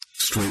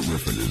Straight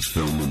Riffin is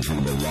filmed in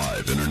front of a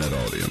live internet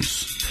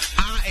audience.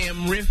 I am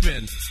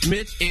riffing.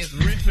 Mitch is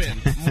riffing.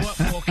 What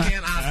more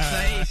can I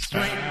say?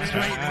 Straight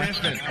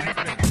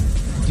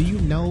riffing. Do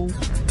you know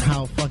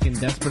how fucking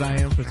desperate I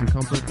am for some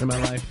comfort in my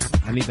life?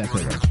 I need that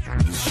comfort.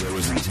 This show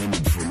is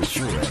intended for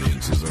mature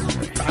audiences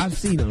only. I've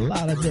seen a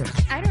lot of dick.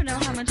 I don't know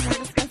how much more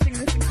disgusting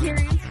this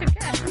experience could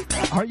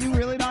get. Are you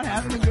really not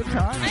having a good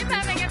time? I'm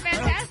having a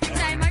fantastic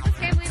time. I just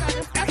can't believe how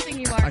disgusting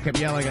you are. I kept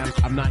yelling,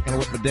 I'm not going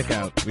to whip my dick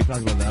out. We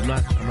talked about that. I'm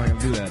not going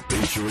to do that.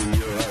 Featuring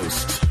your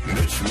host, Mitch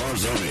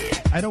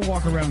Marzoni. I don't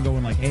walk around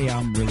going like, hey,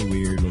 I'm really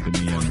weird. Look at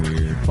me, I'm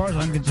weird. As far as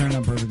I'm concerned,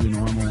 I'm perfectly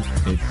normal.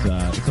 It's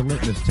a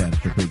litmus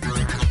test for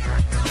freakiness.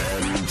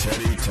 And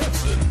Teddy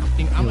Tutson.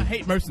 I'm a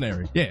hate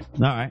mercenary. Yeah.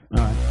 All right.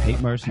 Hate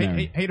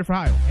mercenary. Hater for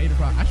hire. Hater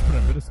for hire. I should put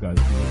on this guy.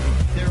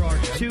 There are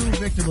two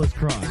victimless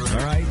crimes, all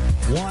right?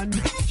 One,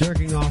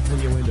 jerking off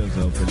when your window's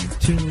open.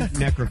 Two,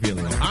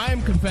 necrophilia.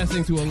 I'm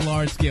confessing to a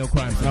large-scale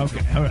crime.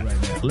 Okay, all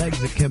right.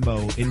 Legs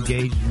akimbo,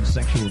 engaged in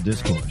sexual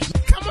discourse.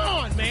 Come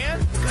on, man.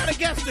 What kind of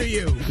guest are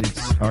you?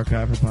 It's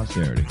archived for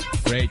posterity.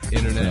 Great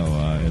internet. So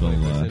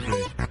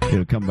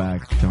it'll come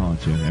back to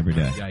haunt you every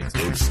day.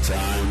 Yikes. It's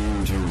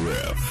time to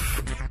riff.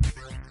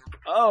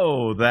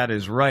 Oh, that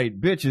is right,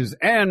 bitches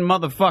and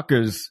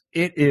motherfuckers.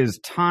 It is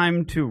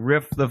time to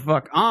riff the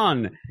fuck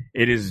on.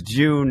 It is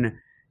June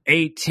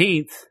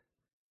 18th.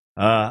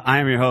 I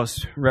am your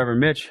host, Reverend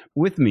Mitch.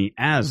 With me,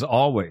 as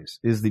always,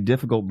 is the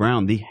difficult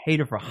brown, the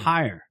hater for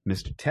hire,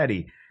 Mr.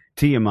 Teddy,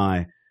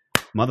 TMI,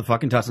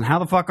 motherfucking Tussin. How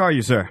the fuck are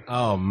you, sir?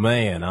 Oh,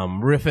 man.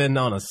 I'm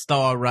riffing on a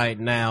star right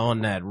now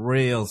on that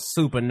real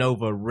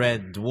supernova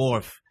red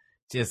dwarf.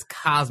 Just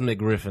cosmic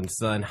riffing,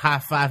 son.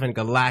 High-fiving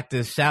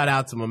Galactus. Shout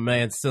out to my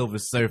man, Silver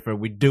Surfer.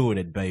 We doing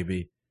it,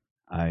 baby.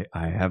 I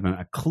haven't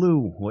a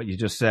clue what you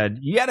just said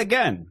yet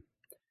again.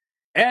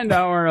 And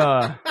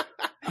our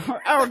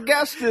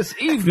guest this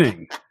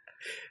evening,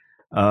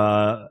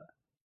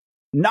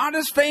 not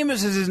as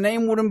famous as his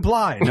name would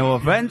imply. No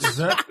offense. Is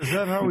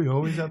that how we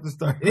always have to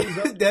start?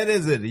 That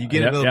is it. You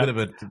get a little bit of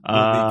a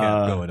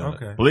recap going on.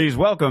 Okay. Please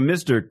welcome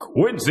Mr.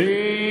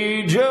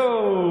 Quincy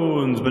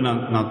Jones, but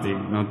not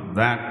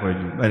that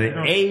Quincy, but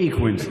a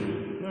Quincy.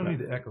 You don't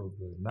need to echo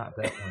the not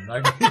that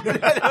one.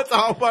 That's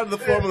all part of the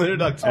formal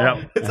introduction.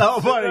 Yep. It's all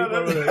part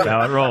of the That's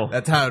how it rolls.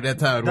 That's how it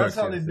works. That's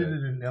how they did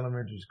it in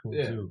elementary school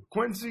Yeah. too.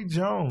 Quincy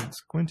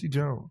Jones.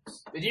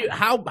 Did you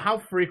how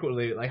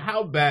frequently, like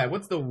how bad,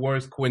 what's the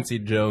worst Quincy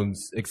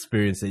Jones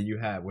experience that you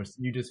had where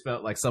you just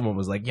felt like someone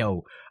was like,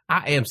 yo,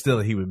 I am still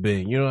a human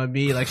being, you know what I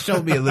mean? Like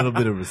show me a little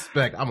bit of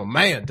respect. I'm a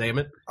man, damn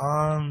it.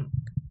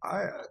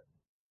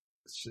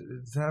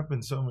 It's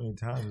happened so many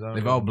times.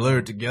 They've all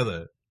blurred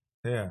together.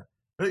 Yeah.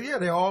 But yeah,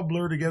 they all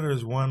blur together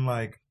as one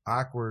like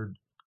awkward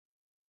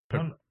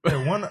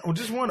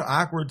just one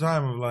awkward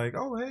time of like,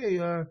 oh hey,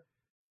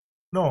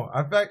 no,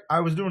 in fact I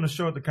was doing a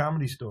show at the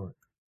Comedy Store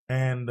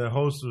and the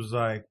host was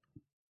like,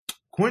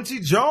 Quincy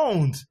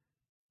Jones,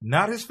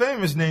 not his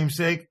famous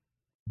namesake,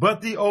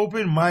 but the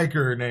open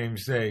micer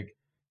namesake.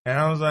 And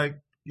I was like,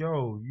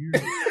 yo,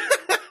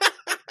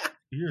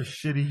 you're a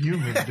shitty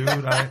human,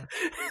 dude. I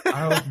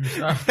hope you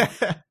stop.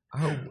 I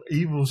hope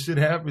evil shit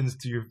happens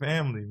to your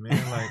family,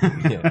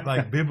 man.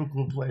 Like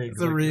biblical plagues.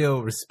 It's a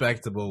real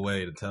respectable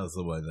way to tell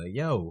someone like,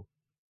 yo,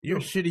 you're a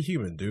shitty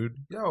human, dude.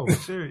 Yo,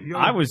 seriously. Yo.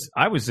 I was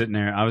sitting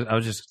there. I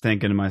was just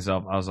thinking to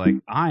myself. I was like,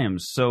 I am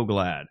so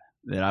glad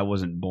that I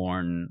wasn't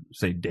born,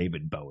 say,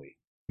 David Bowie.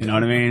 You know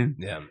what I mean?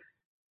 Yeah.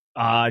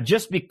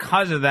 Just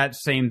because of that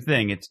same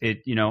thing.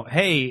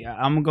 Hey,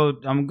 I'm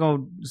gonna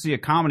go see a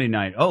comedy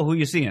night. Oh, who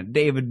you seeing?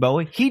 David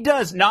Bowie. He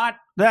does not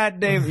that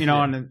Dave. You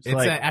know, and it's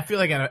like I feel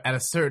like at a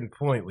certain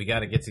point we got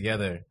to get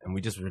together and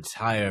we just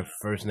retire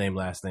first name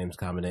last names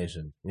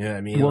combination. You know what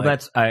I mean? Well,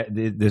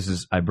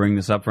 I bring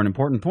this up for an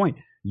important point.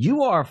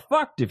 You are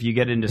fucked if you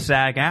get into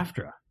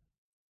SAG-AFTRA.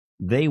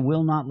 They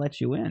will not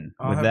let you in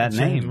with that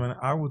name.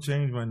 I will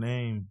change my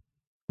name.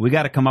 We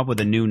got to come up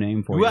with a new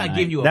name for you.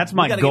 That's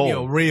my goal. Give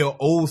you a real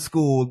old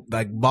school,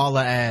 like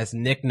baller ass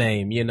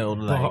nickname,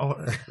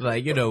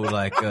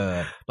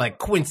 like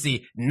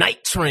Quincy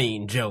Night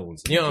Train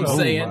Jones. You know what I'm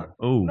saying?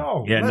 Oh,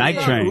 no, yeah,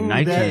 Night Train.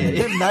 Night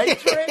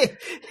Train.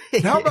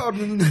 How about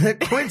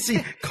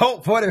Quincy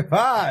Colt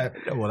 45?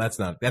 Well, that's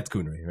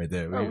coonery right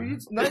there.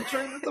 Night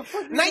Train is the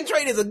fucking Night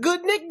Train is a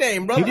good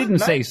nickname, brother. He didn't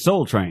say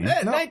Soul Train.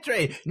 Yeah, Night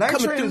Train. Night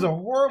Train is a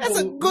horrible.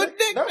 That's a good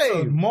nickname.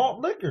 That's a malt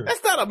liquor.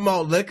 That's not a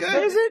malt liquor,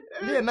 is it?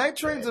 Yeah, Night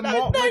Train's a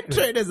malt liquor. Night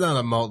Train is not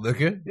a malt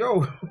liquor.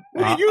 Yo,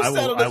 you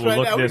settle this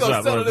right now. We're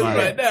gonna settle this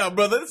right now,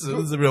 brother. This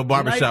is a real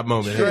barbershop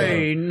moment.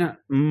 Train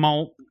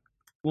malt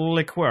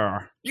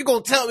liqueur. You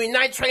gonna tell me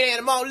Night Train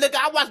ain't a malt liquor?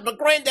 I watch my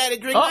granddaddy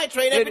drink Night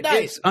Train every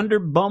day. It's under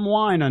bum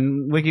wine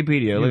on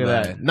Wikipedia. Look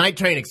at that. Night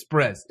Train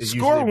Express.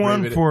 Score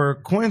one for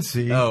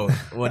Quincy. Oh,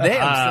 well,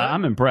 damn, son.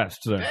 I'm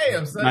impressed, sir.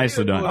 Damn, son.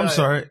 Nicely done. I'm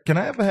sorry. Can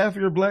I have a half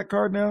of your black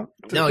card now?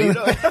 No, you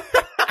don't.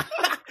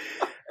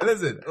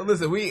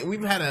 Listen.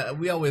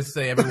 We always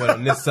say everyone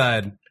on this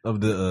side of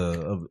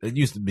the it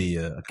used to be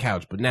a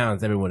couch, but now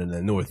it's everyone in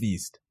the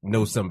Northeast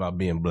knows something about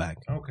being black.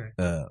 Okay.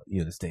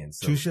 You understand?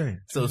 So, Touche.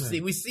 So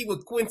we see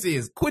what Quincy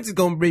is. Quincy's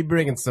gonna be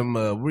bringing some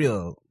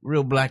real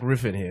black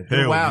riff in here. It's been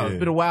a Hell while. yeah. It's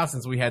been a while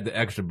since we had the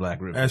extra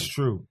black riff. That's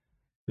true.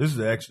 This is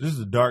the extra. This is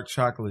the dark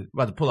chocolate. I'm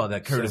about to pull out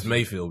that Curtis Session.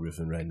 Mayfield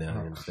riffing right now. You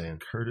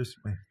understand? Curtis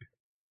Mayfield.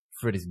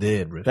 Freddie's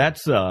dead riff.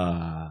 That's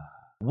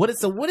What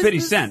is 50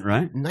 this? Cent,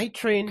 right? Night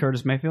Train.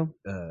 Curtis Mayfield?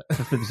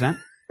 That's 50 Cent?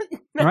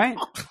 Right?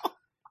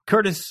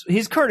 Curtis,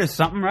 he's Curtis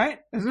something, right?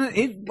 Isn't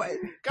it?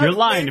 You're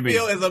lying to me.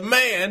 Mayfield is a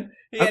man.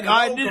 He had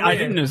I his whole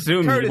didn't career.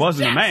 assume Curtis he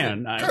wasn't Jackson.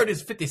 a man.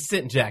 Curtis 50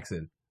 Cent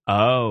Jackson.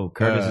 Oh,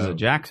 Curtis is a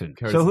Jackson.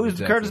 Curtis So is a who's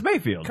Jackson. Curtis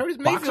Mayfield? Curtis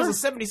Boxer?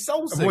 Mayfield's a 70s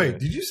soul singer. Wait,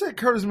 did you say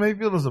Curtis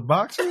Mayfield is a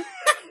boxer?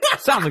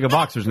 Sounds like a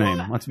boxer's name.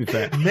 Let's be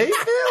fair.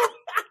 Mayfield?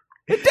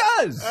 It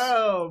does.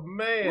 Oh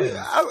man.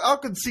 I'll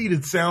concede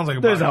it sounds like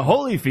a There's boxer. a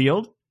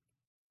Holyfield.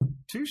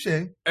 Touche.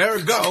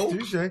 Ergo.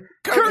 Touche.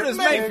 Curtis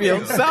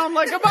Mayfield sound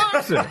like a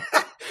boxer.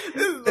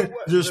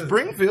 There's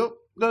Springfield.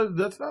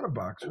 That's not a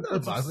boxer. Not a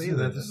boxer either.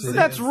 That's a city.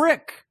 That's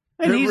Rick.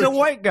 And They're he's a rich.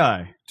 white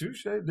guy.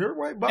 Touche. They're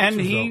white boxers. And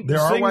he though. There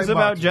are sings white about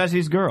boxers.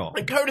 Jesse's girl.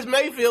 And Curtis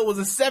Mayfield was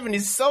a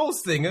 70s soul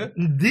singer.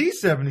 The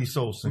 70s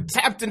soul singer.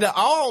 Tapped into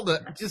all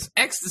the just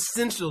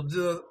existential.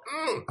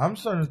 I'm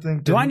starting to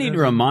think. Do that I he need to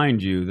doesn't-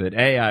 remind you that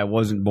A, I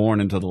wasn't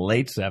born until the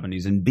late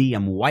 70s, and B,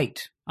 I'm white?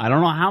 I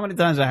don't know how many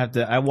times I have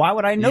to. Why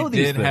would I know You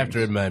these did things? have to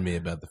remind me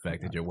about the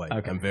fact that you're white.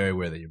 Okay. I'm very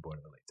aware that you're born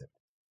in the late 70s.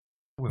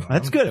 Well,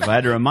 That's good. If I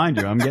had to remind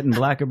you, I'm getting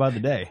blacker by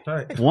the day.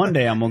 Right. One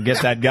day I'm going to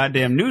get that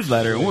goddamn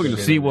newsletter, and we're going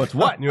to see what's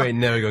what. You ain't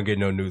never gonna get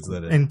no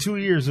newsletter. In 2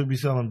 years, he'll be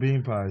selling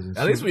bean pies. And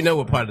At least we know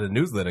what part of the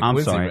newsletter I'm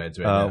Quincy sorry. writes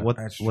right now.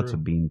 That's What's a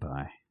true. bean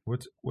pie?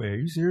 Wait, are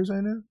you serious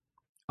right now?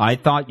 I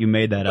thought you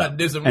made that About up to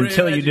do some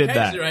until real you did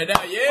that. education right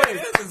now. Yeah,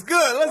 this is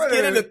good. Let's Wait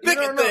get a into minute. thick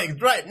You of don't know.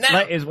 things right now.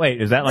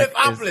 Is that like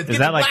Riffopolis, is get that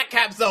your like black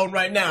caps on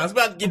right now. It's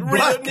about to get real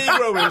Black-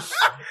 Negro-ish.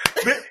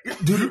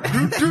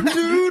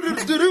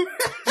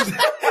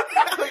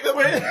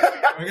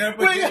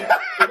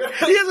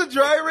 He has a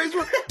dry erase.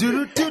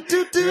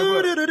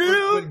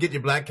 Get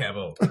your black cap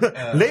on.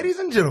 Ladies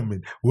and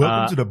gentlemen,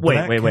 welcome to the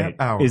Black wait. Cap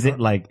Hour. Is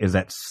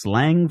that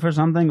slang for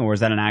something, or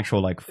is that an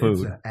actual like It's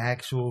food? an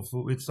actual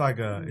food. It's like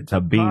a. It's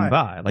a bean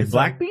pie. Like It's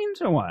black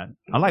beans or what?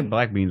 I like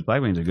black beans.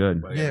 Black beans are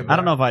good. Yeah, I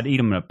don't know if I'd eat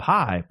them in a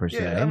pie per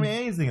se. Yeah, I mean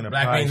anything in a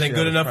Black pie. beans ain't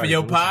shell good is enough for probably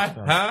your delicious pie,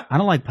 stuff. huh? I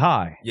don't like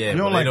pie. Yeah, You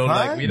don't but like they don't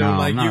pie? like we No, don't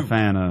like I'm not you. a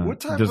fan of What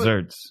type of-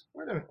 desserts.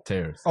 Wait a minute.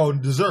 Terrorists. Oh,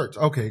 desserts.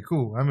 Okay,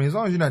 cool. I mean, as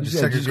long as you're not just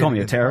Yeah, just call me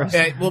a segregating terrorist.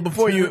 it. Hey, well,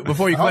 before you I was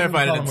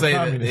clarify gonna it and call say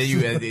him a that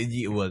communist.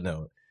 you well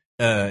no,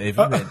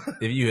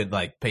 if you had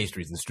like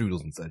pastries and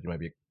strudels and such, you might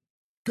be a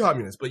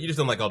communist. But you just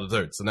don't like all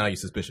desserts, so now you're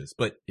suspicious.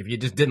 But if you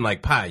just didn't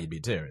like pie, you'd be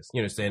a terrorist.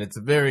 You understand? It's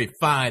a very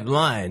fine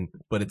line,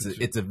 but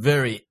it's a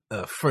very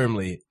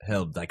firmly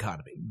held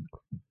dichotomy.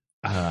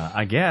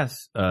 I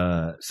guess.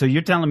 So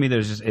you're telling me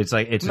it's No,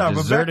 a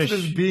but back to dessertish.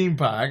 this bean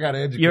pie. I gotta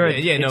educate You're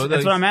you. Yeah, no,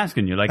 that's what I'm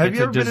asking you. Like Have it's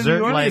you a ever been to New dessert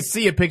York? Like, like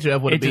see a picture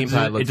of what a bean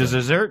pie looks it's a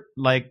like. dessert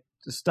like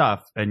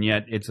stuff, and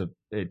yet it's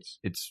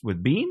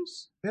with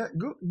beans. Yeah,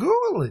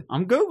 Google it.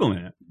 I'm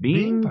googling it.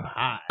 Bean Bean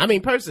pie. I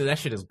mean, personally, that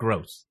shit is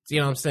gross. You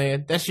know what I'm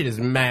saying? That shit is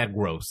mad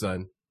gross,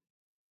 son.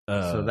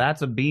 So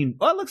that's a bean.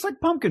 Oh, it looks like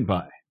pumpkin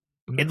pie.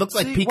 It looks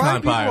like See, pecan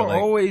white pie. people or are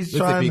like, always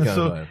looks like trying to. pecan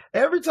So pie.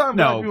 every time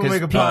black No, people because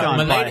make a pie, pecan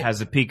My pie lady- has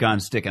a pecan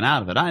sticking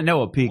out of it. I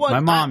know a pecan. Well, My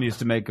mom used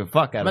to make a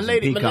fuck out My of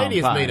lady some pecan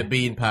has pie. made a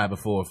bean pie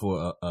before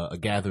for a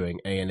gathering,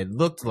 and it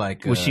looked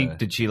like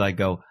Did she like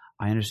go?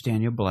 I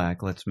understand you're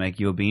black. Let's make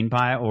you a bean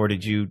pie, or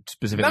did you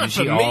specifically? not did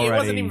for she me. already? It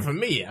wasn't even for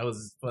me. I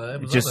was.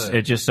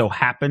 It just so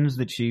happens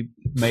that she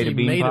made a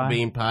bean pie. a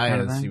bean pie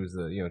kind of as thing? she was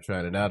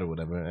trying it out or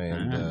whatever,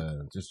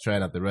 and just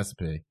trying out the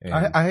recipe. And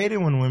I hate it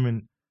when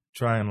women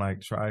try and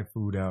like try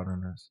food out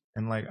on us,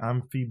 and like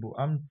I'm feeble.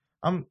 I'm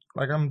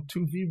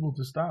too feeble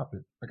to stop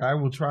it. Like I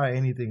will try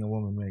anything a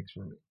woman makes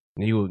for me.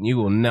 you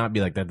will not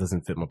be like that.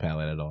 Doesn't fit my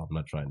palate at all. I'm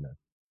not trying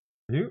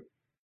that. You?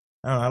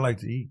 I don't know, I like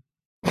to eat.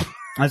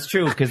 That's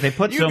true because they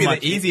put You'd so be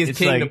much. the easiest it's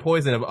king like, to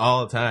poison of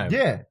all time.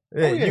 Yeah.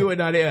 Hey, Oh, yeah. you and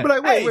not here. But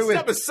like, wait, hey, wait.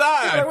 step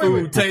aside, Wait,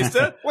 food wait.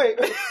 taster. Wait,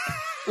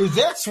 is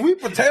that sweet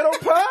potato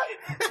pie?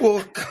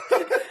 Well,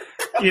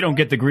 you don't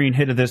get the green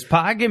hit of this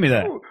pie. Give me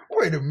that.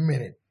 wait a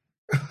minute.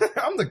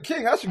 I'm the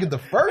king. I should get the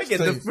I first get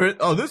the taste. first,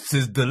 oh, this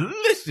is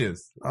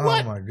delicious. Oh,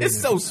 What? my goodness.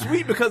 It's so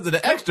sweet because of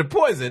the extra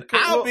poison.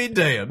 I'll Well, be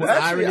damned. This Well,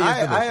 actually, irony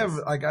is I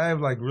delicious.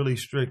 have really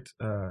strict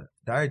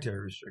dietary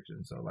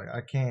restrictions. So like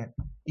I can't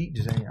eat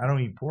just any. I don't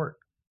eat pork.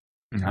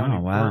 I don't Oh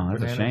eat wow, pork,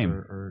 that's a bananas, shame.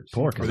 or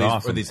Pork Are is these,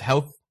 awesome. are these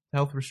health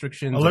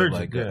restrictions?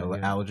 Allergic, or like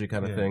yeah. allergy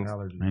kind of things?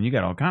 Allergy. Man, you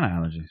got all kind of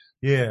allergies.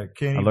 Yeah,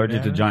 can't eat Allergic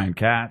to bananas. giant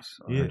cats.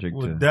 Yeah, Allergic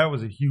well, to. that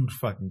was a huge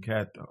fucking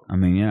cat though. I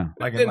mean, yeah.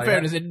 Like In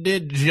fairness, it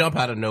did jump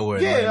out of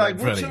nowhere. yeah, right like in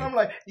front which of you. I'm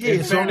like, yeah,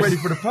 In so I'm fairness- ready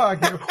for the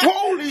podcast.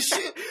 Holy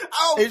shit!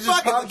 Oh, It just fuck,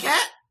 it's a popped-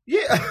 cat?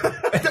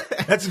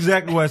 Yeah, that's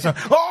exactly what I sound.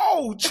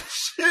 Oh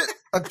shit!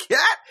 A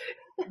cat?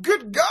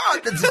 Good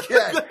God, that's a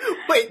cat.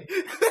 Wait.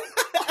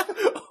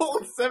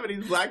 Old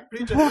 70s black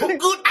preacher. Oh, good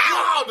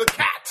God, the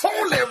cat.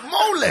 Holy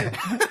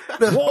moly!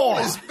 The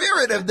Holy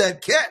Spirit of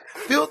that cat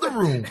filled the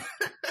room.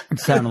 It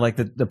sounded like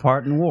the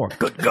part in War.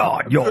 Good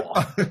God, y'all.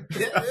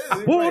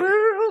 What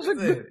else?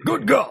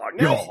 Good God,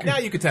 y'all. Now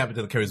you can tap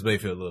into the Curtis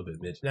Mayfield a little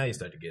bit, Mitch. Now you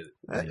start to get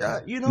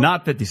it. You know,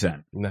 Not 50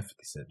 Cent. Not 50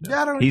 Cent. No.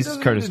 yeah, I don't- He's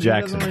doesn't Curtis really-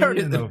 Jackson. doesn't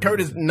really know.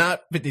 Curtis,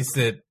 not 50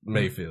 Cent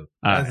Mayfield.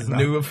 That's Nah.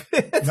 new.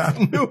 That's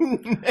new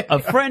name. A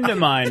friend of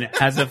mine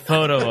has a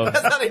photo of.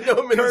 That's how they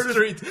know him in the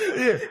streets.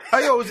 Yeah.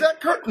 Hey, yo, is that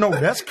Curtis? No,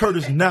 that's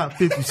Curtis, not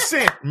 50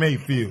 Cent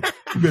Mayfield.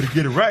 You better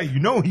get it right. You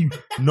know he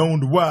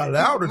known to wild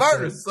out.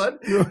 Murder, son.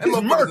 Yeah, That he's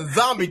motherfucker's murder. a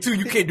zombie, too.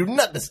 You can't do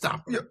nothing to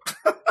stop him.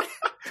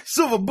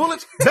 Silver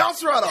bullets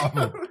bounce right off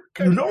him.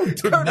 You know he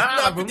took Curtis, 9 not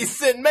of them. 50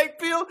 Cent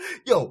Mayfield.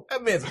 Yo,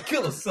 that man's a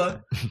killer,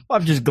 son.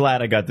 I'm just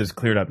glad I got this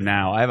cleared up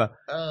now. I have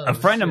a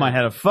friend of mine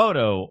had a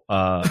photo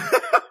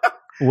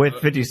with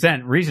 50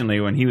 Cent recently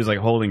when he was like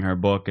holding her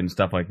book and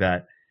stuff like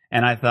that.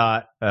 And I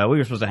thought we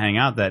were supposed to hang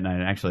out that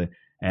night actually,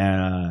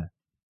 and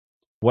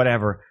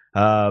whatever.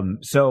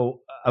 So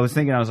I was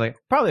thinking, I was like,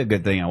 probably a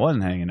good thing I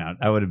wasn't hanging out.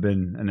 I would have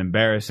been an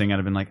embarrassing. I'd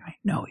have been like, I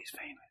know he's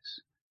famous.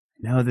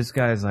 No, this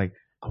guy's like,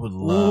 I would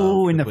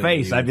ooh, in to the put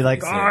face. you I'd be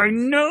like, 50 oh, Cent. I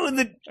know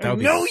that. That I would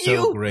be know so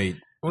you. great.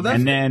 Well,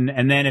 that's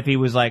And then if he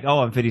was like, oh,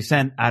 I'm 50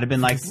 Cent, I'd have been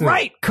like,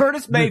 right,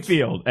 Curtis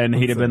Mayfield. And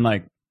he'd have been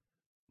like,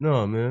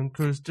 No, man.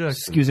 Curtis Jackson.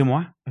 excuse him,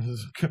 what?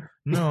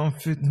 no, I'm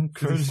 50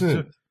 Curtis.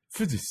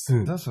 50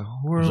 Cent. That's a Is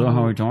horrible. that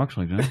how he talks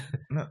like that?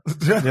 No.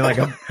 They're like,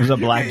 is a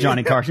black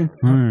Johnny Carson?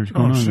 What's Oh,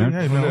 going on, shit. man?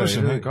 Hey, man,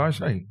 listen, hey, guys,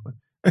 hey.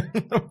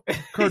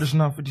 Curtis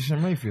not 50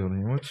 Cent Mayfield,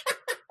 man. What's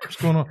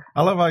going on?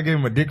 I love how I gave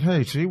him a dick.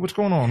 Hey, see, what's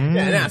going on?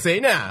 Yeah, now, see,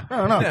 now.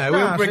 No,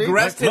 Nah, we see?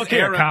 regressed his Look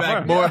here, era copper.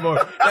 back more and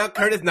more. Now,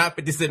 Curtis not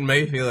 50 Cent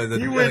Mayfield as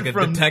He a, went like a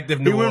from detective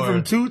He noir.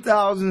 went from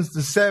 2000s to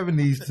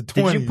 70s to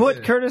 20s. Did you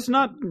put Curtis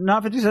not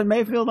 50 Cent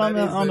Mayfield on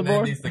the That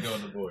board? needs to go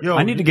on the board. Yo,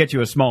 I need to get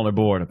you a smaller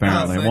board,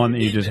 apparently. No, son, One that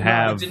you need just to-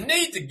 have. What you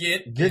need to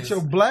get get is-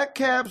 your black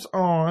caps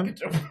on.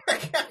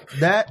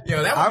 That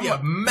Yo, that would be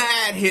a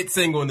mad hit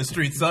single in the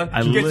street, son.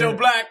 I Get lit- your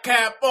black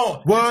cap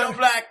on. What? Get your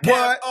black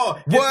cap on.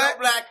 Get What? your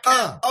black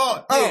cap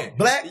on. Yeah.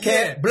 black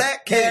cat,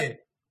 black cat.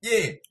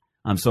 Yeah.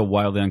 I'm so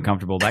wildly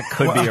uncomfortable. That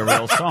could be a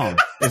real song.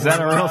 Is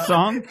that a real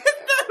song?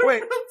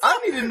 Wait, I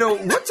need to know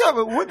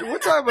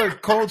what type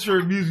of culture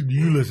and music do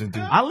you listen to?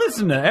 I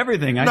listen to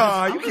everything.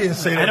 Nah, you can't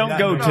say that. I don't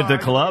go to Nah, the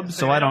club,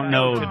 so I don't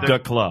know the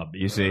club.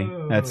 You see,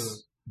 that's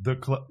the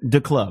club.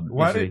 the club. You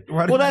Why see. did-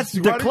 why did Well, you- that's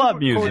why the did you club put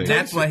music. quotation-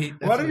 That's why he.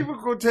 Why do you put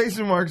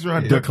quotation marks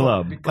around The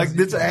club. Like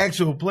it's an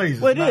actual place.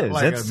 It's Well, it not is.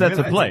 like That's a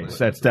village. place.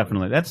 That's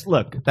definitely.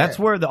 That's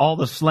where all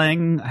the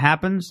slang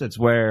happens. It's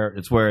where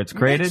it's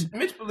created.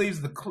 Mitch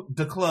believes the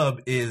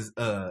club is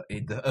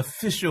the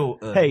official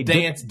Hey,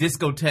 dance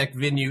discotheque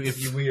venue,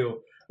 if you will,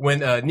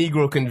 when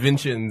Negro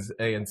conventions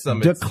and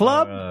summits. The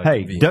club,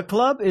 convened. the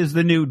club is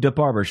the new the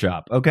barber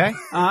shop. Okay,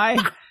 I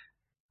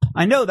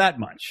know that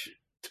much.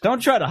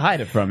 Don't try to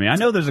hide it from me. I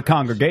know there's a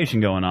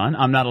congregation going on.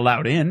 I'm not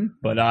allowed in,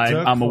 but The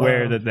I'm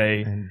aware club that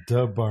they and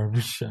the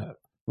barbershop.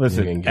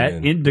 listen You can get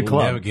in the You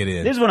club. never get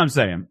in. This is what I'm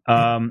saying.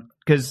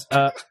 Because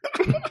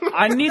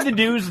I need the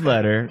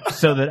newsletter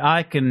so that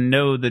I can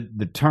know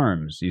the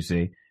terms. You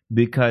see,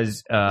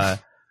 because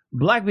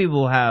black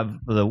people have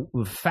the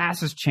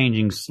fastest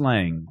changing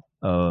slang.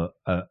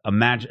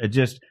 Imagine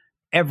just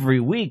every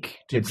week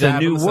it's a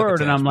Jab new on the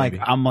word, and succotash,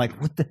 I'm like,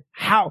 what the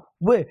how?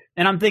 What?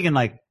 And I'm thinking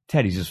like.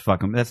 Teddy's just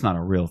fucking. That's not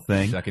a real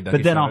thing. Shucky ducky,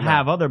 But then shut I'll it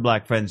have other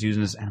black friends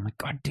using this, and I'm like,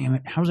 God damn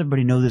it! How does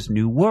everybody know this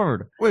new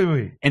word?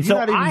 Wait. And You're so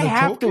not even I the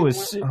have to token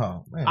assume. one?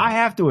 Oh man, I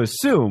have to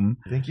assume.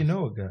 think you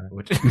know a guy.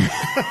 Which-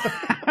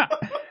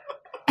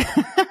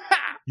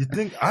 You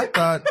think I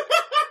thought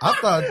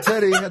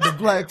Teddy had the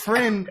black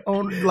friend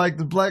on like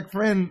the black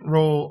friend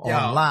role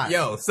on live.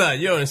 yo,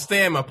 son, you don't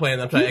understand my plan.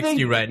 I'm trying to You think-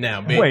 execute right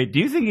now, man. Wait, do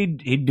you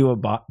think he'd do a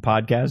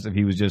podcast if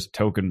he was just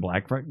token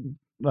black friend?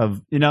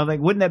 Like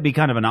wouldn't that be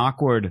kind of an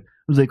awkward? It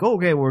was like,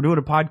 okay, we're doing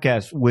a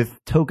podcast with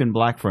token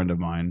black friend of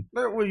mine.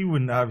 Well, you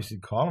wouldn't obviously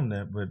call him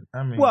that, but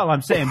I mean, Well,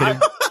 I'm saying, but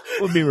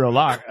it would be real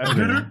awkward. I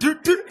mean,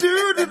 Put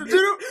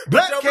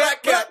your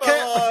black cap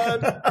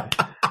on.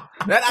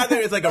 That either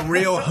is like a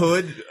real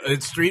hood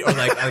street or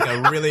like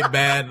a really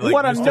bad like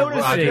what I'm Mr.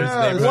 noticing, Rogers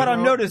neighborhood. what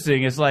I'm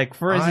noticing is like,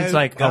 for instance, I've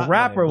like a got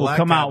rapper my will black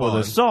come out cap with on.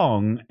 a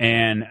song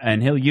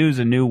and he'll use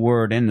a new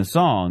word in the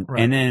song,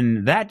 Right. and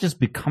then that just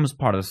becomes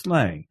part of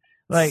slang.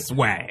 Like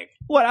swag.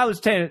 what I was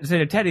saying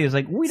to Teddy is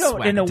like, we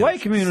don't in the white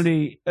Swaggadocious.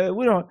 community,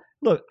 we don't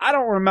look. I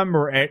don't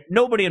remember it.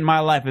 Nobody in my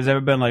life has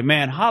ever been like,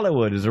 man,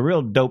 Hollywood is a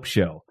real dope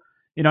show.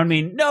 You know what I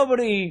mean?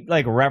 Nobody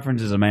like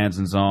references a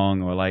Manson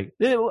song or like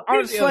our Here's the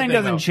other slang thing,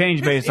 doesn't though.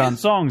 change based on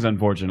songs,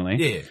 unfortunately.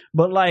 Yeah.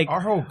 But like, our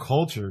whole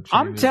culture.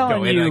 I'm changes.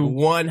 telling Yo, and you, like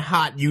one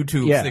hot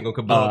YouTube Yeah. single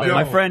could blow up.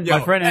 my Yo, friend yo,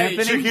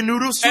 Anthony. chicken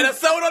noodle soup. And a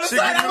soda on the Chicken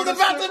side. I was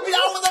noodle about soup.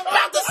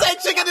 to say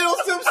chicken noodle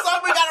soup, son.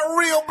 We got a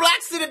real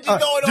black synergy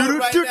going on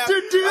right now. Oh,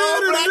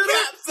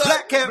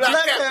 black cap, son.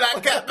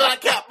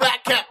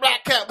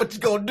 Black cap. What you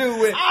gonna do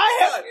with it? I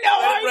have no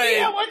Let it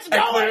idea rain what's and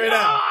clear going it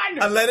out.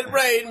 on. I let it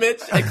rain,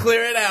 Mitch, and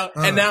clear it out.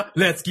 And now,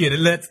 let's get it.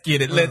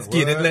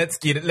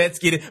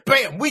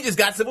 Bam, we just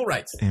got civil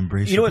rights.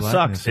 Embrace You know your what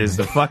blackness, sucks is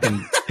man. the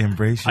fucking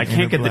Embrace your I can't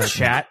inner get the blackness.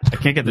 chat. I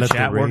can't get the Let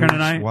chat the working rage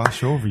tonight.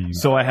 wash over you.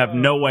 So I have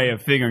no way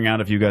of figuring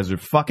out if you guys are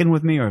fucking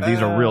with me or if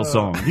these are real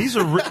songs. These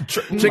are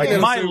Like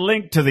my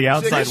link to the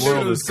outside Chicken world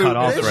noodle is cut soup.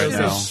 off this right shit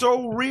now. is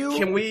so real.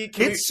 Can we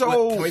It's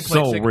play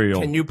so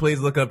real. Can you please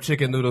look up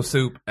Chicken Noodle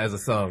Soup as a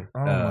song?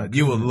 Oh my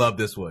You will goodness. love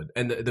this one.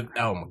 And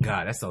oh my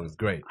god, that song is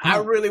great. I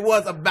really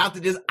was about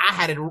to I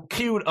had it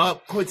queued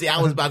up, Quincy.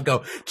 I was about to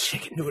go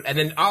chicken noodle, and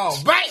then bam,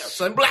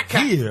 son, Black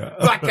Cat. Yeah.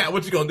 Black Cat,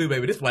 what you gonna do,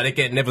 baby? This is why they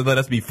can't never let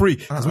us be free,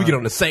 because we get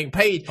on the same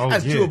page Oh,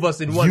 as yeah. two of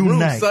us in one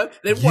Unite. room, son.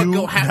 Then what gonna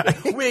Unite.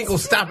 happen? We ain't gonna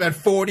stop at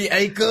 40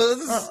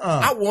 acres.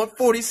 I want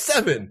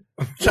 47.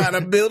 Trying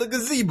to build a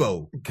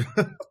gazebo.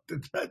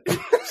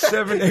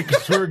 7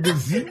 acres for a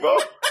gazebo.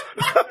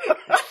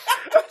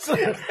 That's a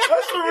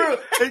real.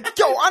 Hey,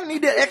 yo, I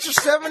need that extra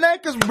 7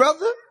 acres,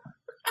 brother.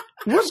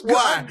 What's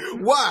Why?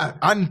 Why?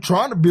 I'm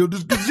trying to build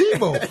this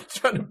gazebo.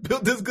 Trying to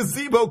build this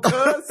gazebo,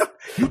 cuz.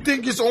 You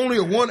think it's only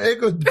a 1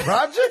 acre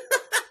project?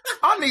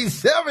 I need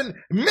 7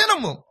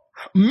 minimum.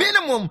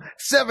 Minimum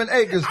 7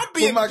 acres. I'm for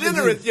being my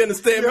generous, gazebo. you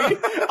understand me?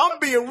 Yeah. I'm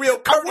being real I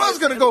courteous. was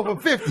gonna go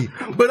for 50,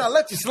 but I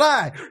let you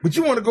slide. But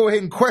you want to go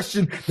ahead and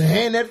question the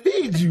hand that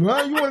feeds you,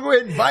 huh? You want to go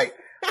ahead and bite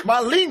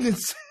my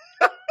lenience,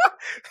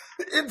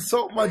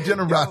 insult my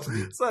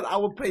generosity. Son, I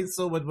would pay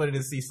so much money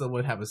to see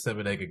someone have a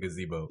 7-acre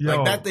gazebo. Yo.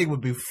 Like, that thing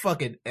would be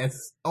fucking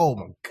oh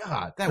my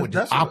god. That would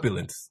just That's what-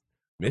 opulence.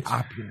 Mitch?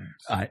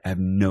 I have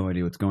no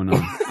idea what's going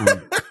on.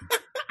 I'm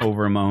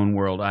over in my own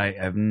world. I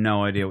have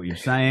no idea what you're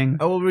saying.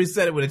 I will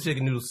reset it with a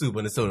chicken noodle soup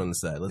and a soda on the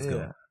side. Let's go.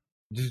 Yeah.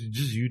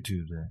 Just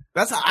YouTube that.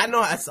 That's how I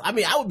know. I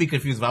mean, I would be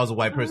confused if I was a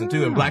white person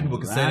too, and black people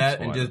could say That's that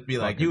and why just be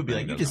the like, you would be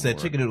fucking like, you thing just said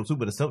doesn't chicken noodle soup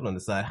with a soda on the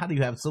side. How do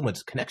you have so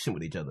much connection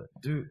with each other?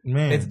 Dude,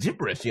 man. It's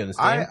gibberish. You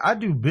understand? I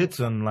do bits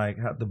on like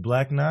how the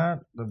black knot,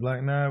 yeah,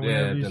 whenever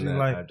I've you done see that.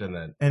 like, I've done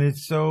that. and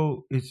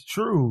it's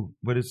true,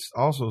 but it's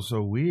also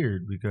so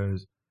weird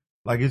because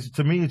like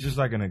to me it's just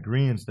like an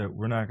agreement that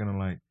we're not gonna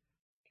like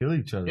kill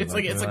each other. It's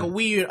like a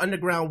weird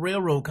underground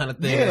railroad kind of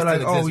thing. Yeah, that like,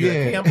 still oh, exists. You're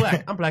yeah. Hey, I'm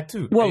black. I'm black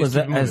too. I Well, used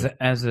as to a, move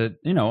as it.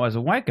 a as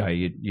a white guy,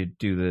 you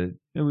do the.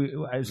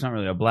 It's not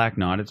really a black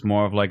knot. It's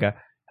more of like a,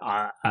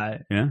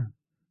 yeah,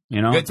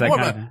 you know. It's that more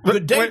kind of of- a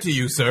good day Wait, to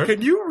you, sir.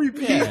 Can you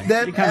repeat Yeah,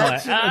 that you're kinda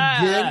action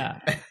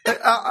again?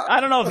 I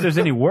don't know if there's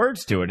any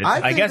words to it. It's,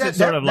 I think guess that, it's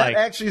sort that, of like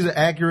that actually is an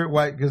accurate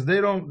white because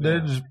they're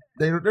just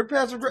they're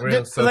passive Real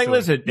aggressive. social. like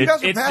listen. You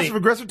guys are it's passive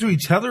aggressive to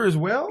each other as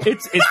well.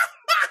 it's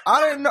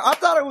I didn't know. I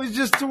thought it was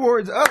just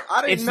towards us.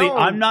 I didn't it's know.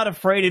 I'm not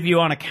afraid of you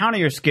on account of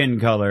your skin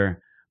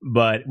color,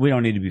 but we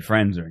don't need to be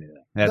friends or anything.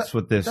 That's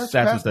what this. That's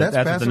what the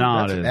passive,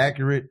 nod that's is. an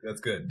accurate That's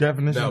good.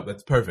 definition. No,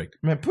 that's perfect.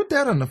 Man, put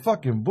that on the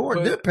fucking board.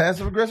 But- They're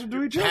passive aggressive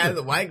to each As other.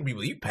 the white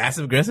people, you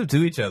passive aggressive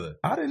to each other.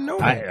 I didn't know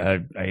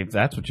that. If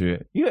that's what you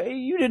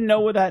didn't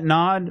know with that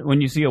nod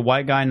when you see a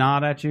white guy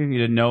nod at you, you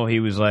didn't know he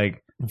was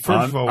like,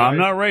 First of all, I'm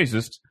right? not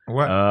racist.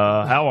 What?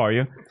 How are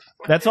you?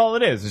 That's all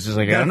it is. It's just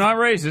like I'm not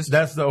racist.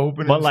 That's the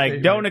opening. But like,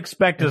 statement. don't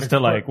expect us to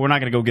like. We're not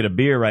going to go get a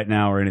beer right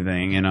now or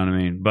anything. You know what I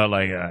mean? But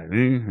like,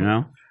 you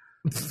know,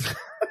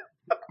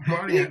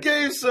 He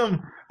gave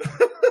some.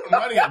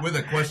 Marty with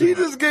a question. He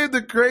just gave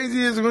the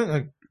craziest wink.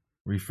 Like,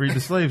 we freed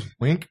the slaves.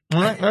 Wink.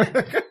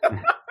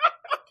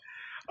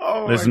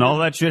 Oh, listen, my all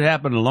that shit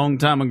happened a long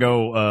time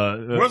ago.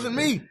 God. Wasn't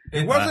me.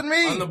 It wasn't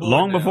On the me. board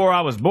Long now. before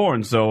I was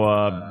born. So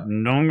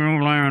don't go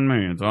blame on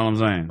me. That's all I'm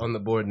saying. On the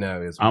board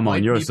now is I'm on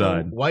white your people-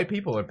 side. White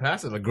people are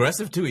passive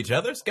aggressive to each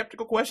other?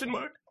 Skeptical question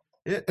mark?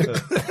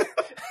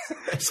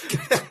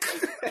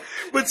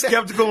 Put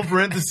skeptical in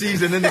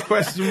parentheses and then the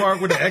question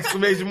mark with the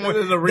exclamation mark.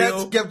 That is a real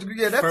That's skeptical.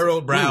 Yeah, that's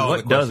Furrowed brow.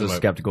 What on the does question a mark.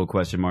 skeptical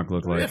question mark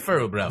look Yeah, like?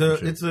 furrowed brow. for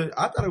sure.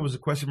 I thought it was a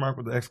question mark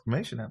with the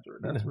exclamation after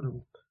it. That's what it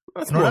was.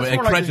 That's No, more that's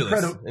more like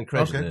incredulous.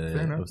 Incredulous. Okay, Yeah, fair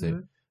yeah, enough. I would say.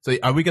 So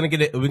are we gonna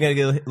get it? Are we gonna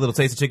get a little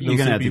taste of chicken? You're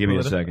noodle gonna have soup to give me a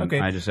before that? second. Okay.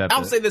 I just have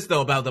I'll to. say this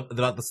though about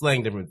the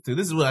slang difference too.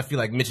 This is what I feel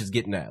like Mitch is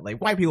getting at. Like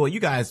white people, you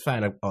guys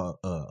find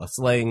a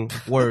slang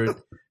word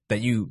that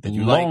you like,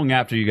 long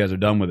after you guys are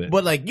done with it.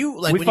 but like you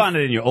like we when find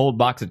it in your old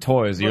box of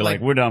toys. You're like-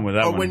 like, we're done with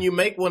that or one. when you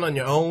make one on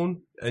your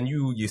own and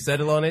you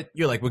settle on it,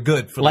 you're like we're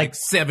good for like Like,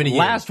 70 years.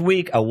 Last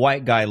week, a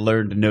white guy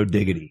learned no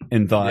diggity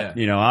and thought, Yeah.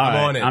 you know, all I'm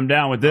right, on it. I'm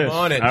down with this. I'm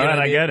on it, All you know right, what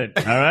I I mean? get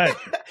it. All right.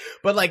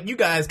 But like you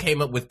guys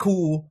came up with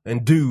cool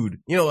and dude.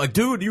 You know, like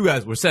dude, you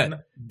guys were set.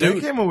 They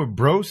Dude, came up with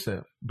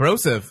broseph.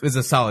 broseph is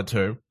a solid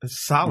term.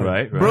 It's solid.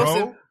 Right, right.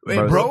 Bro, Wait,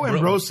 bro and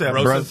broseph.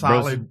 Bro- Bro,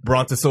 solid.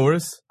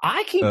 Brontosaurus.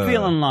 I keep Uh,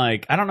 feeling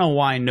like, I don't know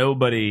why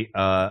nobody,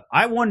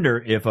 I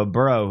wonder if a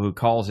bro who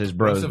calls his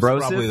bros Broseph's broseph,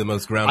 probably the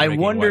most groundbreaking. I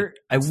wonder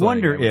white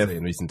slang, I would if- say,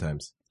 in recent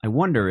times. I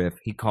wonder if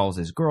he calls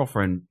his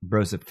girlfriend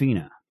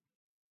brosephina.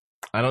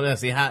 I don't know.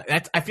 See how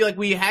I feel like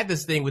we had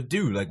this thing with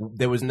dude. Like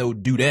there was no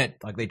dudette.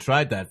 Like they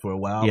tried that for a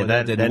while. Yeah, but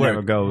that didn't never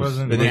work. goes.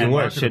 Wasn't- it didn't Man,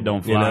 work, that shit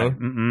don't you fly. know?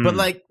 Mm-mm. But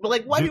like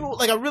white people,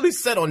 like are really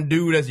set on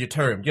dude as your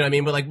term. You know what I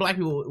mean? But like black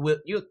people,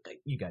 you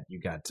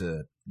got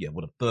to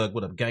what up thug,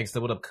 what up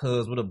gangster, what up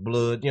cuz, what up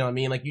blood. You know what I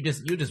mean? Like you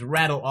just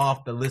rattle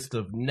off the list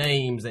of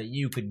names that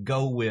you could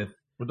go with.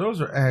 But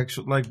those are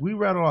actual, like, we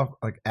rattle off,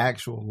 like,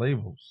 actual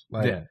labels.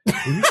 Like, Yeah.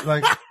 if you,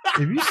 like,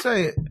 If you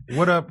say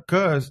 "What up,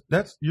 cuz,"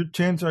 that's your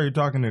chance. Are you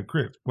talking to a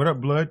Crip? What up,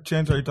 blood?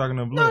 Chance are you talking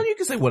to a No, blood? you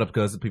can say what up,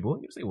 cuz to people.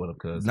 You can say what up,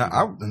 cuz. No,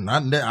 I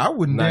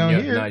wouldn't Not down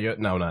your- here. not your-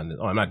 no, not.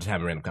 Oh, I'm not just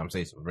having a random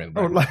conversation with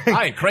random. Oh, black people.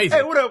 like, I ain't crazy.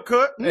 Hey, what up,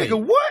 cuz? Hey.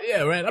 Nigga, what?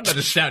 Yeah, right. I'm not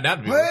just shouting out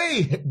to people.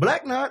 Hey,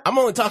 Black Knot. I'm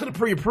only talking to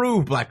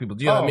pre-approved black people.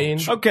 Do you know what I mean?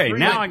 Okay,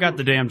 now I got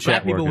the damn Black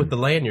chat people working. with the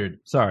lanyard.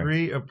 Sorry.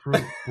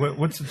 Pre-approved.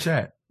 What's the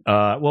chat?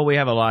 Well, we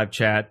have a live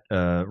chat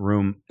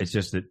room. It's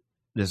just that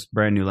this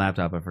brand new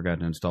laptop, I forgot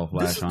to install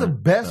Flash This is on the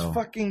it, best so-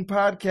 fucking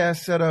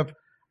podcast setup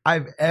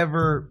I've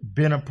ever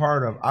been a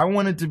part of. I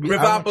wanted to be.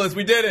 Ripopolis,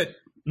 we did it.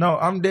 No,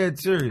 I'm dead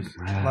serious.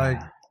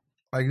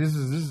 Like this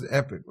is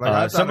epic. Like I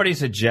thought- somebody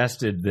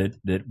suggested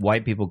that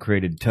white people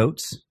created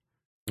totes,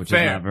 which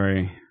Fair. is not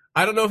very.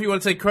 I don't know if you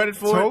want to take credit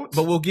for Totes? it,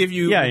 but we'll give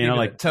you. Yeah, we'll you know, give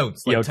like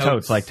totes.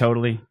 Totes, like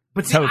totally.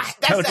 But see, totes,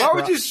 that's totes, that-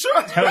 Why would you show?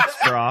 totes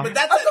straw. But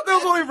that's I thought that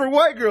was only for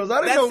white girls. I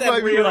didn't That's know that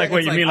black weird, You're people. like, what,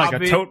 it's you like mean like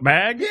obvi. a tote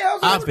bag? Yeah, I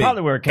was like, That's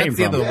probably where it came That's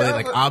the from. other way, Yeah,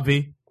 like but-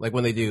 obvi. Like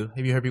when they do.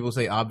 Have you heard people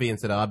say obvi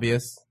instead of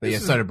obvious? They This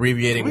is- start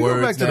abbreviating we go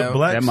back words to the now.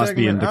 black That must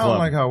be in segment. the I don't club.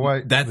 like how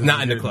white. That's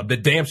not in the club. The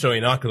damn show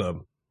ain't our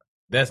club.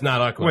 That's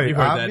not our club. Wait, You've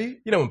heard obvi? that?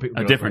 You know when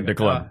people A different the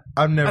club.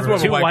 I've never. That's what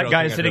heard a Two white white girl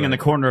guys think I sitting do in the it.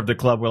 corner of the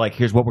club. We're like,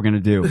 here's what we're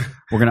gonna do.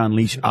 We're gonna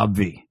unleash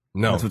obvi.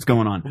 No. That's what's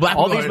going on. Black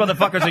All people these are-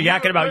 motherfuckers are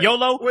yakking about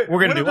YOLO. Wait,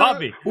 We're gonna do what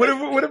obvi. if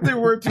what if there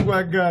were two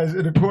white guys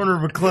in the corner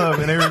of a club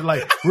and they were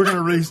like, "We're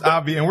gonna release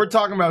Obvi," and we're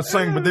talking about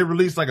something, but they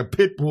released like a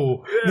pit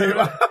bull.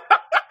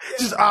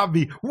 Just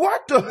Obvi.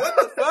 What the?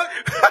 fuck?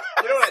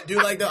 You know what I do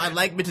like though? I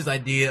like Mitch's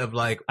idea of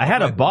like I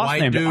had a like, boss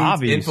white named dudes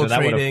Avi, so that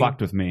would have infiltrating-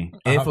 fucked with me.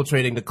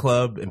 Infiltrating the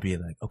club and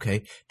being like,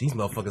 okay, these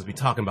motherfuckers be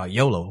talking about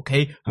YOLO,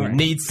 okay? We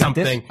need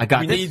something. I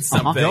got we this. need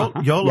something.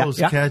 Uh-huh. YOLO's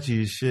Yeah, yeah.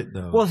 catchy as shit,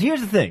 though. Well,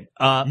 here's the thing. you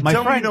My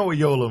tell me friend, you know what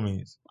YOLO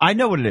means. I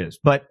know what it is,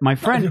 but my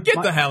friend,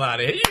 Get the hell out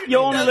of here. you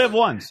only live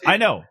once. I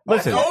know.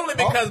 Listen, Only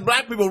because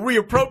black people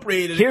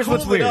reappropriated it, Here's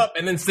what's cooled it weird. up,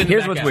 and then send it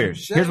here's back what's out. weird.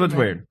 Here's what's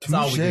weird. That's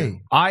all we do.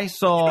 I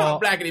saw,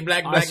 Blackity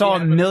black. I saw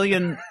a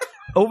million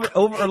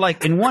over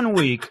like in 1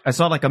 week. I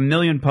saw like a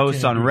million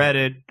posts on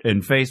Reddit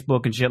and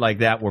Facebook and shit like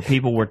that where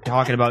people were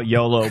talking about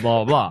YOLO,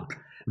 blah blah.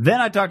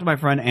 Then I talked to my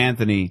friend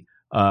Anthony,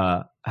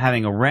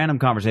 having a random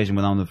conversation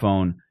with him on the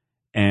phone,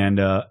 and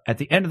at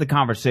the end of the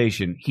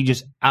conversation, he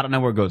just out of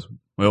nowhere goes,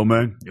 "Well,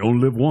 man, you only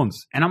live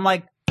once," and I'm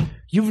like,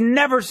 "You've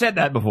never said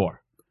that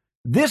before."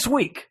 This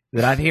week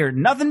that I've heard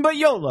nothing but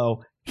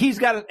YOLO, he's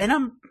got it, and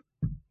I'm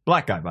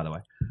black guy by the way.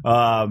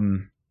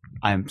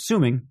 I'm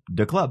assuming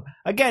the club.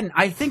 Again,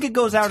 I think it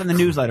goes out in the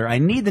newsletter. I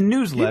need the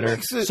newsletter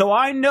makes it- so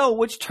I know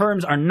which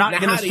terms are not Now,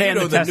 going how to do you stand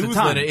know the test the of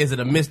time. newsletter isn't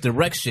a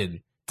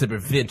misdirection to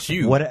prevent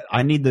you? What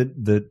I need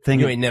the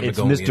thing You ain't never it's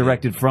gonna get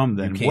misdirected it. from You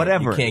then. can't-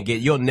 Whatever. You can't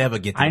get. You'll never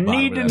get. To the I bottom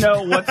need of to that.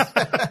 know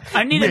what's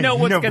I need to Man, know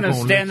you what's never going to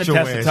gonna stand the let your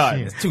test of ass time.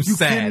 in. It's too You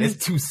sad. kidding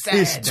It's too sad.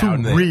 It's too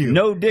down there. real.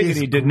 No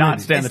Diggity It's did not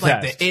gritty. stand It's the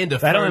like test. the end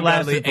of That only Fern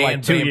lasted Gully for like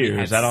and 2 Bambi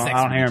years. had I don't sex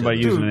hear with anybody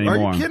each other. using it Dude, are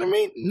anymore. you kidding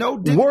me? No,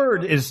 Diggity.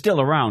 Word is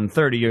still around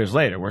 30 years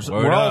later. We're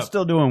Word all up.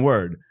 still doing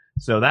Word.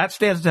 So that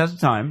stands the test of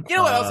time. You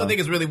know what I also think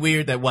is really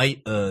weird that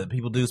white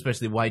people do,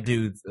 especially white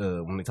dudes,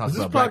 when they talk Is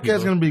this about black podcast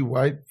people. going to be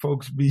white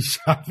folks be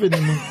shopping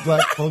and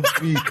black folks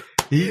be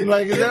eating?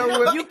 Like, is that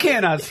what? You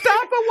cannot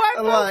stop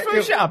a white Like,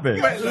 folks from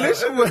shopping. Wait,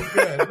 listen,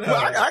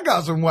 I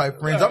got some white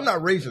friends. I'm not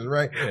racist,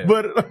 right? Yeah.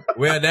 But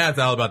Well, now it's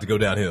all about to go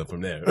downhill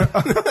from there.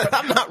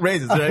 I'm not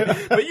racist,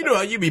 right? But you know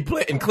how you be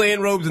putting clan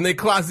robes in their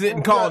closet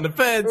and calling the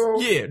feds?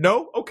 Yeah,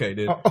 no? Okay,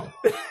 then.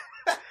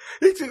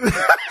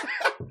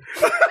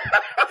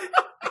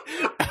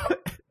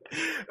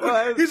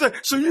 He's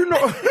like, so you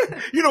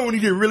know when you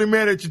get really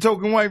mad at your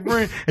token white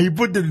friend and you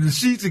put the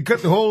sheets and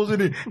cut the holes in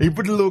it and you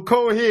put the little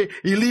coat here and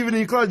you leave it in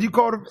your closet, you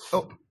call them.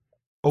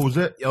 Oh, was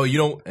that? Oh,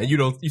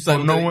 you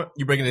sign no one?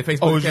 you breaking their Facebook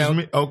Oh, it's just account?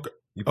 me. Okay,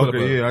 You put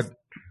okay, up yeah.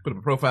 put up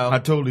a profile? I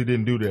totally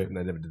didn't do that.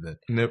 I never did that.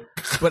 Nope.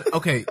 But,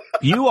 okay.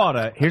 You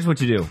oughta. Here's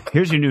what you do.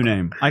 Here's your new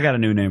name. I got a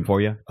new name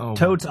for you. Oh,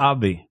 Totes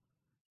Obvi.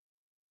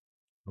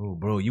 Oh,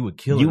 bro, you would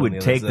kill it. You on would the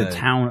take other the side.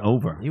 town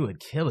over. You would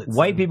kill it.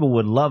 White son. people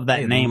would love that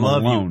They'd name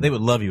love alone. You. They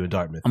would love you in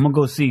Dartmouth. I'm gonna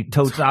go see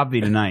Totes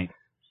Obvi tonight,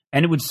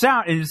 and it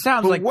sounds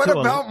But like what to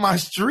a- about my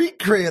street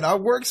cred? I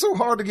worked so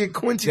hard to get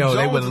Quincy Jones.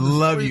 Yo, they would in the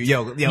love you.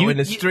 streets. Yo, in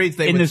the streets,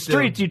 they in would the still-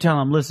 streets. You tell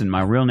them, listen,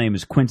 my real name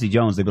is Quincy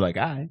Jones. They'd be like,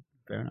 all right,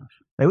 fair enough.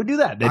 They would do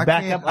that. They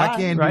back up. I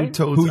can't right? do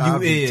Totes Who you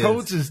Obvi. is.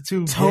 Totes is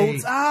too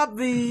Totes gay.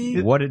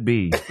 Obvi. What it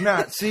be?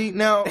 Nah, see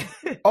now,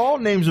 all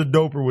names are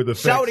doper with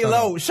effects. Shouty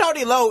Low.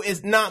 Shouty Low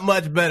is not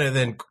much better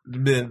than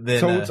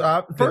Totes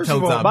Obvi. First of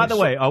Totes all, Obvi. By the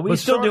way, are we But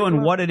still sorry, doing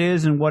what? what it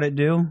is and what it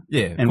do?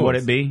 Yeah, of and what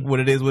course. it be? What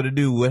it is, what it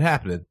do, what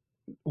happened.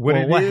 what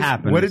Well, it what is,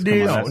 happened what is- it come on,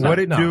 is, that's what not-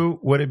 it no. do,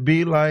 what it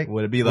be like,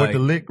 What it be what like. the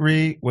lick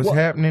read, what's What?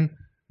 happening,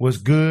 what's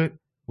good,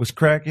 what's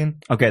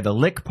cracking. Okay, the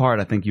lick part.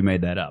 I think you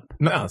made that up.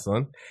 No,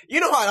 son. You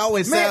know how it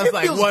always Man, sounds it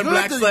like feels one good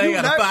black to slang you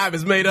out of not- 5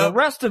 is made The up.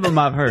 rest of them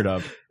I've heard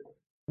of.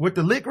 With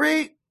the lick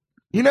read,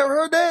 you never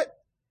heard that?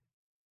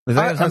 Does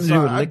that have something to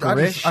do with I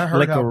licorice? heard how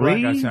black I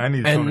Licorice? sound. I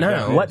need to And tone it now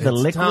down. What, the it's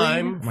liquid?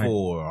 time My-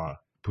 for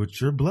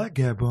Put your black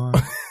cap on.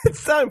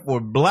 It's time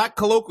for Black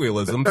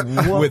Colloquialisms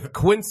with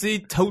Quincy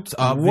Totes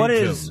Avi What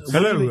is? Jones.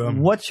 Hello,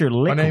 what's your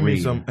lick my name read?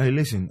 is hey,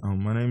 listen.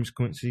 My name is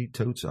Quincy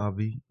Totes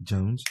Avi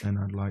Jones, and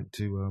I'd like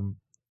to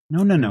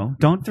No.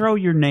 Don't throw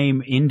your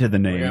name into the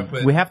name.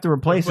 We have to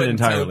replace it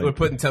entirely. We're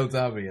putting Totes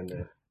Avi in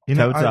there.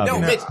 Totes Avi. No,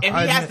 Yeah. Mitch,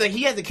 and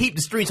he has to keep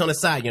the streets on the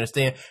side. You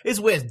understand? It's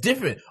where it's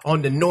different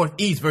on the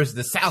northeast versus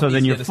the southeast. So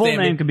then your you full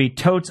understand name me? could be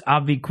Totes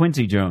Avi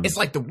Quincy Jones. It's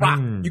like The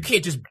Rock. You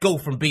can't just go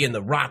from being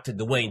The Rock to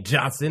Dwayne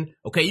Johnson.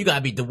 Okay, you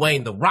gotta be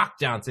Dwayne The Rock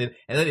Johnson,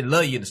 and then they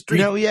love you in the street.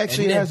 You know, he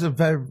actually And then- has a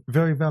very,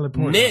 very valid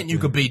point. And then you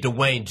could be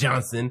Dwayne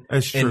Johnson.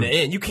 That's In true. the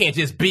end, you can't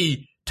just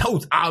be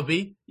Totes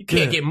Avi. You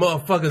can't Yeah. get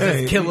motherfuckers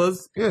Hey, as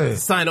killers. yeah.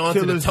 Sign on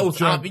to the Killers Totes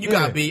try- Avi. You yeah.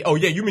 gotta be. Oh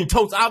yeah, you mean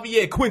Totes Avi?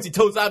 Yeah, Quincy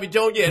Totes Avi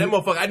Jones. Yeah, that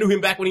motherfucker. I knew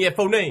him back when he had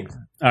 4 names.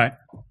 All right,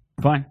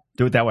 fine.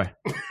 Do it that way.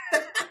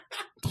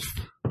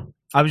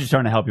 I was just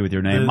trying to help you with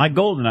your name. My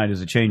goal tonight is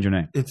to change your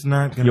name. It's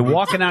not gonna. You're be,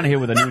 walking out of here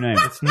with a new name.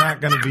 It's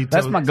not gonna be.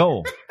 That's Totes. my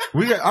goal.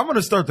 I'm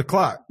gonna start the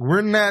clock.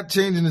 We're not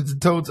changing it to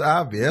Totes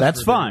Avi.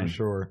 That's for fine.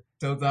 Sure.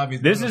 Totes Avi.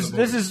 This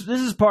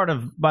is part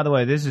of. By the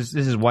way, this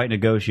is white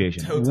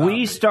negotiation. Totes We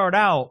Avi. start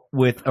out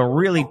with a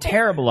really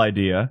terrible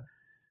idea,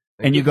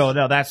 and you go,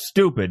 "No, that's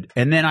stupid,"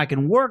 and then I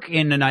can work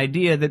in an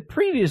idea that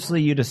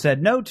previously you'd have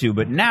said no to,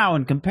 but now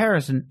in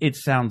comparison, it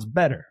sounds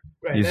better.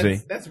 Right, You that's,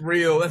 see, that's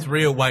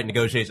real white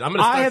negotiation. I'm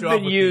gonna start I have you off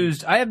been with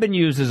used. I have been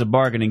used as a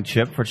bargaining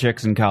chip for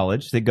chicks in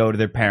college. They go to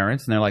their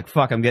parents and they're like,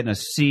 "Fuck, I'm getting a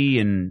C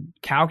in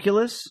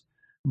calculus,"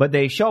 but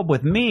they show up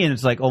with me and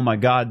it's like, "Oh my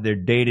god, they're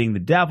dating the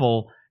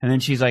devil." And then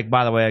she's like,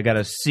 "By the way, I got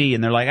a C,"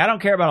 and they're like, "I don't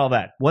care about all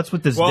that. What's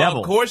with this Well, devil?"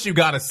 of course you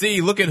gotta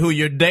see. Look at who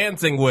you're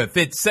dancing with.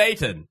 It's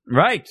Satan.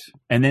 Right.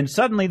 And then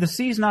suddenly the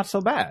C's not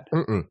so bad.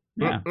 Mm-mm.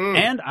 Yeah. Mm-mm.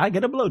 And I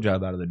get a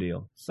blowjob out of the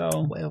deal. So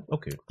Well,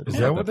 okay. Is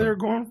that what they're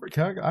going for?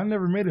 I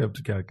never made it up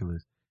to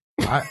calculus.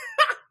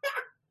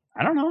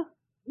 I don't know.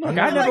 Look,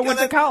 I I never like went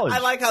how to college. I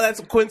like how that's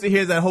Quincy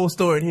hears that whole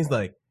story and he's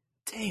like,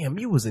 "Damn,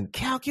 you was in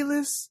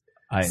calculus."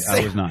 I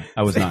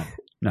was not.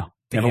 No.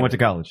 Damn Never went it.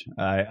 to college.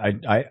 I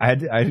had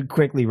to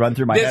quickly run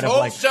through my This head of whole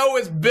like, show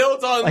is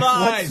built on like,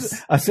 lies.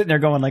 I was sitting there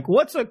going like,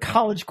 what's a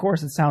college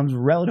course that sounds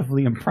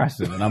relatively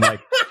impressive? And I'm like,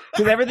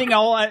 because everything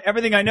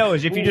I know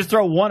is if you just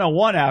throw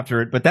 101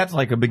 after it, but that's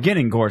like a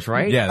beginning course,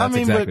 right? Yeah, that's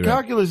exactly but right.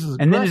 calculus is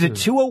And then is it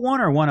aggressive. 201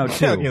 or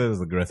 102? Calculus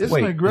is aggressive. It's Wait,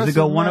 an does it aggressive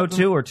go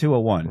 102 or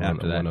 201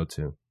 after that?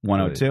 102.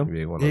 102?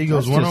 Yeah, he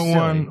goes That's just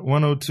 101, silly.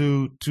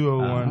 102,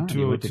 201,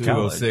 you went to 202.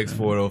 college. 206, I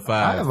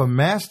 405. have a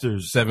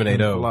master's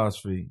 780. in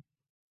philosophy.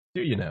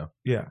 Do you know?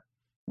 Yeah.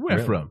 Where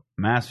Really? from?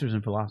 Masters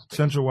in philosophy.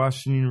 Central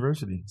Washington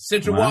University.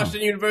 Central Wow.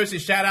 Washington University.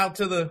 Shout out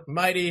to the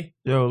mighty.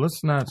 Yo,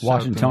 let's not shout them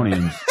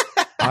Washingtonians.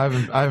 out.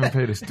 I haven't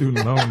paid a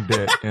student loan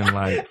debt in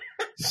like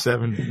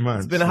 7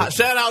 months. It's been a hot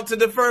shout out to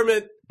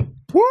deferment.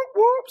 Whoop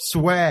whoop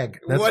swag.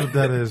 That's what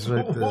that is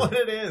right What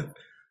there. it is.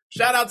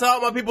 Shout out to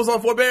all my peoples on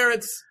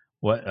forbearance.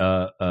 What?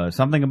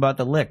 Something about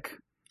the lick.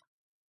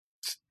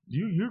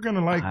 You're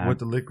gonna like what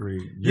the lick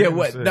read. Yeah,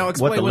 what? Now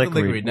explain the what the lick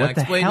lick read? read. Now What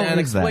the explain hell and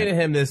is explain that? to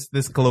him this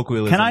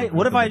colloquialism. Can I? of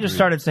What if the I lick just read.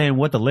 started saying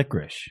what the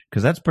licorice?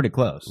 Because that's pretty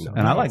close, No,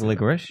 and I can't like say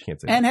licorice. that.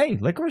 Can't say And hey,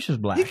 licorice is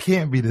black. He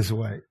can't be this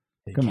white.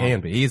 He Come on.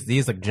 can be. He's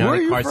like Where are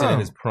Johnny you Carson from? in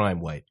his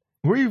prime white.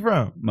 Where you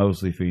from?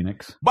 Mostly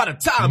Phoenix. By the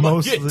time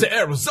Mostly- I get to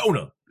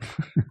Arizona,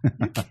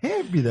 You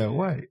can't be that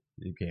white.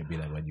 you can't be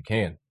that way. You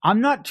can.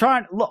 I'm not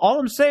trying. Look, all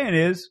I'm saying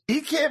is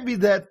He can't be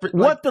that.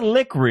 what the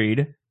lick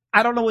read.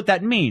 I don't know what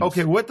that means.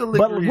 Okay, what the lick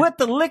but read? what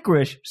the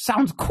licorice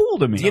sounds cool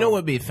to me. Do you know what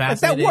would be Like,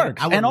 fascinating? that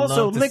works. I would And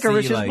also, love to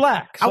licorice see, is like-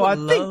 black. So I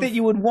would think love- that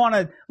you would want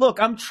to look.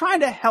 I'm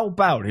trying to help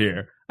out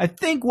here. I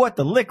think what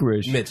the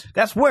licorice. Mitch,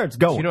 That's where it's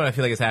going. you know what I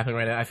feel like is happening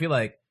right now? I feel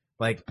like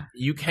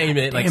you came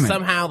in, like Damn it.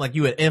 somehow like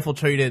you had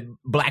infiltrated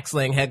Black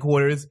Slang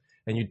headquarters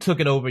and you took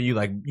it over. You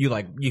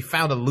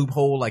found a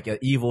loophole like an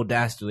evil,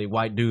 dastardly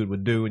white dude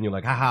would do, and you're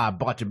like, haha, I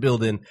bought your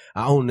building,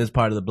 I own this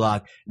part of the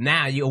block.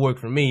 Now you work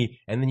for me,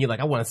 and then you're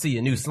like, I want to see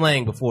a new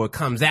slang before it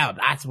comes out.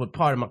 That's what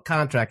part of my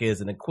contract is.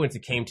 And then Quincy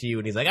came to you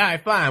and he's like, all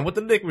right, fine, what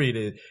the lick read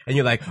is? And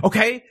you're like,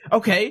 okay,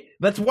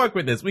 let's work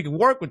with this. We can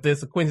work with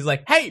this. And Quincy's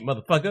like, hey,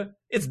 motherfucker,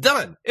 it's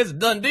done. It's a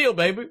done deal,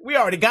 baby. We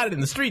already got it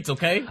in the streets,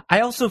 okay?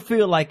 I also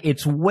feel like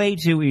it's way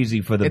too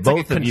easy for the It's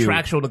both like a of you.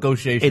 contractual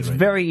negotiation. It's right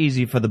very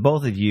easy for the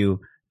both of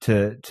you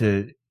to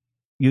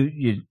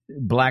you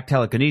black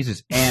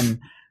telekinesis and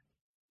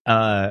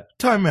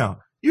Time out.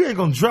 You ain't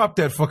gonna drop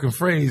that fucking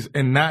phrase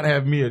and not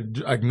have me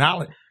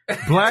acknowledge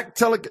black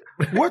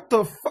What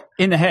the fuck?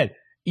 in the head.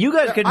 You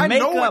guys could I make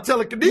know up. what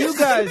telekinesis. You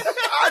guys.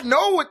 I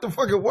know what the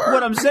fucking word.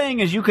 What I'm saying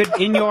is, you could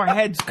in your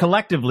heads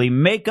collectively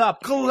make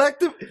up.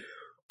 collective.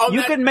 On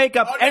You that- could make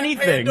up on that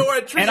anything,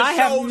 Pandora tree and I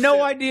have show no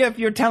shit. idea if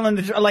you're telling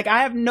the truth. Like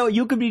I have no.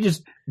 You could be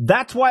just.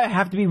 That's why I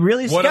have to be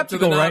really What up to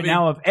the skeptical right Navi?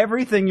 now of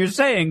everything you're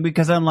saying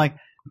because I'm like,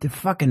 they're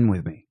fucking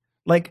with me.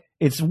 Like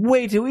it's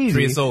way too Tree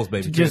easy of Souls,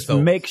 baby. to Tree of just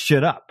Souls. make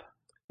shit up.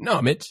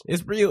 No, Mitch,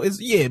 it's real. It's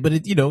but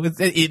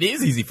it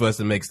is easy for us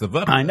to make stuff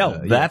up. I know. Yeah.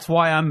 That's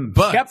why I'm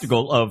But-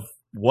 skeptical of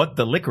what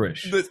the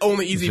licorice. It's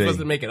only easy See. for us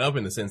to make it up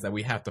in the sense that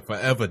we have to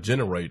forever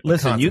generate. the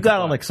Listen, you concept got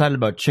of all life. excited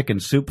about chicken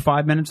soup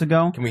 5 minutes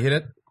ago. Can we hit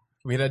it?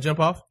 We hear that jump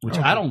off? which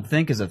I don't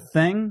think is a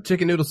thing.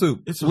 Chicken noodle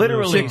soup. It's a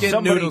Literally, Chicken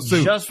somebody noodle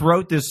soup. just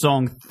wrote this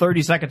song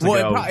 30 seconds Well, it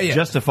ago probably- yeah.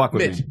 just to fuck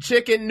with Mitch, me.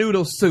 chicken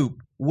noodle soup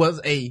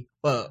was a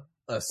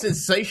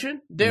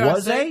sensation. Dare I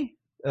Was say?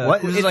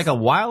 what? This is it's- like a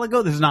while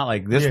ago? This is not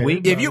like this Yeah.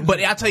 week?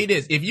 But I'll tell you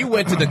this: if you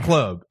went to the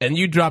club and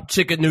you dropped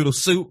chicken noodle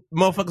soup,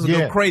 motherfuckers would Yeah,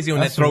 go crazy on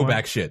that that's the one.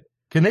 throwback shit.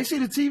 Can they see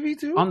the TV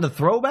too? On the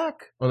throwback?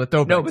 On the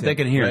throwback, No, but they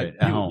can hear it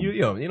at home. You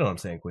know what I'm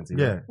saying, Quincy?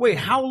 Yeah. Wait,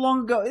 how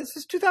long ago? This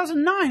is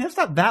 2009. That's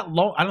not that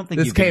long. I don't think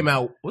This you can- came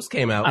out. What's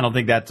came out? I don't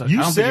think that's. I You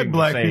don't think said can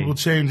black say- people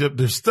change up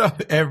their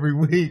stuff every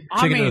week.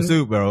 I Chicken mean, noodle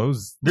soup, bro. It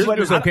was, There's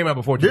this been- came out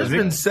before. There's 2000.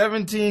 been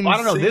 17. I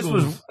don't know.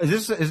 singles.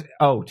 This is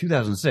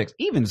 2006.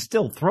 Even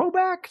still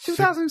throwback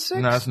 2006.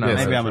 No, it's not. Yeah,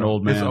 Maybe I'm an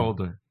old man. It's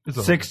older. It's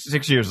older.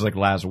 6 years is like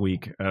last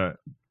week.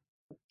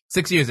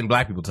 6 years in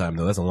black people time,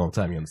 though. That's a long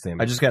time. You understand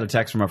me? I just got a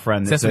text from a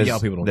friend that Sesame says, y'all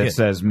people don't get.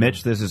 says,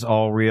 Mitch, this is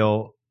all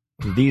real.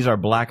 These are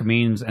black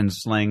memes and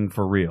slang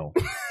for real.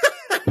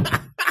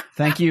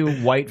 Thank you,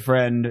 white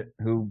friend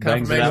who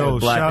bangs it out Yo,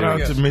 with black shout out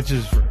dudes. to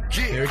Mitch's.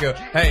 Here we go.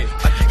 Hey,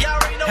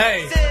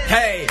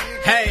 hey.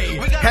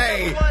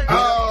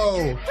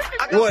 Oh,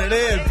 what it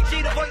is.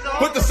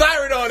 Put the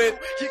siren on it.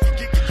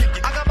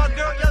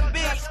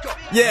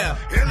 Yeah.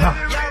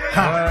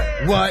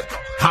 What?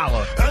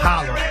 Holla.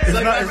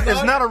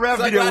 It's not a rap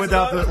video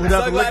without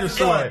the liquor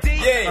store.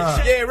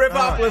 Yeah,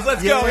 Ripopolis.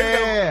 Let's go. Here we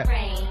go. Yeah.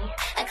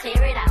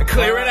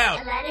 Clear it out.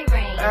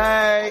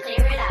 Hey.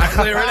 I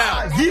clear it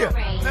out. Yeah.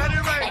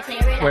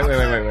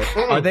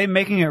 Wait. Are they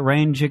making it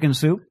rain chicken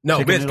soup? No,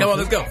 Chicken bitch, noodle come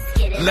on, soup? let's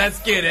go.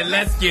 Let's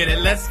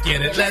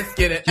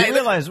get it. You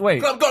realize,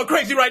 wait, I'm going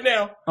crazy right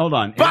now. hold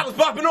on. Bottles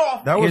popping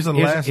off. That was the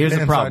last here's the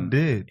dance problem. I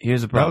did.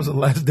 Here's the That problem. was the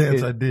last dance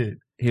Here- I did.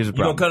 Here's the You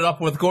gonna problem. cut it off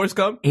before the chorus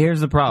come? Here's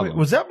the problem. Wait,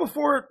 was that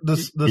before the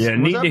You was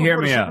need that to hear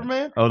before me the out.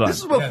 Superman? Hold on. This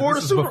is before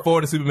This the is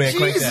before the Superman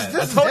cranked Jesus, that. I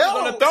this told you is it's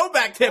on the hell.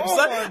 throwback tip, Oh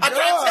son. my I tried to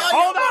God. tell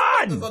you. Hold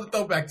on. It's on the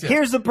throwback tip.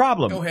 Here's the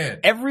problem. Go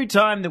ahead. Every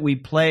time that we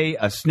play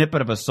a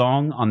snippet of a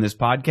song on this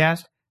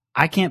podcast,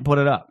 I can't put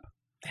it up.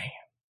 Damn.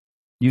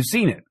 You've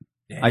seen it.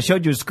 Damn. I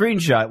showed you a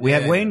screenshot. We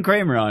had Yeah. Wayne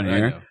Kramer on I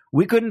here. know.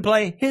 We couldn't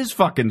play his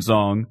fucking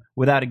song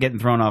without it getting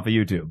thrown off of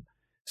YouTube.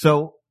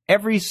 So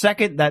every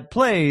second that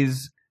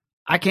plays,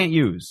 I can't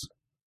use.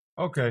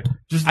 Okay.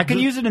 I can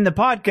use it in the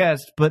podcast,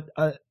 but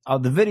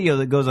the video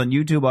that goes on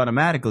YouTube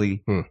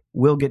automatically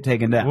will get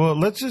taken down. Well,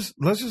 let's just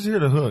hear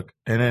the hook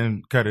and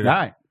then cut it All out.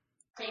 right.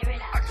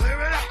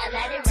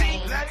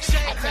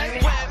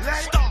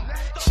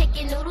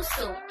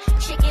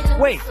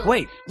 Wait.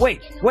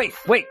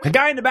 The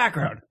guy in the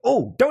background.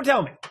 Oh, don't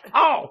tell me.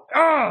 Oh,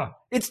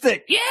 it's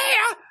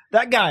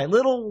that guy,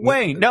 Lil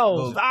Wayne.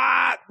 No,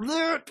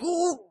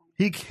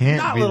 He can't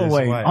not be Lil this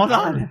Wayne. white. Hold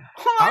on.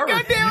 I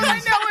God damn it, I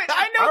know it.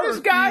 I know this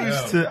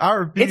guy. I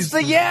refuse It's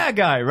the to-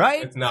 guy,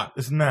 right? It's not.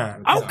 It's not.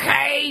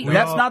 Okay. We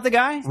That's all- not the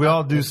guy? We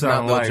all do It's not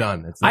sound Lil like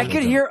Jon. It's I not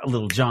could Lil hear a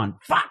Little John.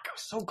 Fuck, I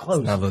was so close.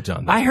 Jon. Not Lil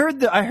Jon. I heard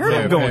Very,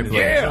 him going, very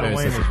yeah. very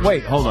sensitive.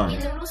 Wait, hold on.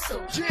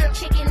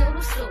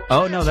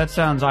 Oh, no, that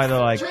sounds either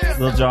like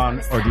Lil Jon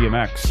or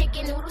DMX.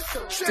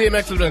 DMX would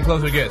have been a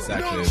closer guess,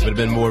 actually. Would have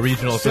been more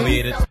regional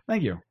affiliated.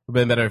 Thank you. Would have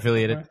been better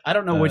affiliated. I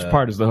don't know which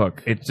part is the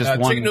hook. It's just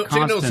one chicken noodle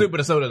constant. soup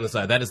with a soda on the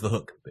side. That is the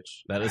hook, bitch.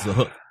 That is the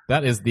hook.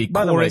 That is the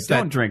By the way, chorus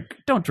that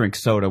don't drink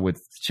soda with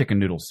chicken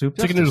noodle soup.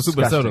 That's chicken noodle soup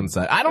with soda on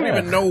disgusting. the side. I don't Yeah.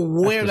 even know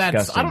where that's.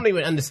 disgusting. I don't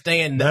even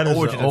understand the that is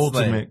origin the of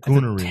slang. ultimate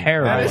coonery.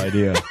 Terrible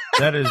idea.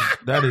 That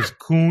is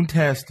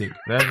coontastic.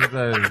 That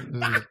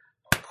is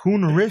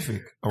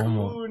coonerific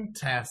almost.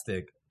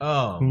 Fantastic.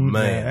 Oh Coon-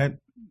 man, that-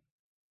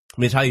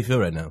 Mitch, how you feel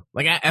right now?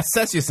 Like,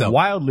 assess yourself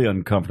Wildly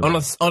uncomfortable.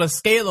 on a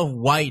scale of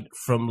white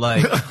from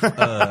like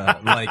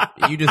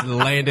you just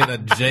landed a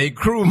J.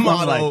 Crew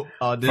model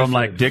audition. From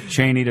like Dick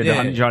Cheney to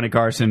Yeah. Johnny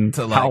Carson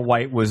To, to like, how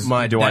white was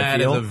my do I dad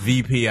feel? is a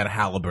VP at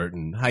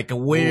Halliburton. Like,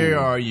 where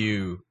are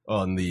you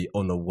on the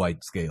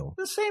white scale?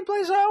 The same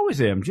place I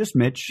always am, just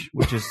Mitch,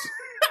 which is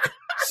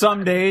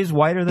some days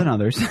whiter than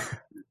others.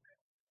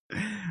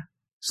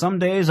 Some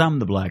days I'm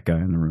the black guy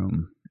in the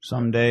room.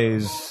 Some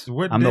days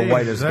What I'm the day is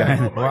whitest that?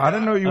 guy. Well, I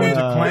didn't know you went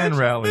to Klan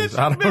rallies.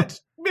 I don't.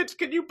 Mitch,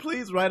 can you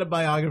please write an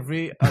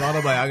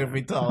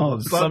autobiography Oh,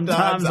 called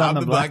sometimes I'm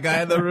the black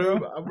guy in the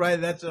room? I'm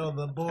writing that shit on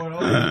the board. Oh my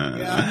God,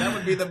 that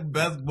would be the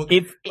best book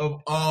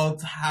of all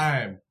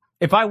time.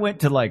 If I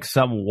went to like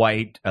some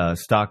white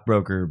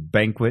stockbroker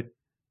banquet,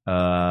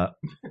 I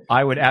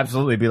would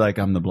absolutely be like,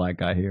 I'm the black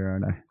guy here,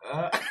 aren't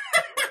I?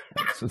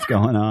 That's what's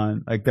going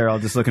on. Like they're all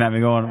just looking at me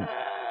going,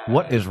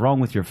 what is wrong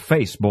with your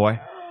face, boy?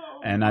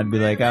 And I'd be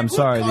like, I'm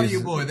sorry, call these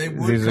you boy. They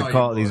would these call are you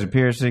called boy. these are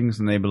piercings,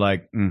 and they'd be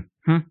like, and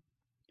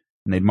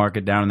they'd mark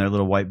it down in their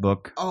little white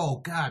book. Oh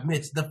God,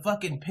 Mitch, the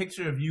fucking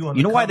picture of you on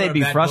You the know why cover they'd of be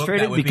that book,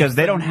 frustrated? that would be Because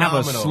they don't have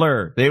a phenomenal.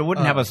 slur. They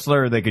wouldn't have Oh. a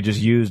slur they could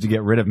just use to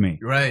get rid of me.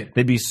 Right.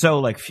 They'd be so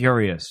like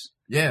furious.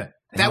 Yeah.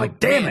 That like,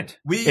 damn it!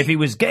 If he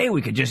was gay,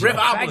 we could just Riff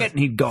yell, faggot Obelisk. and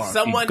he'd go.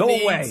 Someone he'd go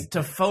needs away. to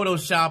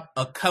Photoshop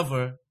a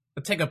cover,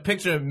 take a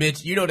picture of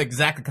Mitch. You know the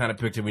exact kind of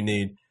picture we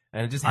need,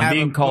 and just have I'm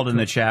being him called look in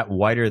the chat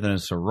whiter than a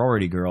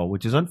sorority girl,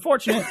 which is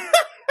unfortunate.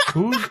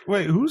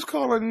 Who's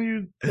calling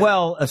you?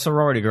 Well, a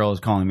sorority girl is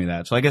calling me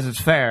that, so I guess it's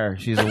fair.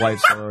 She's a white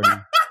sorority.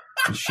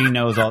 She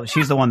knows all.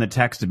 She's the one that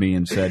texted me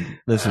and said,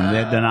 "Listen,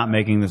 they're not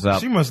making this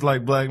up." She must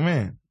like black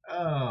men.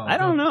 I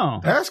don't know.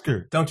 Ask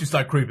her. Don't you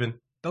start creeping.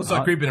 Don't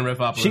start creeping in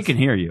Riffopolis. She can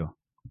hear you.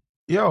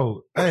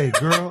 Yo, hey,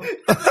 girl. You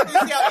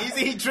see how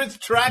easy he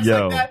tracks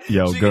Yo, like that?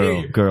 yo, She can hear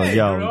you. girl, Hey,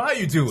 yo. girl, how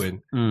you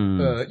doing?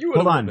 You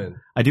Hold a on. woman.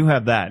 I do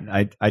have that.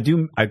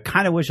 I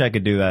kind of wish I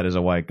could do that as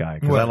a white guy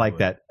because I What? like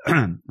that.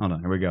 Hold on.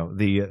 Here we go.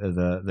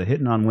 The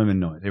hitting on women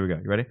noise. Here we go.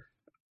 You ready?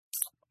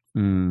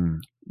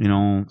 You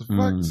know.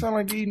 Fuck, sound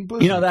like eating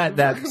pussy. You know that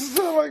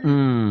Sound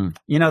like,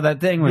 you know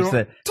that thing was you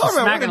the don't, talk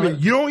about, wait a smacking. minute,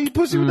 you don't eat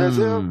pussy with that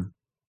sound?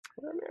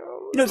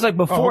 You know, it's like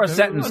before okay. a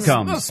sentence No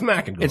comes.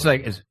 smacking. It's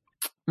like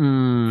you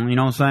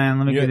know what I'm saying?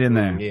 Let me get in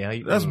there.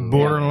 Yeah, That's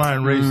borderline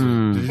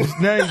racist.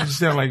 Now you just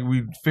sound like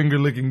we finger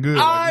licking good.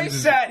 I Like, we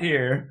just- sat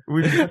here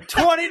we-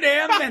 20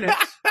 damn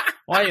minutes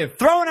while you're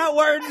throwing out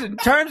words in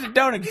terms that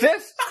don't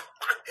exist.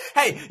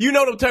 Hey, you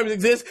know them terms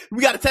exist.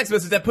 We got a text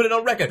message that put it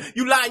on record.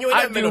 You lying, you ain't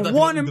I never been do on the-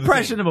 one the- the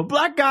impression thing. of a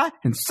black guy,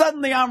 and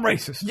suddenly I'm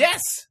racist.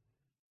 Yes.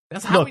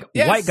 That's how Look,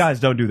 yes. white guys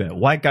don't do that.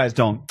 White guys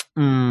don't.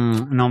 You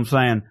know what I'm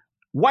saying?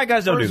 White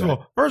guys don't do that.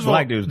 First of all,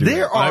 Black dudes do there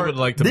that. I are would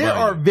like to there buy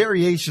are you.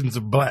 variations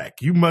of black.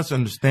 You must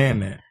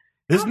understand that.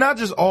 It's not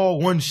just all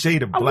one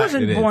shade of I black.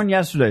 wasn't It is. born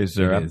yesterday,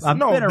 sir. It is. I've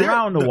No, been there-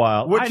 around a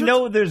while. what I you're-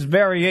 know there's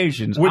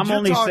variations. what I'm you're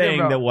only talking saying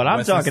about- that what I'm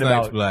Wesley talking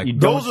Snipes about. black. You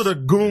Those don't- are the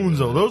goons,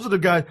 though. Those are the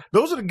guys.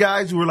 Those are the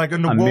guys who are like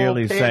in the I'm wall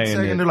merely pants saying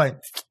and it. they're like,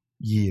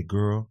 "Yeah,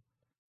 girl."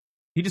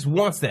 He just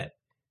wants that.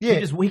 Yeah,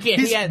 He can't.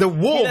 he's he has, the he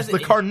wolves, doesn't-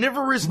 the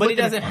carnivorous. But he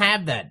looking- doesn't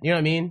have that. You know what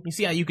I mean? You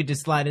see how you could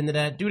just slide into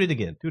that? Do it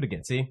again. Do it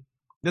again. See?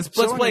 Let's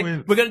So play.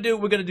 anyway- We're gonna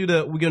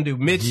do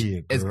Mitch. Yeah,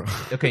 is- girl.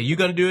 okay, you're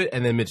gonna do it,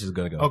 and then Mitch is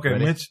gonna go. Okay,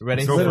 ready? Mitch,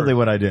 Ready? go literally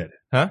what I did.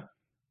 Huh?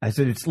 I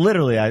said it's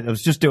literally. I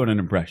was just doing an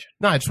impression.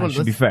 No, I just I want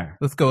should be fair.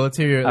 Let's go. Let's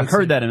hear your. I've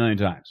heard that a million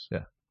times. Yeah.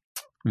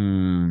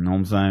 Know what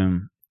I'm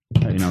saying?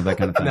 You know, that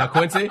kind of thing. Now,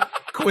 Quincy,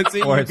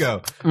 Or you it's-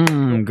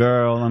 go.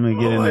 Girl, let me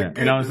get in my there.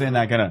 You know what I'm saying?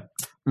 That kind of.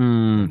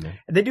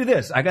 They do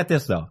this. I got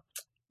this though.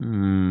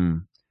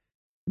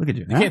 Look at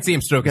you. You can't see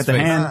him stroke You his got the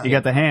face. hand. You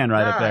got the hand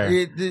right up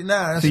there.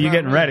 That's So you're not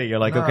getting right. ready. You're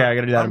like, okay, I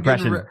got to do that I'm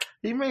getting impression.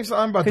 He makes.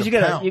 I'm about to. 'Cause you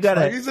gotta- pounce. you gotta-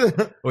 Like, he's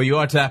a- Well, you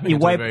are tapping You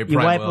into wipe. a very You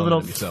primal wipe a element little.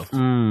 of yourself.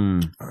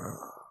 Man,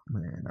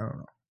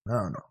 I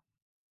don't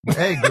know.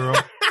 Hey, girl.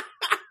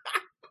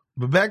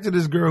 But back to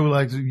this girl who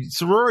likes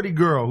sorority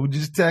girl who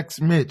just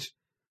texts Mitch.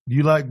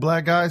 You like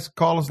black guys?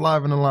 Call us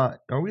live in the line.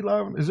 Are we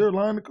live? Is there a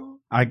line to call?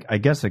 I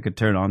guess I could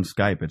turn on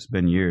Skype. It's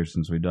been years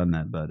since we've done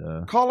that, but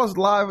Call us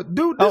live,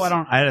 dude. This, I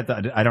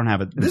don't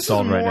have it This is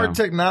installed right more now. I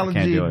technology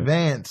can't do it.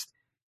 advanced.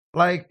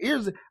 Like,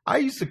 I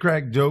used to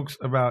crack jokes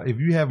about if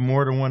you have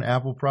more than one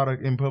Apple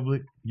product in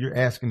public, you're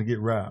asking to get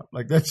robbed.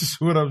 Like, that's just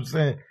what I'm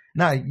saying.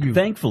 Not you.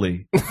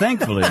 Thankfully,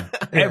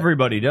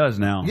 everybody does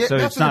now. Yeah, So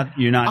that's it's not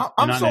you're not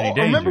I'm you're not so. in any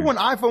danger. Remember when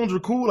iPhones were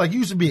cool? Like, you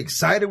used to be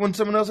excited when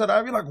someone else had.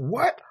 I'd be like,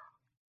 "What?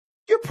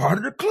 You're part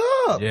of the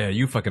club." Yeah,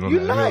 you fucking on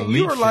You're that not. real You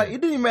elite were like, shit.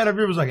 it didn't even matter if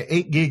it was like an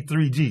 8 gig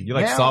 3G. You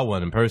like Now, saw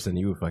one in person.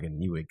 You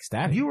were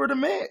ecstatic. You were the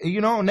man.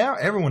 You know, now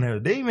everyone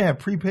has. They even have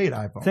prepaid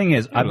iPhones. Thing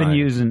is, I've been lying.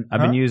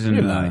 using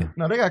You're lying.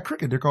 No, they got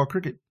Cricket. They're called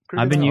Cricket.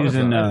 I've been Oh, that's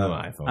using not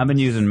an iPhone. I've been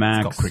using It's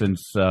Mac called Cricket.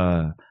 since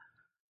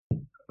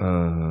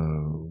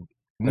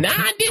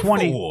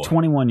 94.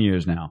 21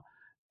 years now,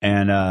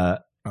 and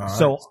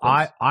so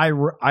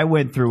I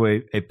went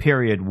through a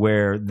period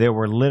where there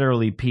were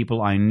literally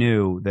people I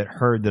knew that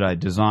heard that I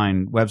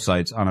designed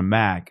websites on a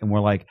Mac and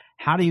were like,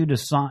 how do you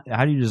design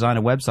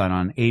a website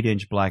on an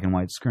 8-inch black and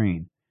white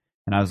screen?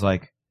 And I was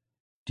like,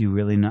 do you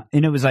really not?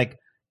 And it was like,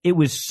 it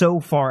was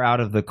so far out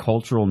of the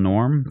cultural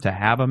norm to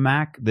have a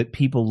Mac that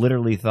people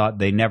literally thought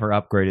they never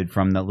upgraded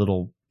from that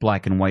little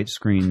black and white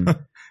screen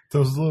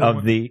Those little of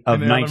in the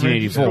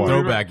elementary 1984. school.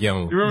 Throwback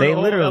young. You remember They the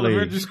old literally-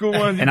 elementary school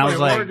ones. and I was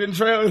play like- Oregon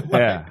Trail?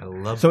 Yeah. I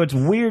love So it's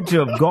weird to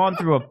have gone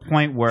through a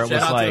point where it Shout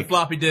was out to the like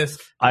floppy disk.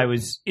 I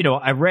was,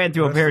 I ran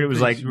through a Rest period. in It was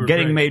peace, like you were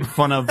getting great. made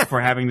fun of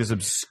for having this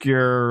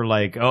obscure,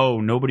 like,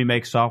 oh, nobody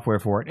makes software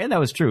for it, and that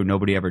was true.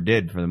 Nobody ever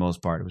did for the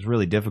most part. It was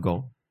really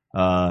difficult.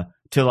 To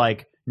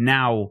like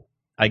now,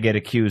 I get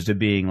accused of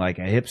being like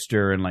a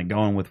hipster and like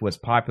going with what's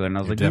popular, and I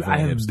was You're like, dude, I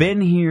definitely a have hipster.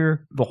 been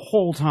here the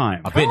whole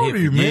time. I've been How here old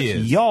are you, for Mitch?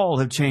 years. Y'all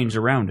have changed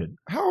around it.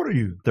 How old are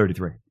you?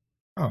 33.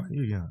 Oh,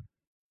 you're young.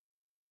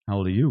 How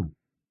old are you?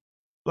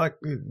 Like,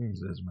 it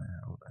says, man,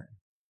 how old I am.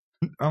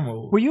 I'm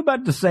old. Were you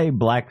about to say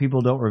black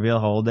people don't reveal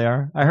how old they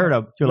are? I heard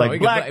you're No, like you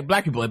black. got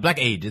black people, black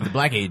age. It's the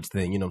black age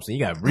thing. You know what I'm saying?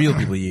 You got real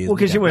people years. Well,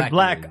 because you you got went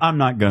black, years. I'm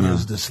not gonna.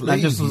 There's the I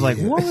slave just was like,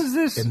 years. what was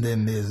this? And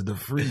then there's the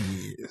free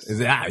years. Is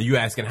it, you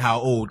asking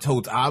how old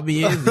Totes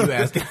Abbey is? You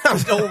asking how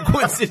old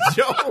Quincy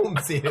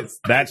Jones is?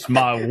 That's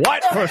my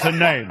white person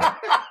name.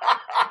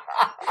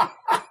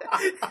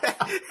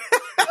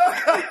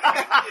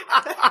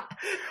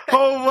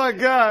 Oh my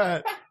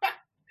God.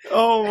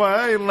 Oh my,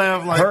 I ain't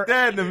laughed like Her-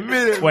 that in a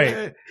minute. Wait.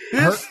 man.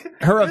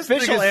 Her This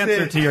official nigga answer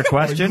said, to your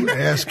question. Are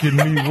you asking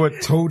me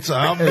what Totes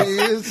Abbey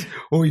is?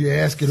 Or you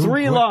asking who-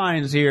 3 what-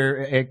 lines here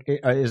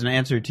is an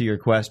answer to your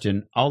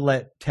question. I'll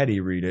let Teddy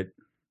read it.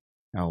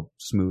 I'll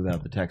smooth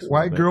out the text. a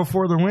White little bit. girl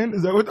for the win?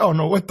 Is that what? Oh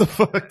no! What the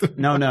fuck?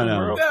 No.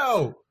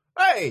 No.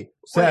 Hey.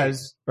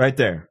 Says right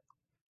there.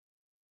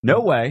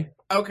 No way.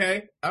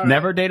 Okay. All right.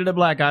 Never dated a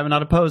black guy. I'm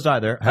not opposed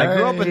either. I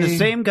grew up in the Hey.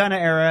 same kind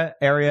of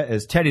area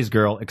as Teddy's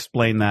girl.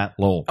 Explain that,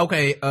 lol.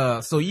 Okay.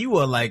 So you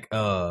were like Wait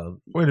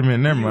a minute.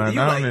 Never mind.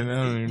 You I like,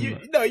 don't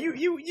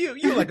even-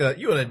 you're like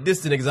you're a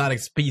distant exotic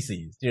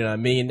species. You know what I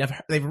mean?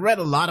 They've read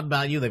a lot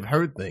about you. They've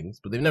heard things,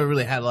 but they've never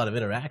really had a lot of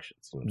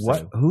interactions. You know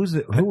What? I'm Who's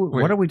it? Who?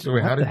 Wait, what are we? wait,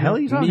 how what the did hell are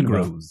you- you saying? talking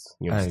about? Negroes.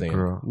 You Hey, understand?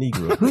 girl.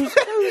 Negroes.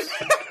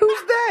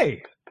 Who's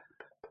they?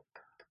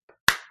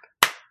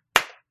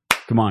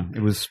 Come on,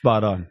 it was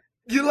spot on.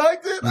 You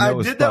liked it? That I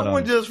was did that spot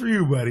one on. just for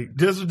you, buddy.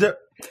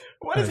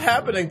 What is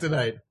happening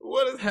tonight?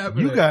 What is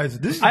happening? You guys.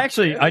 This is I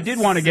did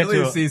want to get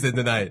to. season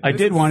tonight. I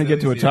did want to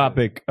get to a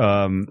topic.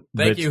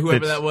 Thank you,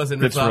 whoever that was in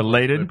that's Republic,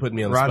 related. for putting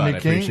me on the Rodney spot. I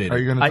King. appreciate Are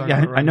it. you going to talk about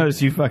I Rodney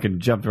noticed you fucking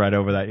jumped right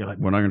over that. You're like,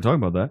 we're not going to talk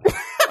about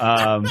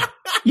that.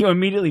 You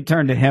immediately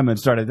turned to him and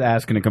started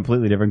asking a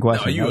completely different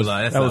question. No, you that were was,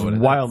 lying. That's that not was what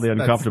wildly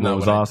that's uncomfortable. not It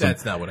was what awesome.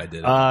 That's not what I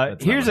did. That's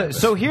not Here's what a I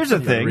so did. here's a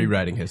I'm thing.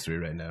 rewriting history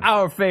right now.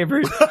 Our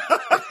favorite.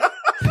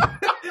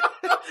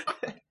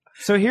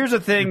 So here's a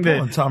thing You're that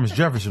pulling Thomas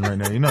Jefferson right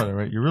now. You know that,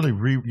 right? You're really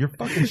you're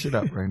fucking shit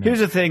up right now. here's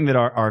a thing that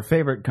our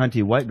favorite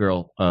cunty white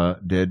girl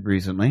did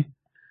recently.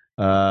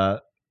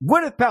 Gwyneth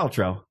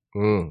Paltrow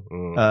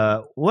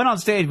went on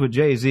stage with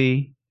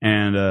Jay-Z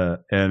and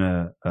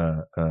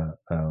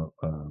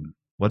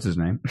what's his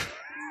name?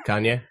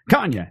 Kanye.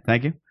 Kanye.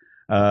 Thank you.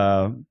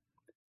 And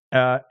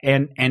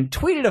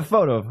tweeted a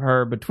photo of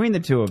her between the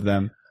two of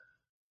them,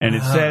 and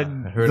it said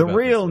I heard the about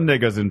real this.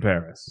 niggas in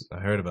Paris. I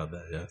heard about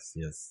that.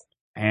 Yes.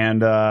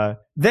 And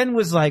then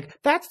was like,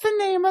 that's the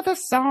name of the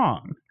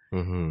song.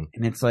 Mm-hmm.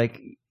 And it's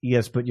like,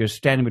 yes, but you're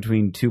standing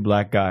between two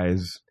black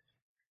guys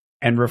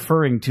and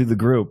referring to the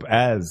group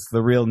as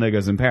the real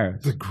niggas in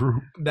Paris. the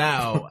group.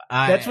 Now,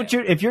 That's what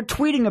if you're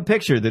tweeting a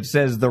picture that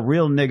says the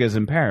real niggas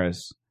in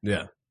Paris,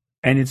 Yeah.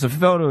 and it's a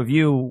photo of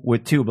you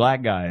with two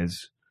black guys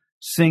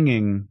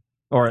singing,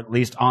 or at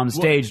least on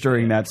stage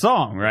during that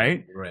song,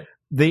 right? Right.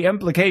 The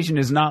implication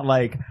is not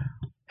like,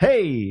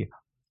 hey,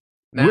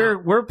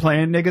 Now- we're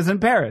playing niggas in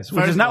Paris,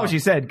 which First is not of what all- she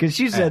said, because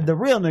she said the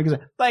real niggas,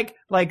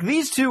 like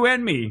these two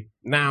and me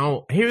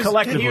Now, here's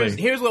Collectively.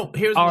 here's what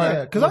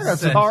Yeah, 'cause I got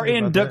some- are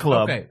in the about that.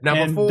 club. Okay, now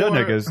and before the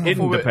niggas in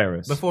before the we-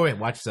 Paris. Before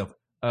watch yourself.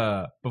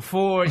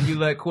 Before you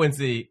let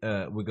Quincy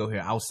we go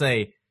here, I'll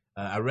say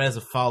I read as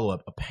a follow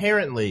up.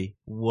 Apparently,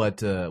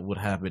 what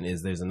happened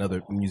is there's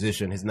another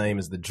musician. His name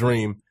is The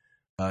Dream.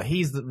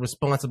 He's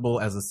responsible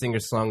as a singer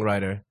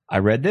songwriter. I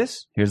read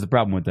this. Here's the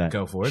problem with that.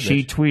 Go for it, She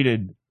Mitch.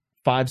 tweeted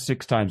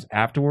 5-6 times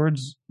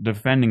afterwards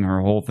defending her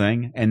whole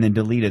thing, and then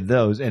deleted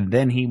those. And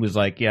then he was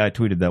like, "Yeah, I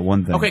tweeted that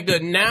one thing." Okay,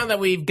 good. Now that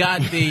we've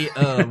got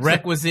the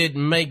requisite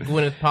make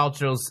Gwyneth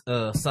Paltrow's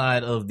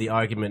side of the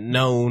argument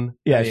known,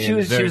 Yeah, and she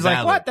was very like,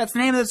 valid. "What? That's the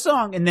name of the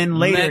song." And then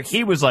later Let's-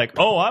 he was like,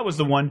 "Oh, I was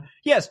the one."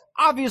 Yes,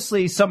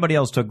 obviously somebody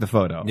else took the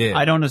photo. Yeah.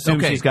 I don't assume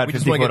Okay, she's got we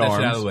just 50 wanna foot get that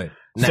shit out of arms. the way.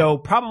 Now, So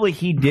probably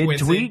he did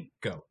Quincy, tweet,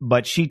 go.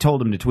 but she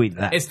told him to tweet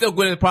that. It's still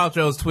Gwyneth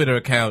Paltrow's Twitter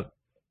account,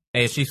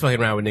 and she's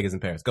fucking around with niggas in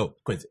Paris. Go,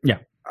 Quincy.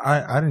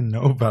 I didn't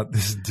know about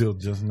this until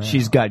just now.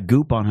 She's got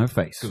goop on her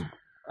face. Goop.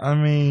 I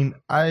mean,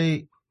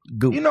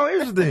 Goop. you know,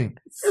 here's the thing.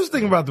 Here's the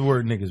thing about the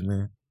word niggas,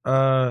 man.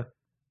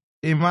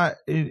 In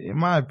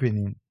my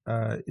opinion,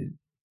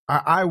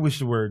 I wish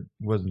the word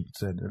wasn't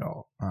said at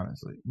all,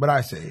 honestly. But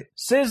I say it.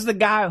 Says the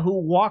guy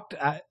who walked,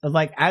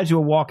 like, as you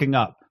were walking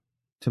up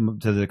to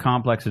the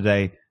complex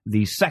today,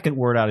 the second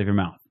word out of your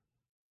mouth.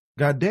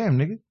 Goddamn,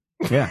 nigga.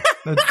 Yeah.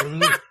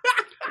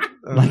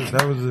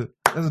 That was it.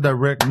 That's a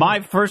direct. My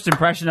first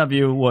impression of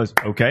you was,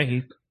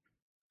 okay,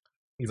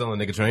 He's on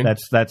the nigga train.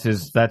 that's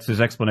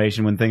his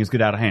explanation when things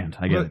get out of hand.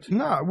 I get it.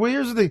 Nah, well,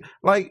 here's the thing.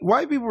 Like,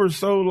 white people are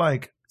so,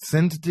 like,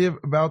 sensitive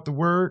about the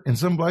word, and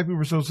some black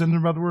people are so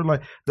sensitive about the word.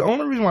 Like, the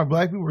only reason why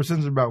black people are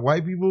sensitive about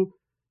white people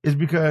is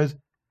because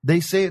they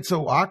say it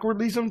so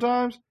awkwardly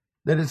sometimes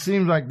that it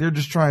seems like they're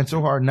just trying so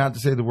hard not to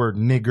say the word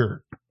nigger.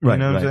 You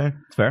know what I'm saying?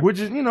 It's fair. Which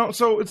is, you know,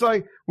 so it's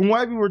like when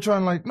white people are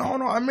trying like, no,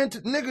 I meant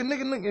it,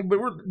 nigga, but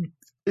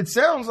it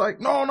sounds like,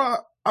 no,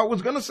 I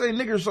was going to say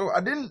nigger, so I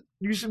didn't,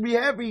 you should be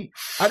happy.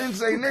 I didn't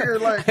say nigger,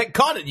 like. I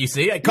caught it, you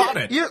see? I caught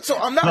it. Yeah, so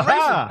I'm not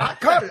racist. I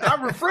caught it.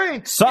 I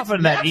refrained.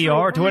 Soften that It's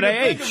natural ER to for an me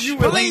think AH. of you as-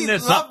 Clean Please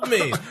this love up.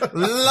 me.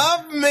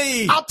 Love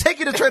me. I'll take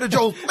you to Trader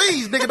Joe's.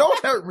 Please, nigga,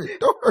 don't hurt me.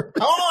 Don't hurt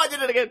me. Oh, I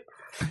did it again.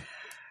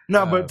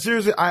 No, but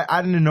seriously,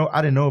 I didn't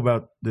know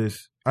about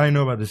this. I didn't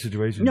know about this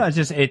situation. No, it's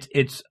just,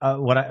 it's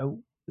what I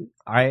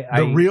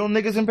the real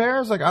niggas in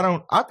Paris? Like,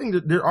 I think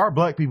that there are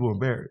black people in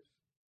Paris.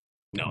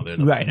 No, they're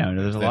right now,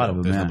 there's a lot of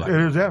them. There's no Yeah. black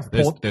There's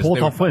Africa.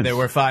 Port-au-Prince. There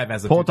were 5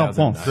 as of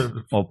Port-au-Prince.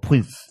 2009. Oh,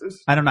 Prince.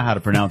 I don't know how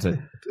to pronounce it.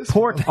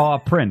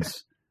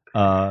 Port-au-Prince.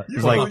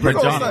 It's like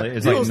predominantly,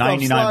 it's like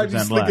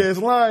 99% black. Slick ass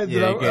lines. Yeah,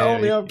 that I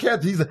only yeah. have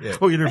cats. He's like, Yeah.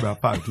 oh, you're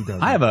about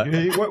 5,000. I have a-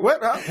 Yeah,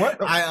 what?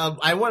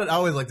 I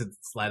always like to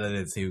slide it in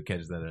and see who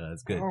catches that.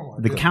 That's good. Oh,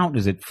 my The God. count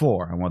is at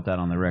 4. I want that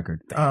on the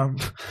record.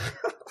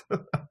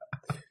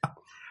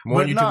 More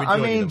But than no, YouTube I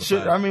enjoyed mean, number shit.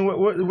 five. I mean,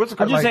 what's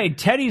the I'm just like, saying,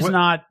 Teddy's what-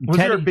 not. Was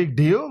there a Teddy, big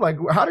deal? Like,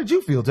 how did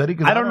you feel, Teddy?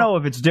 'Cause I don't know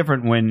if it's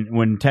different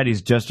when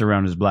Teddy's just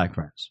around his black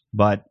friends,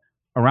 but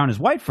around his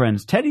white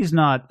friends, Teddy's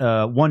not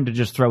one to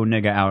just throw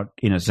nigga out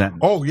in a sentence.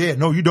 Oh yeah,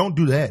 no, you don't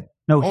do that.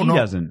 No, oh, he no.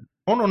 doesn't.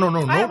 Oh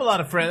no. I have a lot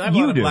of friends. I have a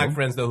You lot of do. black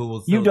friends though who will.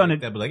 You've still done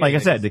it. they'll be Like hey, I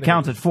said, niggas, the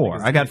counts niggas, at 4.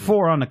 niggas, I got niggas.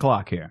 4 on the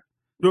clock here.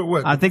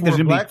 What? I think there's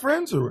for gonna be- black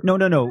friends or No.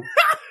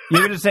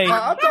 You're gonna say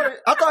I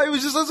thought he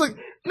was just. I was like,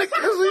 nigga,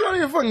 you don't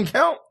even fucking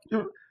count.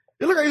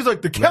 It looked like he's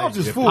like the couch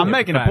is full. I'm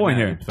making a point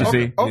here. You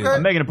see, Okay.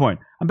 I'm making a point.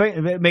 I'm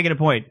making a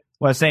point.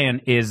 What I'm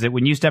saying is that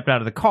when you stepped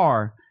out of the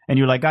car and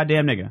you were like,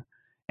 "Goddamn nigga,"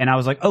 and I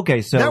was like,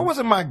 "Okay, so That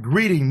wasn't my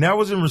greeting. That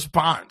was in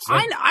response.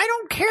 Like, I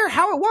don't care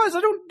how it was. I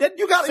don't.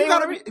 you got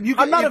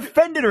to. I'm not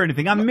offended or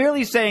anything. I'm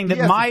merely saying that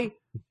Yes. my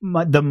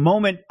the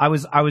moment I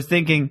was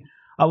thinking,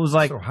 I was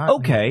like, So hot,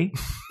 okay,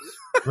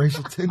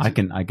 racial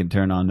tension. I can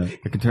turn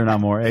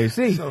on more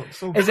AC.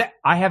 So Is that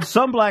I have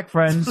some black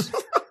friends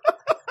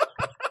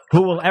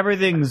who will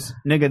everything's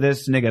nigga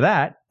this, nigga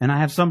that, and I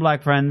have some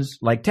black friends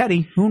like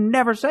Teddy who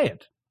never say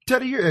it.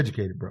 Teddy, you're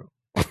educated, bro.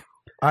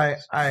 I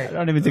I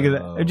don't even think of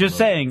that. I'm just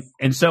saying.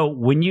 And so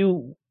when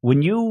you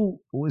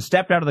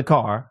stepped out of the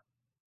car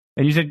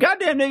and you said,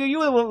 "Goddamn nigga, you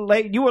were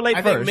late. You were late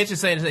I first." think Mitch is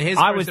saying that his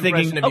I first was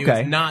impression thinking, of you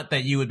okay. is not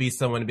that you would be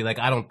someone to be like,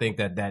 I don't think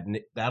that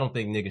I don't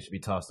think niggas should be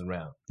tossed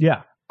around.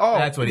 Yeah. Oh,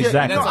 That's what he's yeah,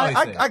 saying. no, That's all he's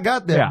saying. I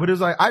got that, Yeah. but it's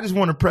like I just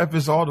want to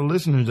preface all the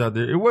listeners out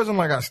there. It wasn't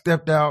like I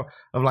stepped out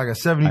of like a I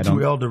 72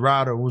 don't-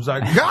 Eldorado. It was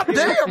like, goddamn,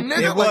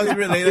 nigga. It was like,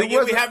 really. it Like, we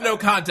wasn't- have no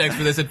context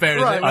for this. In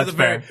fairness, Right. it was That's a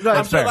very. fair. I'm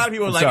That's sure a fair. lot of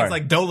people are I'm like sorry. it's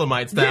like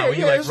Dolomite style. Yeah, where you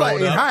yeah, like it's like,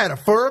 rolled and up. I had a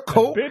fur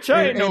coat. Bitch,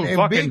 I ain't no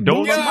fucking big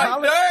boots Dolomite. and God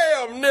collars.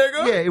 damn,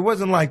 nigga. Yeah, it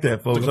wasn't like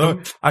that, folks.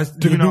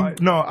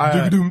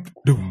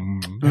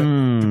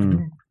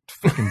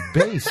 Fucking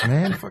bass,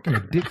 man. Fucking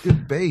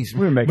addictive bass.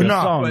 We were making But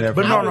a song there.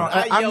 But for no, a I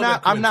minute. yelled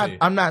at Quincy.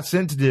 I'm not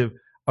sensitive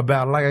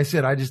about it. Like I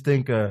said, I just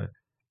think,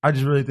 I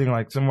just really think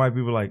like some white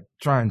people like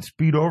try and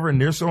speed over and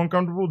they're so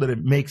uncomfortable that it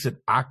makes it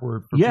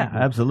awkward for Yeah,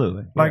 people.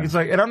 absolutely. Like Yeah. it's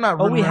like, and I'm not.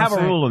 Oh, running we around have a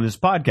saying- rule on this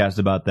podcast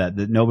about that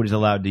nobody's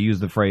allowed to use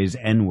the phrase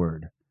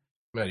N-word.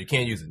 No, you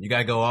can't use it. You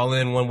gotta go all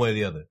in one way or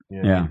the other.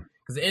 You know? Yeah.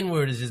 Because the N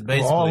word is just Well,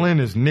 basically all in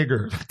is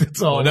nigger.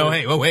 That's all. Oh no!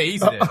 it is. Hey, wait,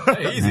 easy there.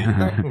 Hey, easy.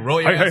 Roll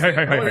your ass. Roll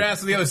your ass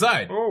to the other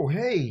side. Oh,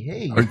 hey.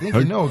 You think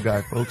you know a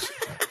guy, folks?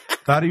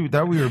 Thought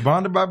we were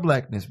bonded by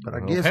blackness, but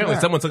I guess Apparently,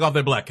 not. someone took off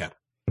their black cap.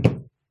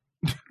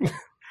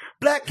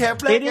 Black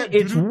cat.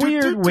 It's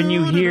weird when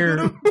you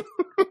hear.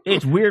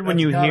 It's weird when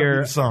you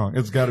hear the song.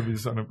 It's got to be the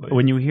song. to play.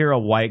 when you hear a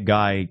white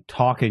guy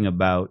talking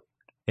about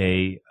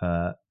a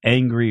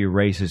angry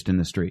racist in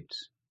the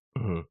streets,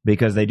 Mhm.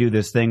 because they do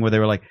this thing where they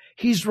were like,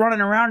 he's running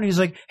around and he's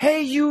like,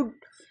 "Hey, you,"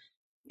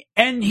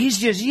 and he's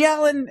just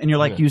yelling, and you're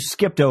like, Yeah. you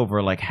skipped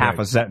over like half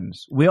Right. a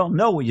sentence. We all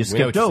know what you We know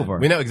skipped what you said. over.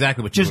 We know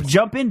exactly what you Just were-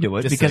 jump into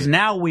it Just because say it.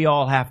 now we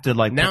all have to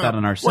like put that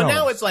on ourselves. Well,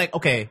 now it's like,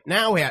 okay,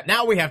 now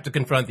we have to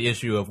confront the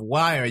issue of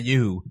why are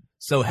you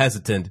so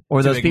hesitant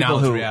or to those people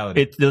acknowledge who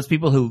reality? those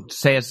people who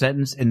say a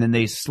sentence and then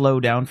they slow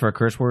down for a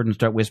curse word and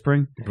start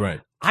whispering. Right.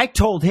 I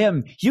told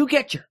him, "You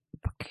get your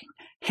fucking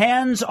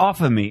hands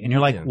off of me," and you're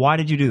like, Yeah. "Why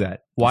did you do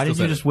that? Why still did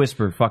you said just it.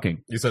 whisper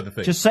fucking? You said the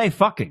thing. Just say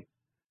fucking."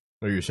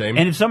 Are you ashamed?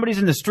 And if somebody's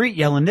in the street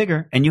yelling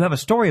nigger and you have a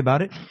story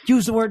about it,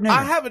 use the word nigger.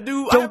 I have a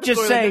dude. I Don't have a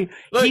just story say like that.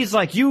 Look, he's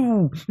like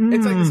you.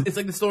 It's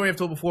like the story I've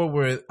told before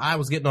where I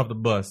was getting off the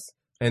bus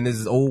and there's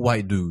this old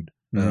white dude,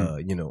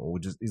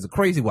 he's a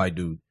crazy white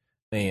dude,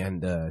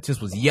 and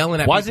just was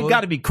yelling at Why's people. it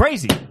got to be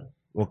crazy?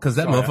 Well, because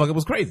that motherfucker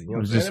was crazy. You know I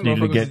was what I'm just saying?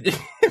 needing to That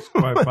motherfucker It's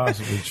quite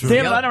possibly true.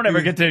 Damn it, I don't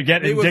ever get to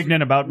get He was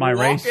indignant about my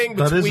race. walking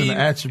That is between an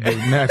attribute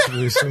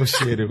naturally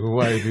associated with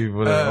white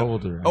people that are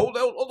older.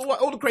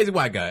 older crazy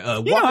white guy. You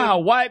know walking- how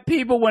white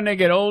people, when they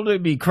get older,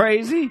 be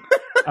crazy?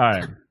 All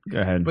right, go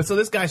ahead. But so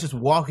this guy's just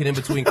walking in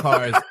between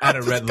cars at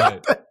a red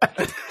light.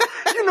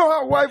 You know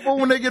how white folk,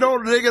 when they get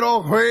older, they get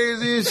all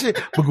crazy and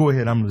shit. But go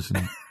ahead, I'm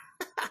listening.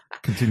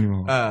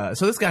 Continue on.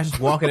 So this guy's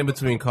just walking in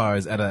between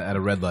cars at a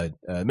red light,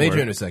 major Word.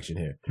 intersection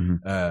here, Mhm.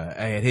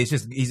 and he's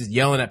just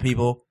yelling at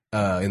people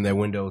in their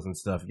windows and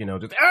stuff,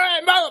 just hey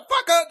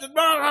motherfucker, just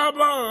blah, blah,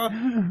 blah.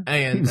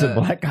 And He's a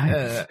black guy.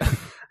 uh,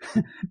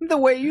 The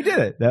way you did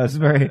it, that was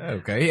very.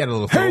 okay, he had a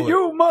little. Hey, soul.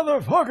 you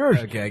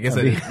motherfuckers! Okay, I guess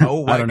I mean, an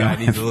old I white don't guy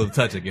know. needs a little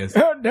touch, I guess.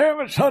 God damn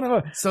it, son of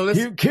a! So this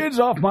You kids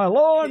off my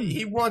lawn!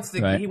 he wants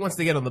to Right. he wants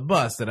to get on the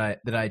bus that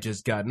I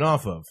just gotten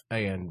off of,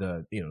 and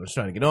was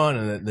trying to get on,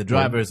 and the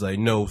driver is like,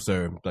 "No,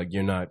 sir, like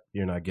you're not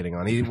getting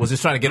on." He was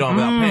just trying to get on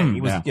without paying.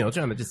 He was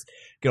trying to just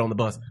get on the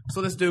bus.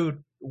 So this dude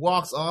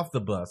walks off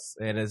the bus,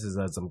 and this is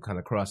as I'm kind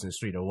of crossing the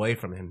street away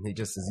from him. He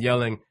just is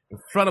yelling in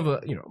front of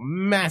a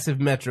massive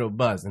metro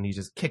bus, and he's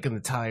just kicking the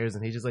tires,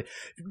 and he's just like,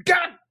 "God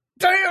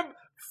damn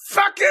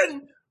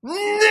fucking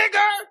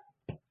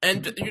nigger!"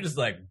 And you're just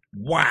like,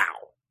 wow.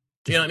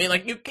 Do you know what I mean?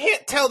 Like, you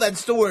can't tell that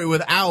story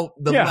without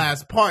the Yeah.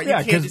 last part. Yeah,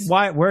 you can't because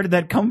why? Where did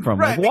that come from?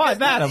 Right, Like, why because-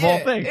 that of all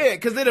things? Yeah,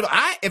 because then if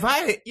I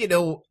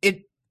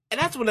And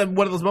that's one of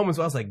those moments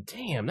where I was like,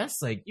 damn,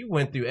 that's like, you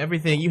went through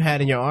everything you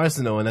had in your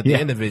arsenal, and at the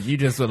end of it, you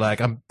just were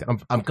like, I'm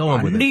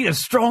going with it. I need a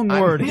strong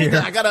word here.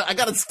 I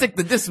gotta stick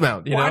the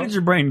dismount, you Why know? did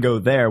your brain go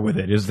there with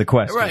it is the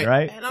question,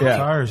 right? And I'm like,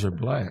 Tires are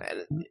black.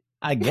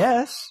 I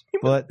guess,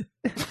 but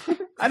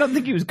I don't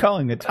think he was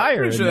calling the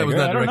tire. I'm sure that was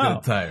not I don't directed know.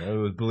 at the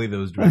tire. I believe it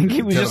was I directed think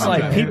he was just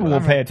like, people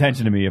will pay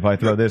attention to me if I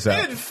throw this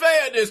out. In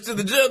fairness to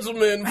the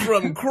gentleman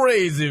from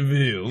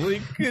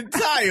Crazyville,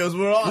 tires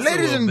were also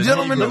Ladies and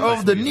gentlemen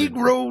of the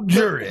Negro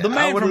jury, The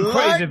man from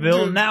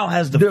Crazyville now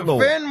has the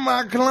floor. defend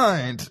my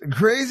client,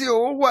 crazy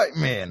old white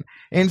man,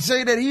 and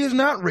say that he is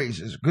not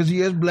racist because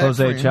he has black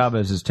Jose friends.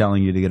 Chavez is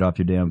telling you to get off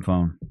your damn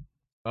phone.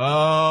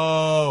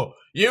 Oh,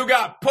 you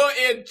got put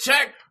in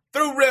check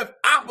through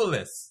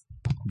Riffopolis.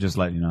 Just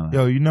letting you know that.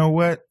 Yo, you know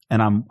what?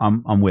 And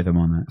I'm with him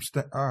on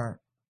that. All right.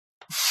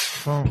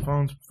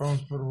 Phones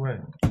put away.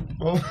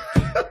 Oh.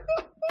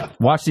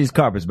 Watch these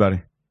carpets,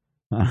 buddy.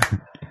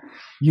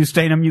 You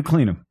stain them, you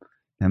clean them.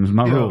 Them's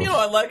my rules. You know,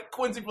 I like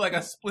Quincy for like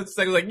a split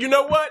second. Like, you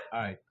know what? All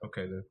right,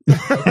 okay then.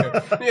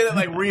 Okay. Yeah,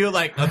 like real,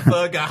 like a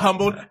thug got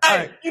humbled.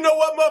 Hey, you know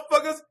what,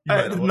 motherfuckers? You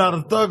Hey, better not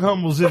a thug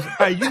humbles his.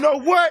 Hey, you know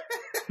what?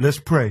 Let's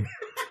pray.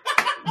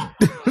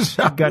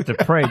 You got to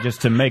pray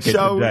just to make it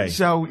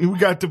today. We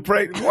got to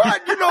pray.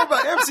 What? You know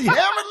about MC Hammer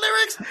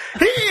lyrics?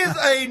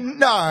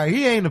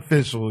 He ain't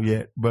official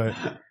yet, but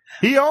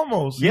he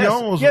almost. Yes, he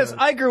almost yes, was.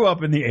 I grew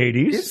up in the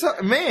 80s. It's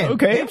man.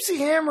 Okay. MC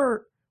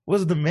Hammer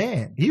was the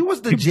man. He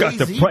was the You've got to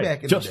Jay-Z pray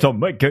back in just the day. to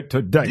make it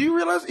today. Do you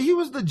realize he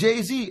was the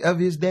Jay-Z of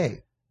his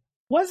day?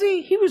 Was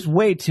he? He was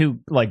way too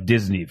like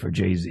Disney for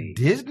Jay-Z.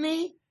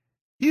 Disney?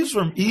 He was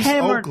from East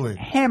Oakland.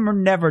 Hammer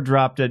never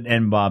dropped an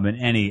N-Bob in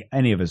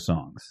any of his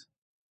songs.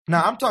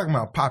 Now, I'm talking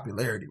about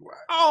popularity-wise.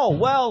 Oh,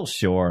 well,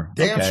 sure.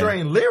 Damn okay. sure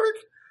ain't lyric.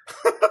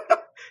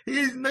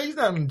 He's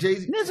not in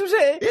Jay-Z. That's what I'm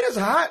saying. It is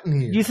hot in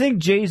here. Do you think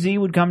Jay-Z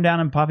would come down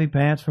in poppy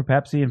pants for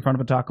Pepsi in front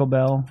of a Taco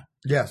Bell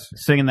Yes.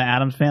 singing the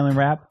Addams Family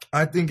rap?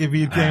 I think if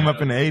he came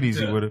up in the 80s,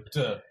 he would have.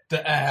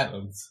 To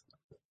Adams.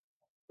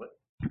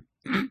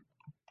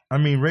 I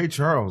mean, Ray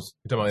Charles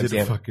You talking about did MC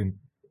a Hammer? fucking...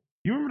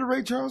 You remember the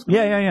Ray Charles?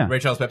 Yeah. Ray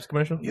Charles Pepsi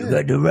commercial? You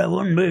got the red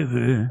one,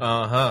 baby.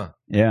 Uh-huh.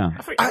 Yeah.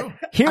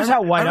 Here's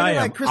how white I, really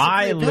am. like Crystal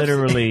I Clear Pepsi.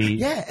 literally,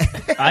 Yeah.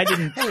 I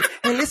didn't,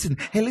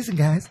 Hey, listen,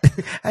 guys.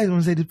 I just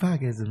want to say this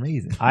podcast is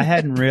amazing. I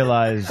hadn't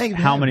realized Thank you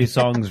for how having many me.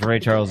 songs Ray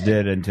Charles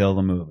did until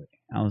the movie.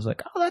 I was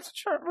like, oh, that's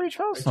a Ray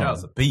Charles Ray song.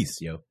 Charles a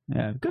beast, yo.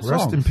 Yeah, good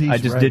Rest songs. in peace, I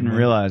just Ray, didn't man.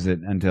 realize it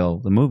until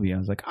the movie. I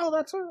was like, oh,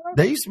 that's a.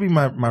 That used to be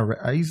my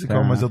I used to Fair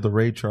call enough. myself the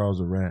Ray Charles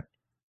of rap.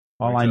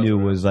 All I Ray knew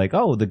Charles, was like,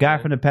 oh, the guy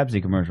from the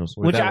Pepsi commercials,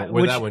 Where'd that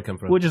one come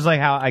from? which is like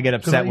how I get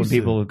upset I when used to-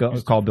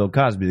 people call Bill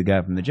Cosby the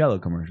guy from the Jello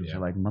commercials. Yeah.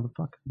 They're like,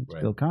 motherfucker, it's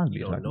Right. Bill Cosby. You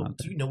you're don't talking know, about.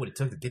 do you know what it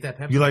took to get that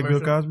Pepsi You like Bill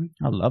commercial? Cosby?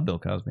 I love Bill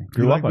Cosby.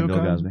 Grew like up on Bill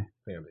Bill Cosby? Cosby.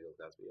 Yeah, Bill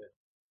Cosby,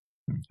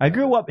 yeah. I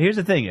grew up. Here's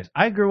the thing: is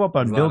I grew up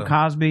on There's a Bill lot of-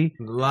 Cosby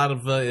A lot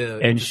of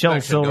and Shel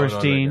introspection going on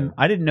Silverstein. right now.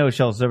 I didn't know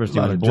Shel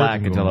Silverstein lot was of black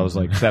jerking until going I was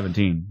on. like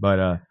 17. But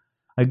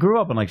I grew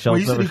up on like Shel Well,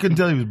 you said you Silverstein. couldn't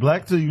tell he was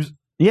black till you was.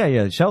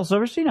 Yeah. Shel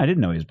Silverstein. I didn't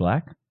know he was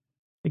black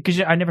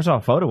because I never saw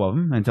a photo of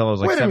him until I was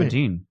like Wait a minute.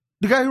 17.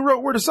 The guy who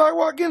wrote "Where the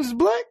Sidewalk Ends" is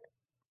black.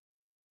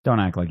 Don't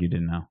act like you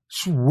didn't know.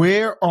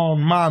 Swear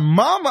on my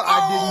mama,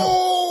 I didn't know.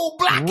 Oh,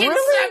 Black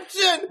Really?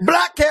 Inception!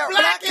 Black Cat,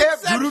 Black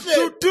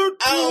Inception!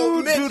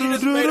 Oh, Mitch, you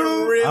just made a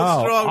real Oh,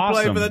 strong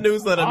play awesome. for the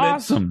newsletter, Mitch.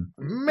 Awesome.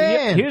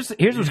 Man, Here's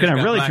what's just going to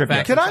got really black trip you.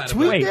 facts. can I Inside of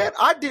tweet Wait. that?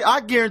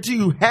 I guarantee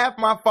you, half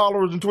my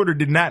followers on Twitter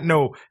did not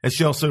know that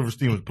Shel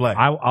Silverstein was black.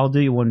 I'll do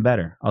you one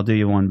better. I'll do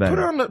you one better.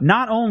 Put it on the-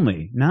 Not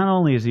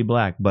only is he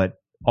black, but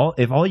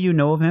if all you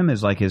know of him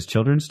is like his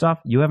children's stuff,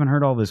 you haven't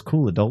heard all this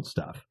cool adult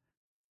stuff.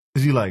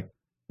 Is he like?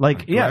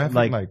 Like graphic,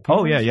 like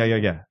oh yeah,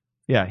 porn?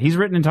 yeah. He's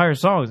written entire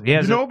songs. He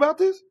has You know about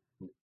this?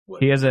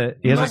 he has a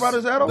You know about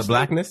his adult The stuff?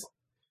 blackness?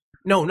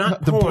 No,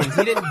 not The porn. porn.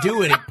 He didn't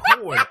do any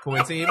porn,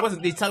 Quincy. It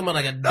wasn't. He's talking about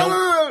like a dope.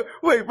 No.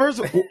 Wait, first,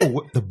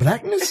 what, the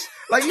blackness?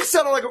 Like you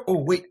sounded like,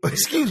 wait,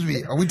 excuse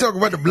me. Are we talking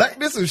about the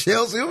blackness of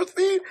Shel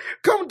Silverstein?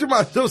 Come to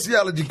my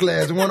sociology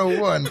class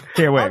 101.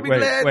 Here, wait, I'll be wait,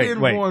 glad wait, to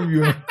wait. inform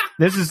you.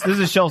 This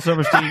is Shel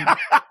Silverstein.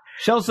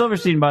 Shel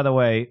Silverstein, by the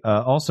way,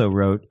 also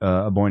wrote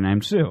A Boy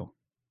Named Sue.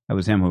 That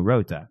was him who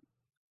wrote that.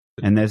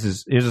 And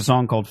here's a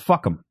song called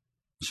 "Fuck 'Em."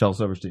 Shel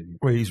Silverstein.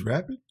 Wait, he's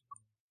rapping?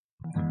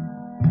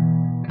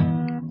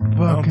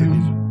 I don't think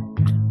he's.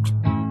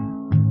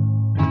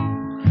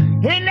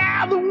 Hey,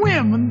 now the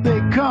women they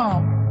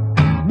come,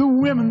 the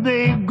women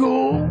they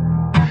go.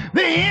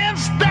 The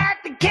hens start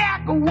to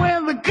cackle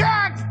when the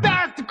cock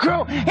starts to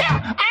crow.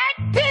 Hell,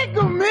 I take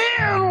 'em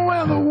in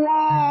when the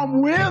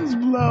warm winds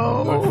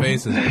blow. Your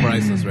face is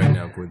priceless right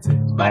now, Quincy.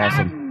 But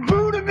Awesome. I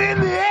boot 'em in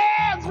the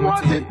ass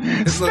once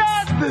it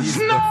starts to he's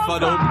snow.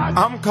 befuddled.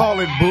 I'm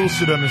calling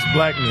bullshit on this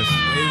blackness.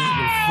 He's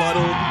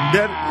befuddled.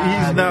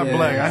 He's not Yeah.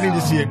 black. I need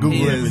to see a Google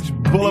He is-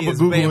 image. Pull up he a is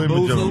Google image of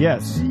bamboozled. him.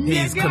 Yes.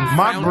 He's confounded.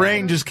 My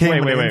brain just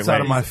came Wait,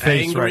 inside of my He's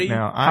face angry. right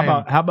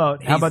now. How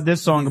about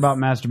this song about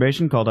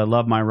masturbation called "I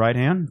Love My Right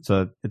Hand"? It's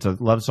a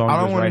love song. I for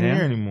don't his want right to hear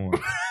hand. anymore.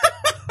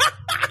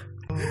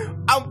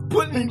 I'm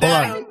putting Hold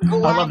on.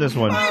 down. I love this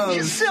one. Oh,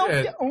 yourself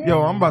shit. your own.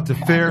 Yo, I'm about to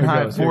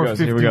Fahrenheit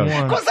Here we go.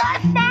 451. Cause I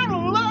found a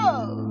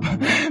love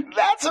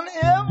that's an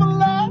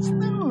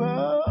everlasting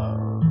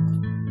love.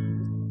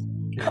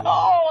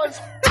 Oh,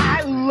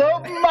 I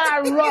love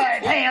my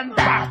right hand.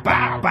 Bah,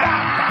 bah,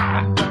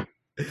 bah.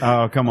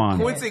 Oh, come on.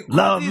 Quincy,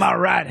 Love Quincy's- my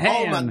right Oh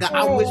my hand. god!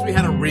 I wish we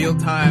had a real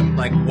time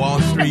like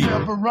Wall Street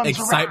Never runs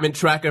excitement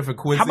tracker for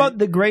Quincy. How about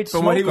the great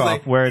From when he smoke was off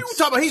like, where you it's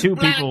talking about he's two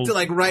black people to,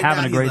 like, right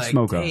having now, a great he's like,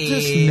 smoke off? "Damn."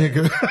 This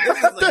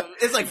nigga.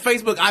 It's like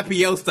Facebook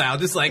IPO style,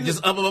 just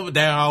up,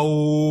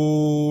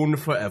 down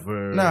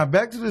forever. Nah,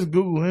 back to this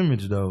Google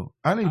image though.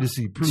 I need to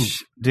see proof.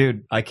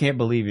 Dude, I can't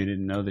believe you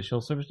didn't know that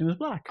Shel Silverstein was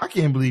black. I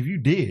can't believe you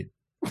did.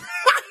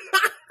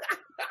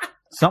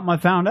 Something I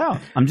found out.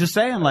 I'm just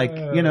saying, like,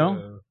 you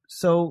know.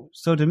 So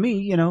to me,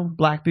 you know,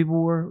 black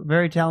people were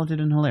very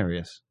talented and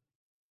hilarious.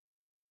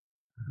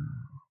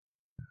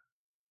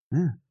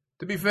 Yeah.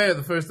 To be fair,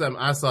 the first time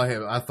I saw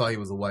him, I thought he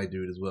was a white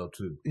dude as well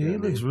too. Yeah, You he know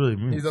what I looks mean? really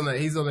mixed.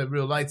 He's on that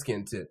real light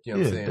skin tip. You know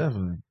what Yeah, I'm saying?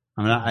 definitely.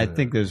 I mean, I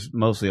think there's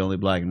mostly only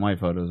black and white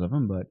photos of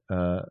him, but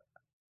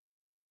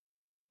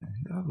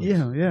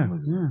yeah.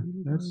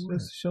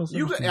 That's Shel You,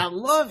 Silverstein. I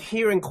love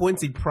hearing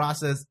Quincy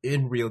process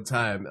in real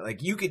time.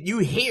 Like you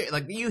hear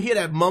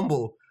that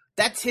mumble.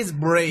 That's his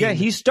brain. Yeah,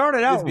 he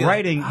started out Just be like,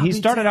 writing. "I'll He be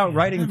started out damned,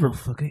 writing that for.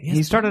 motherfucker is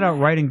He started out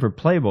writing for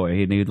Playboy.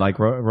 He'd like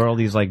wrote all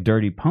these like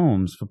dirty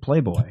poems for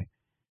Playboy,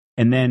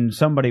 and then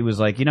somebody was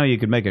like, you know, you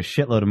could make a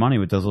shitload of money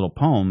with those little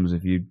poems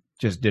if you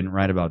just didn't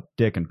write about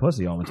dick and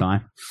pussy all the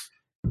time.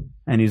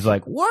 And he's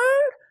like, what?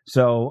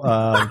 So,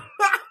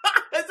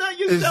 Is that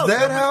your Is Shel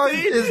that how?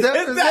 Silverstein? Is that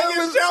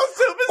your what- Shel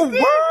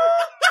Silverstein?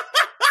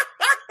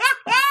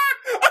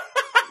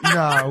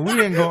 Nah, we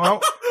ain't gonna.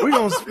 We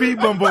gonna speed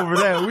bump over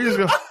that. We just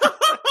gonna.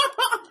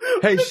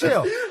 Hey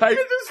Shel,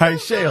 hey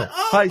Shel,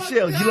 hey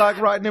Shel. You like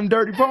writing them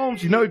dirty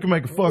poems? You know you can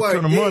make a fuck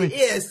ton of money.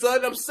 Yeah,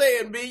 son, I'm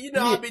saying, B. You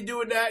know I be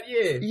doing that.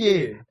 Yeah.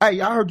 Yeah. Hey,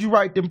 I heard you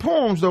write them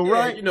poems though, Yeah,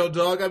 right? you know,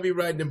 dog, I be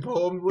writing them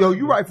poems. Yo,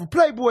 you write for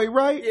Playboy,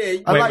 right? Yeah.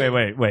 I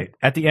like- wait.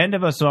 At the end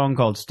of a song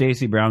called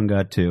 "Stacy Brown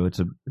Got Two,"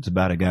 it's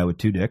about a guy with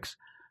two dicks.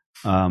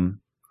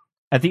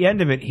 At the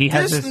end of it, he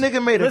has This this.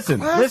 nigga made a listen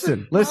classic.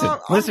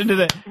 listen to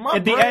the. My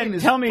At the brain end,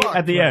 is tell me fucked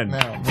at the right end. now,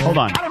 man. Hold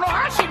on, I don't know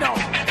how she knows.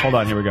 hold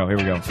on. Here we go. It's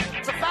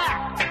a fact.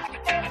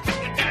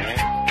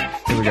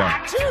 Here we go.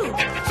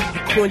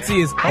 Two. Quincy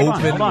is Hold on,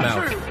 open hold on.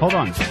 mouth. Hold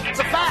on. It's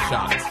a fact.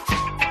 Shots.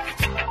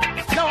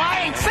 No,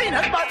 I ain't seen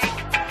it, but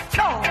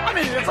no, I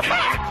mean it's a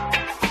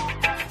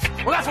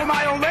fact. Well, that's what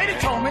my old lady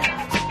told me.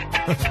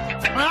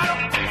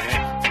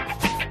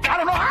 I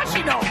don't know how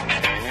she knows.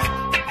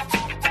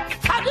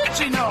 How did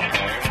she know?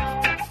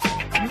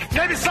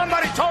 Maybe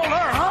somebody told her,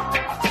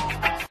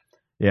 huh?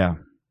 Yeah.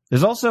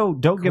 There's also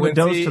 "Don't Give a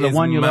Dose Quincy to the is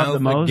One You Love the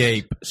mouth Most."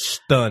 agape,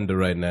 stunned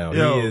right now.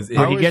 Yo, He is.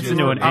 Where he I gets wish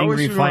into you an were- I wish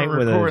angry you fight weren't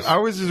with record- us. I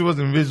wish this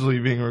wasn't visually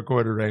being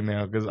recorded right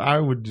now because I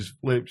would just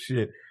flip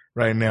shit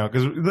right now.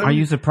 Because Are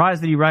you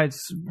surprised that he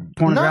writes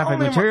pornographic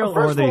only am I- material,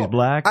 first or of that he's all,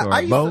 black, I or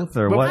used to- both,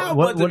 or but what? how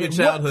What? much of your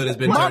childhood has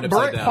been my turned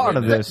upside brain- down? part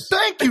right of now? this?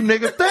 Thank you,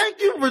 nigga.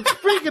 Thank you for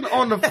speaking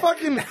on the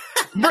fucking.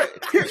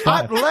 Last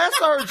I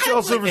heard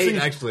Shel Silverstein,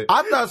 actually.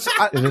 I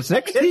thought Is it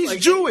 6? he's like-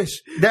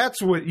 Jewish.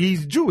 That's what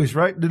he's Jewish,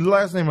 right? The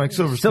last name like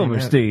Silverstein.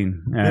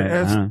 Silverstein.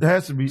 That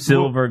has to be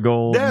Silver,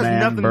 gold, That has man,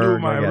 nothing to do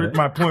bird, with I get it.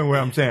 my point where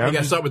I'm saying. You I'm got to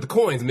just- start with the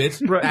coins,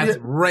 Mitch. Right, That's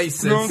yeah.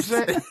 racist. You know what I'm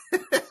saying?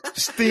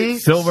 Sting,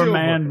 Silver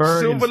man, bird,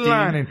 and silver Sting.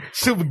 lining,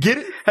 silver. Get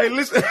it? Hey,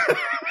 listen.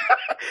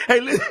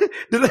 Hey, listen.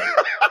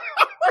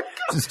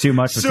 This is too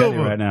much for Teddy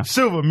Silver, right now.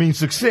 silver means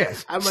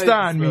success. I might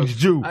Stein smoke. means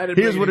Jew. I didn't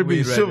Here's bring what any it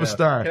means: weed Silver right now.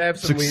 Stein, Can I have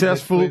some weed,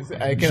 successful. please?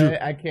 I Jew.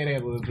 can't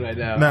handle this right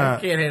now. Nah.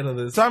 I can't handle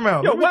this. Time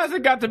out. Yo, why's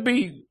it got to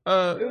be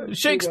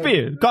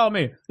Shakespeare? Call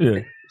me. Yeah.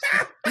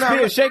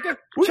 Spears shaking?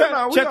 We Check,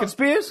 got- we checking got-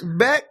 Spears?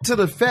 Back to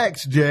the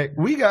facts, Jack.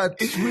 We got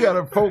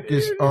to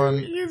focus on.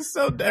 You're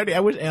so dirty. I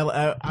wish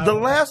The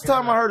last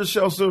time I heard of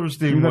Shel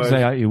Silverstein You was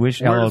say you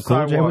wish Where's LL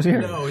Cool J was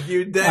here? No,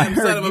 you I damn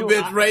heard son of a you-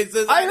 bitch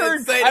racist. I didn't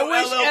heard- say I no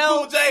wish LL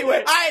Cool J.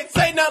 wait. I ain't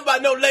say nothing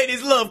about no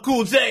ladies love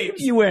Cool James.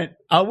 You went,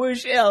 I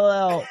wish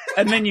LL,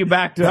 and then you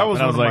backed up. that was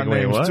and I one was of my like,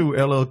 wait, names what? too.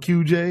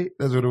 LLQJ.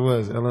 That's what it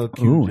was.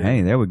 LLQJ. Ooh,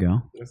 hey, there we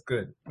go. That's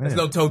good. That's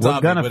no We're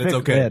Totavi, gonna but fix it's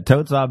okay. Yeah,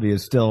 Totavi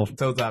is still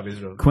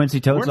Totavi's real.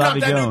 Quincy We're not Totavi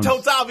that new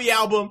Jones. Totavi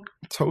album.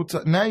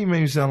 Now you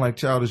make me sound like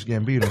Childish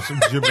Gambino. Some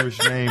gibberish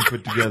name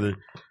put together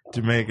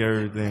to make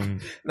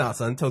everything. Nah,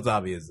 son,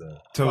 Totavi is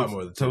far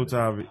more than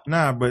Totavi.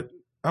 Nah, but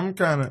I'm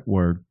kind of.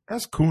 Word.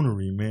 That's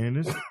coonery,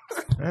 man.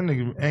 That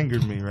nigga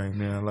angered me right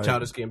now. Like,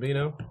 Childish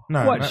Gambino.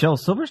 nah, What, not- Shel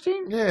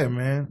Silverstein? Yeah,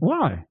 man.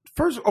 Why?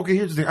 First, okay,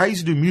 here's the thing. I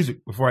used to do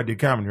music before I did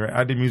comedy, right?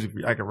 I did music.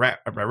 I could rap.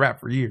 I rap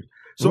for years.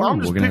 So Ooh, I'm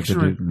just we're gonna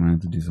picturing. we're gonna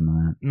have to do some of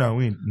that. No,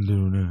 we ain't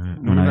doing that.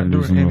 We're not gonna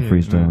do some little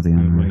freestyle at the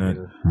end. We're Right? not.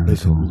 All right,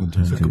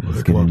 cool.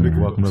 Let's get in there.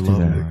 Let's do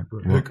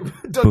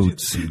that. Don't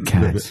Boots and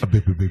cats.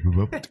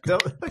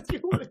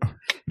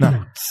 Nah.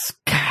 Boots,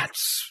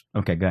 cats.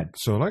 Okay, good.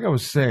 So, like I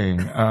was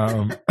saying,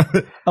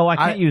 Oh, I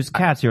can't use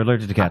cats. You're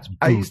allergic to cats.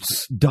 I used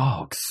Boots,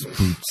 dogs,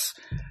 boots.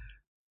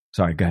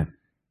 Sorry, go ahead.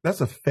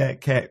 that's a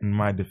fat cat in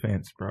my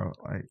defense, bro.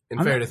 Like,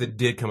 In fairness, it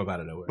did come up out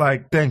of nowhere.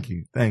 like, thank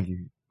you. Like,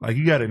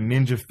 you got a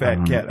ninja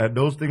fat cat.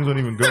 Those things don't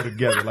even go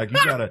together. Like,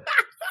 you got a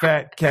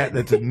fat cat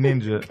that's a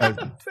ninja.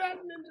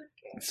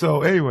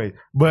 So anyway,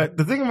 but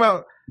the thing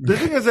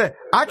is that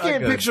I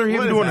can't picture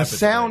him doing a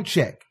sound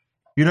check.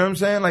 You know what I'm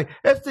saying? Like,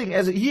 that's the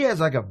thing. He has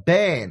like a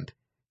band,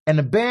 and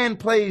the band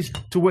plays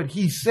to what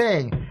he's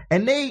saying,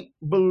 and they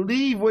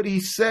believe what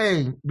he's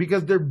saying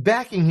because they're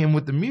backing him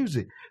with the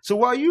music. So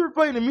while you were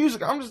playing the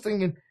music, I'm just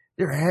thinking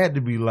there had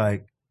to be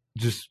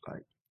just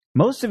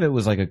most of it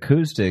was like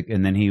acoustic,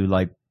 and then he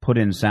like put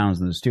in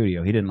sounds in the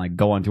studio. He didn't like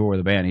go on tour with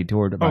a band. He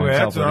toured by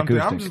himself with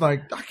acoustic. I'm just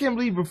like, I can't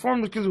believe he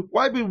performed this because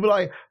white people be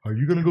like, "Are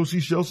you gonna go see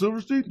Shel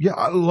Silverstein?" Yeah,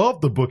 I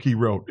love the book he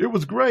wrote. It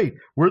was great.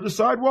 Where the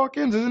sidewalk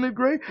ends, isn't it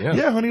great?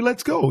 Yeah, honey,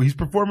 let's go. He's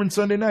performing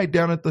Sunday night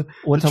down at the.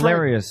 What's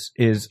hilarious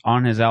is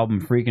on his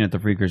album "Freaking at the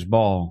Freakers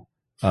Ball."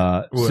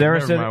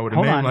 Sarah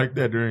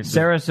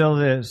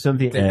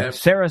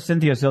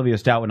Cynthia Sylvia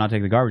Stout Would Not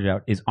Take the Garbage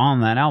Out is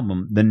on that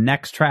album. The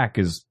next track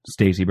is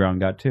Stacey Brown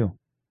Got Two.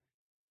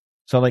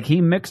 So like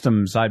he mixed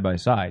them side by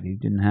side. He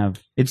didn't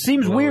have. It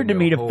seems weird to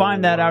me to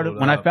find that out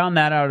when I found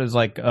that out as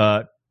like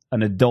an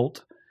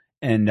adult,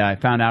 and I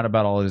found out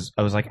about all his.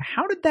 I was like,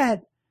 how did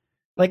that?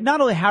 Like,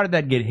 not only how did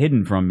that get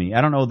hidden from me?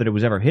 I don't know that it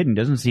was ever hidden.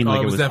 Doesn't seem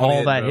like it was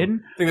all that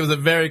hidden. I think it was a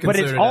very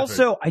concerted But it's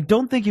also, I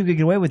don't think you could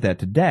get away with that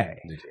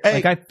today. Hey.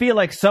 Like, I feel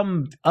like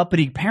some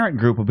uppity parent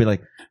group would be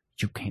like,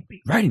 you can't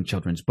be writing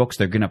children's books.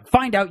 They're going to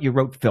find out you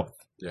wrote filth.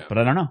 Yeah. But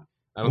I don't know.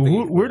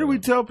 Where do we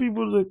tell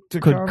people to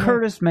Could comment?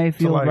 Curtis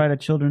Mayfield write a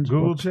children's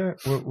Google book? chat?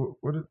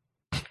 What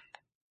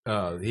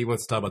he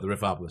wants to talk about the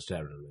Riffopolis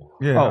chat room.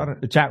 Yeah,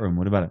 the chat room.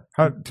 What about it?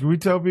 Can we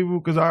tell people?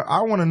 Because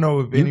I want to know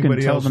if you anybody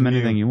can tell else them knew.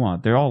 anything you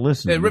want. They're all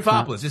listening. Hey,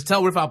 Riffopolis. Just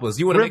tell Riffopolis.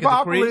 You want to make a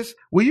decree? Riffopolis,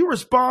 will you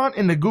respond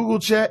in the Google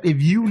chat if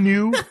you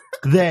knew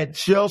that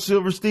Shel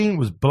Silverstein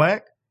was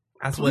black?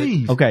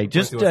 Please. Okay,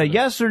 just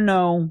yes or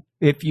no.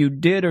 If you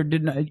did or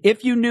didn't,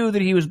 if you knew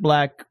that he was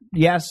black,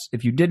 yes.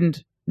 If you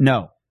didn't,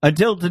 no.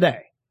 Until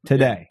today.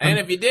 Today. And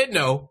if you did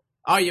know,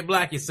 are you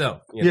black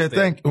yourself? Yeah,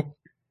 thank you.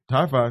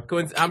 High five.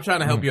 Quincy, I'm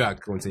trying to help you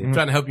out, Quincy. I'm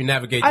trying to help you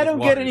navigate. I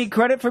don't get any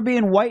credit for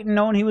being white and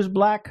knowing he was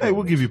black. Hey,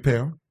 we'll give you a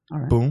pound. All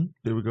right. Boom.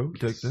 There we go.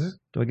 Take that.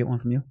 Do I get one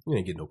from you? You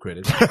ain't getting no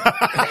credit.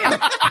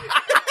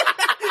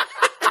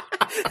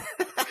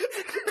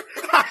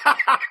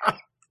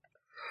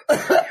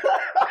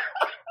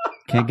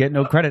 Can't get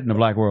no credit in the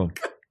black world.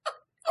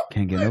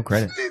 Can't get no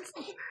credit.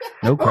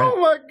 No credit. Oh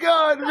my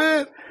God,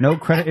 man. No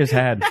credit is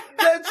had.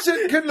 That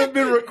shit couldn't have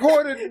been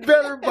recorded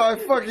better by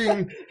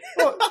fucking.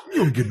 Oh,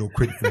 you don't get no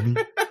credit from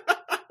me.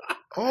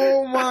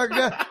 Oh my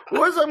God.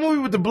 What's that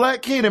movie with the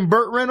black kid and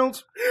Burt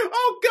Reynolds?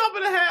 Oh, Cop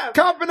and a Half.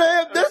 Cop and a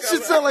Half. That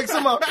shit sound like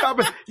somehow Cop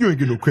and. You ain't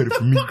get no credit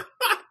from me.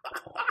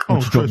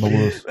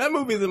 That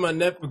movie's in my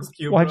Netflix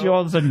queue. Why'd you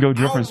all of a sudden go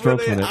different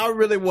strokes with it? I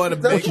really want to.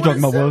 What you talking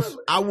about, Willis?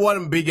 I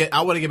want to get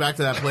back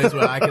to that place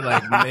where I could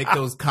like make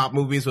those cop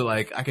movies where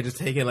like I could just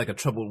take in like a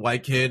troubled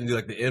white kid and do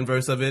like the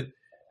inverse of it.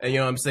 And you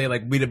know what I'm saying?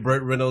 Like be the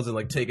Burt Reynolds and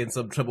like taking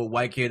some troubled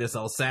white kid that's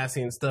all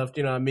sassy and stuff.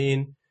 You know what I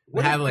mean?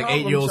 And have like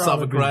 8-year-old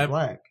suffer gripe.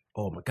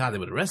 Oh my God, they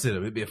would arrest him.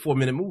 It'd be a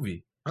 4-minute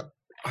movie.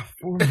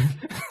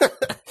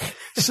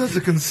 Such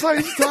a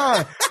concise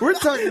time. We're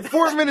talking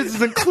 4 minutes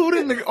is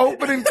including the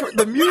opening,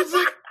 the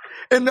music.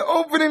 And the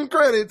opening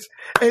credits,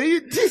 and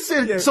he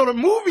said, so the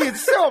movie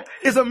itself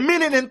is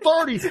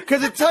 1:30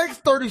 because it takes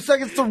 30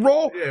 seconds to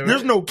roll. Yeah, right.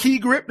 There's no key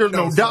grip, there's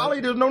no dolly,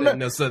 there's no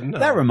nothing.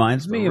 That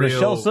reminds me of a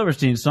Shel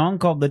Silverstein song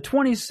called the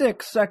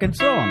 26-Second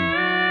Song.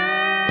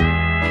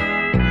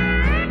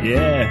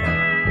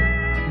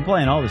 Yeah. I'm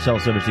playing all the Shel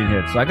Silverstein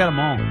hits. I got them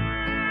all.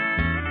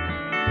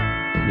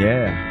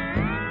 Yeah.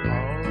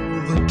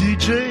 Oh, the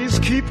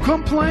DJs keep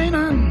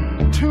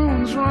complaining.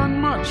 Tunes run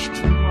much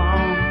too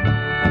long.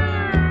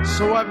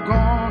 So I've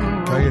gone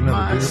and wrote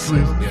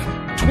myself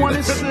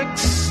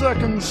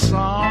 26-second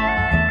song.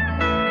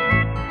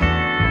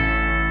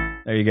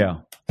 There you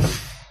go.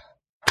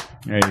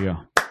 There you go.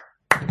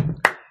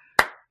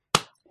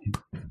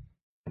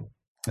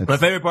 My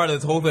favorite part of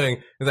this whole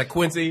thing is that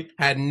Quincy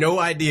had no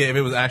idea if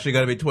it was actually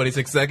going to be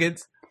 26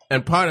 seconds.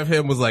 And part of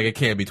him was like, it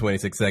can't be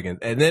 26 seconds.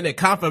 And then at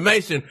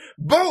confirmation,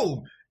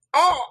 boom!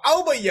 All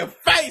over your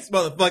face,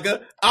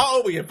 motherfucker! All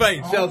over your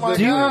face. Oh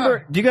do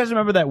you guys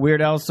remember that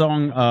Weird Al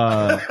song?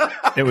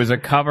 It was a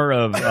cover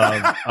of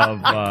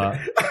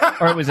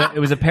or it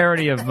was a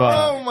parody of.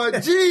 Oh my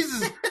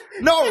Jesus!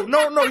 No!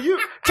 You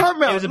talk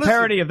about. It was a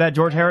parody of that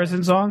George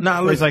Harrison song.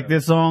 Nah, it's like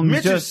this song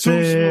is just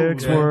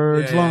 6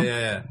 words long.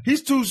 Yeah.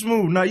 He's too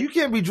smooth. Now you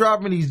can't be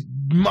dropping these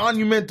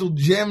monumental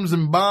gems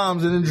and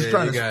bombs and then just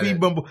trying to speed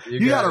bumble.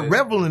 You gotta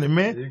revel in it,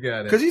 man. You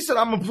got it. Because he said,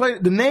 "I'm gonna play."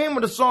 The name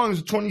of the song is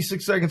a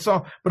 26-second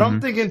song, but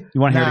I'm thinking,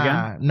 you want to hear it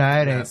again?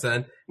 Nah, it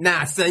ain't.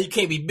 Nah, son, you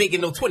can't be big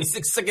in no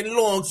 26-second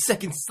long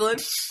seconds, son.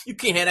 You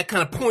can't have that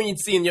kind of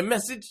poignancy in your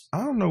message. I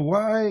don't know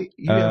why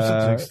you have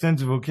such an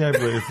extensive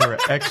vocabulary for an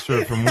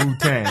extra from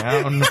Wu-Tang.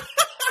 I don't know.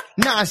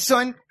 Nah,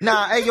 son.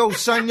 Nah, hey, yo,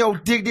 son, yo,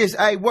 dig this.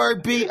 Hey,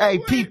 word B, hey,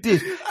 peep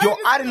this. Yo,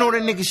 I didn't know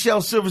that nigga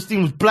Shel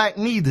Silverstein was black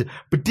neither.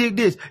 But dig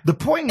this. The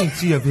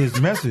poignancy of his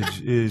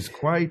message is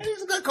quite...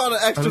 He's got called an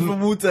extra for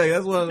Wu-Tang.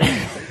 That's what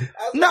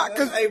Nah,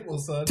 cause April,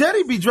 son.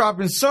 Teddy be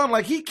dropping son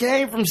like he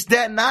came from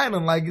Staten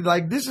Island.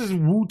 Like this is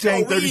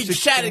Wu-Tang Yo, we 36. eat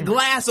shattered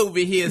glass over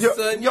here,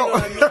 son. Yo, You know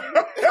what I mean?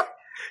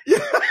 yeah.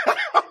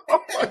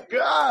 Oh my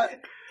God.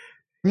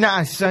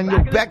 Nah, son, yo,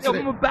 back to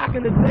the... back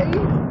in the day,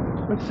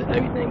 when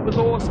everything was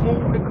all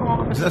smooth and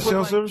calm. Is that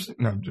Shel Silverstein?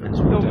 No, I'm joking.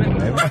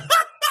 That's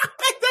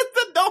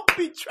the Don't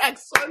Be track,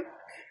 son.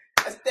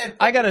 That's that.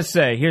 I gotta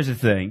say, here's the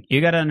thing.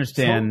 You gotta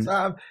understand.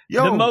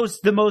 Yo.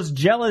 The most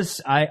jealous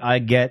I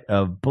get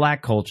of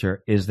black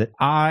culture is that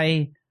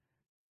I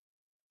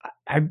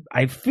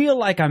feel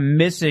like I'm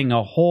missing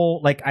a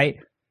whole, like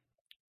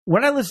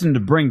when I listen to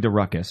Bring the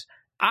Ruckus,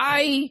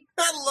 I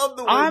love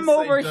the way I'm you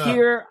over say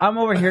here. I'm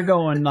over here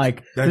going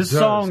like, this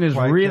song is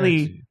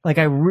really catchy. like,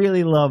 I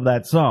really love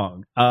that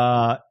song.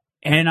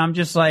 And I'm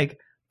just like,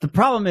 the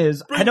problem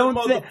is, Bring I don't. the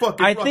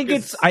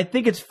motherfucking I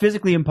think it's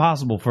physically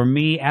impossible for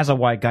me as a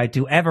white guy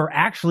to ever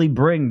actually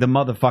bring the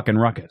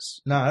motherfucking ruckus.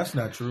 Nah, that's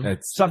not true.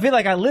 So I feel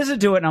like I listen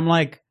to it and I'm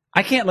like,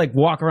 I can't like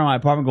walk around my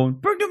apartment going,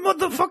 bring the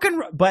motherfucking,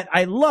 but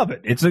I love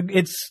it.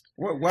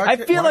 I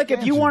feel like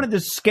if you wanted to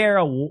scare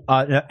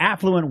an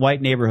affluent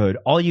white neighborhood,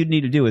 all you'd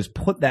need to do is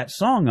put that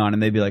song on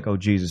and they'd be like, oh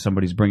Jesus,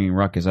 somebody's bringing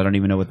ruckus. I don't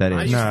even know what that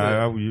is.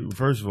 Nah,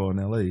 first of all, in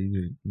LA,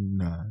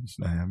 nah, it's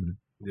not happening.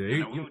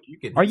 Yeah,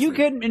 Are you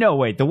kidding me? No,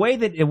 wait. The way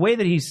that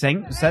he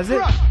says it,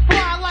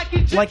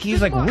 like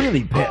he's like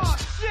really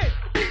pissed.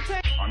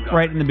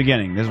 Right in the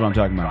beginning. This is what I'm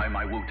talking about.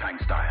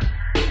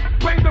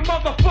 Bring the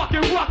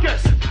motherfucking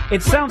ruckus.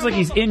 It sounds like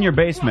he's in your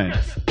basement.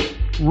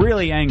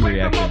 Really angry,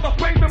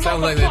 actually.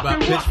 Sounds like they about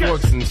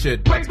pitchforks and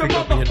shit. Let's pick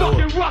up in your door.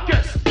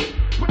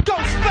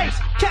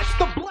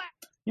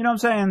 You know what I'm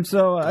saying?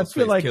 So I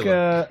feel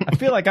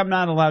like I'm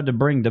not allowed to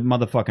bring the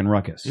motherfucking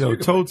ruckus. Yo,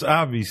 Totes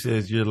Avi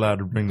says you're allowed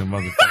to bring the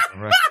motherfucking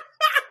ruckus.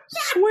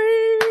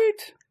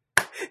 Sweet.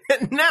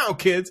 And now,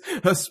 kids,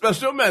 a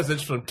special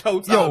message from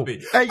Totes Yo,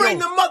 Avi. hey, Bring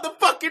yo. the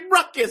motherfucking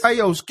ruckus. Hey,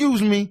 yo,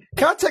 excuse me.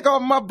 Can I take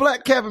off my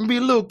black cap and be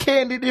a little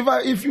candid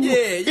if you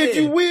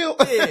will?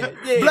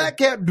 Yeah. Black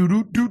cap.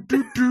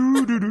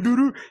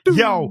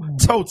 Yo,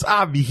 Totes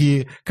Avi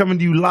here, coming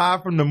to you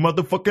live from the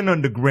motherfucking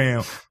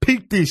underground.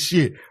 Peep this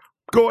shit.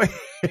 Go ahead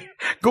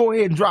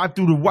and drive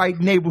through the white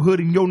neighborhood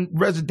in your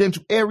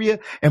residential area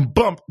and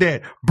bump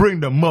that.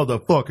 Bring the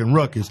motherfucking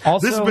ruckus.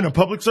 Also, this has been a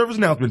public service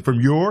announcement from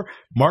your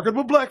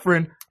marketable black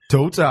friend,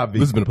 Totes Avi.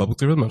 This has been a public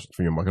service announcement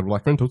from your marketable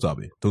black friend, Totes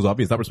Avi. Totes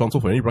Avi is not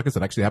responsible for any ruckus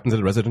that actually happens in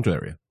the residential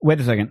area.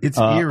 Wait a second. It's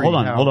eerie. Hold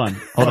on.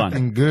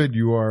 Fucking good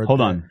you are.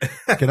 Hold on.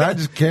 Can I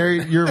just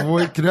carry your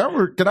voice? Can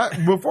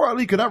I before I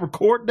leave, can I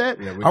record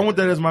that? Yeah, I want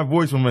that as my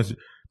voice message.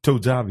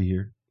 Totes Avi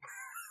here.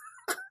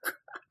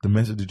 The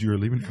message that you are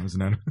leaving was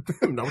not.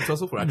 Not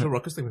responsible for actual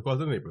ruckus that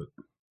caused in the neighborhood.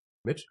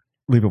 Mitch?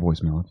 Leave a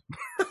voicemail.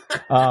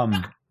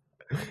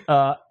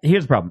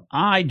 Here's the problem.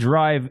 I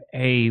drive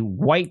a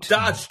white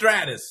Dodge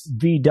Stratus.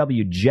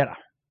 VW Jetta,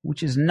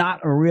 which is not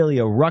really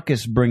a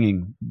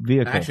ruckus-bringing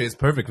vehicle. Actually, it's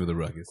perfect for the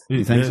ruckus.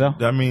 You think so?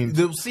 I mean,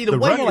 The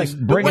way you like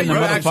bringing the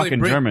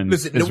motherfucking Germans.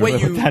 Listen, is the way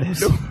really you what that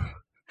is.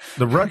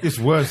 the ruckus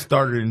was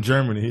started in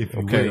Germany. If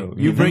you Okay, will.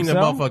 you bring the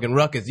think so? motherfucking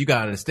ruckus. You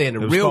gotta understand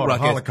the It was real called a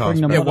ruckus. Holocaust.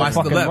 Bring the Yeah, watch the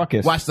motherfucking left.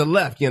 ruckus. Watch the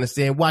left. You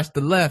understand? Watch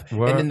the left,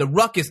 What? and then the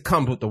ruckus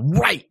comes with the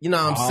right. You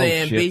know what I'm Oh,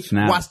 saying, shit, B?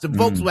 snap. Watch the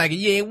Volkswagen.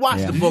 You ain't watch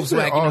Yeah. the Did you say,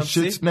 Volkswagen. You know oh what I'm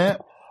shit, saying?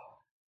 snap.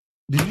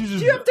 Did you just?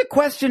 Do you have to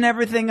question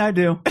everything I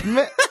do?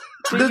 Man,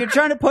 See, you're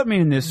trying to put me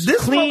in this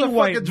this clean motherfucker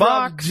white dropped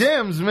box.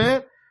 gems,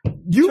 man.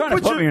 You're You trying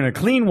to put me in a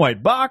clean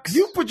white box.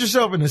 you put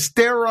yourself in a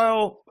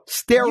sterile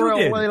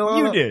way.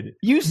 You did.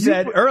 You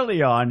said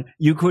early on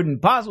you couldn't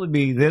possibly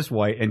be this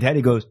white, and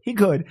Teddy goes, he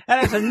could. And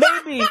I said,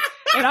 maybe.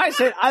 And I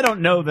said, I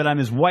don't know that I'm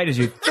as white as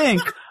you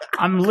think.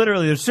 I'm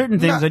literally, there's certain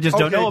things I just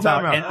don't Okay, know about,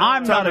 time out. and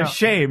I'm Time not out.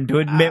 ashamed to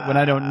admit when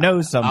I don't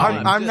know something.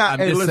 I'm not. I'm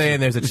hey, just listen, saying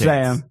there's a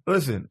chance. Sam.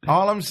 Listen,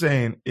 all I'm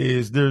saying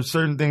is there's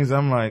certain things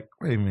I'm like,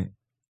 wait a minute,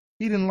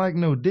 he didn't like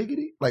No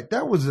Diggity? Like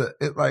that was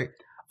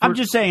I'm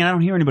just saying I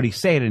don't hear anybody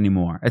say it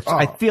anymore. I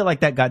Oh. feel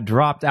like that got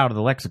dropped out of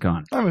the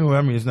lexicon. I mean,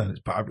 it's not as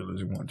popular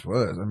as it once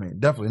was. I mean,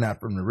 definitely not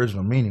from the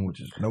original meaning, which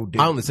is No Diggity.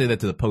 I only say that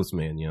to the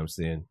postman. You know what I'm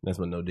saying? That's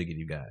what No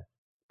Diggity guy.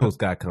 Post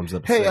guy comes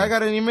up. Hey, saying, I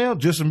got an email,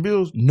 just some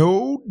bills,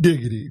 No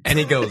Diggity. and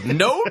he goes,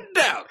 no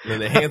doubt.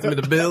 And then he hands me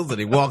the bills and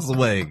he walks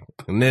away.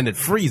 And then it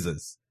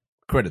freezes.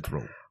 Credits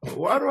roll.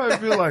 Why do I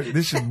feel like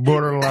this should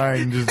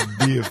borderline just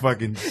be a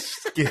fucking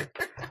skit,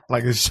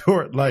 like a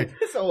short, like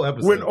This whole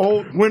episode.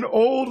 when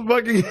old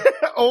fucking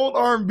old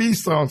R&B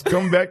songs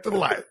come back to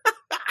life.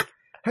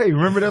 Hey,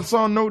 remember that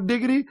song No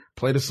Diggity?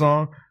 Play the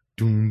song.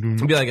 Doom,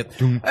 doom, Be like,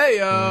 doom. hey,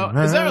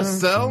 is there a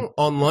sell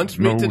on lunch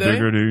meat today?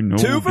 no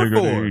 2 for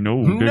diggity, $4. no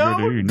No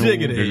diggity, no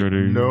diggity. diggity.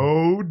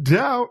 No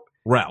doubt.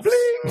 Ralph's.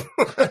 Bling.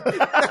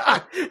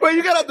 Well,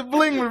 you got out the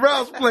bling with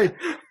Ralph's play.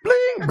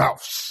 Bling.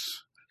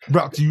 Ralph's.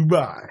 Brought to you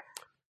by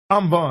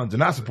I'm Bonds,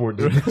 and I support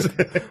this.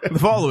 The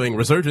following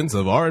resurgence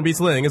of R&B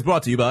slang is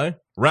brought to you by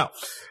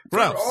Ralph's.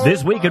 Ralph's.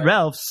 This week at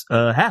Ralph's,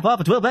 half off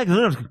a 12-pack.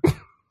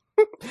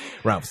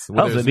 Ralph's.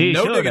 Where Also, there's be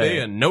no sure diggity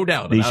to- and no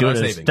doubt Be about sure our to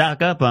savings.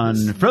 stock up on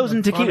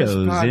frozen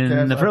taquitos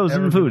podcast in the I've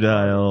frozen ever food been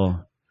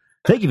aisle.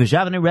 Thank you for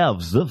shopping at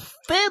Ralph's, the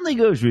family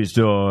grocery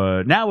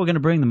store. Now we're going to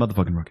bring the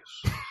motherfucking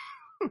ruckus.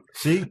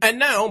 See? And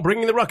now,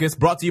 bringing the ruckus,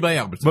 brought to you by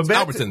Albertsons. But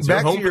back Albertsons, to, your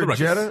back home to for the your ruckus.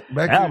 Jetta.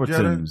 Back to your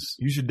Jetta. Albertsons.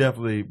 You should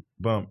definitely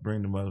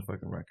bring the motherfucking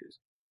records.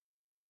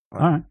 All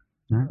right.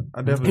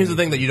 I definitely. Here's the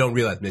thing that you don't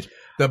realize, Mitch.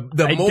 The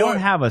I more don't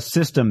have a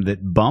system that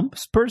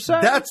bumps, per se.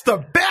 That's the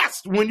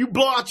best when you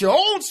blow out your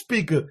own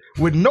speaker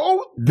with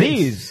no.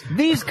 These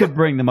could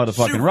bring the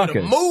motherfucking shoot for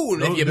ruckus. the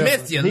moon. If you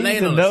miss, you These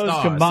land on and a those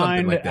star. combined,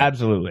 something like that.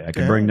 absolutely. I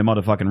could Yeah. bring the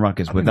motherfucking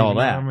ruckus with all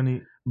that.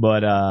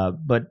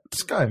 But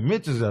This guy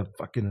Mitch is a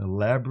fucking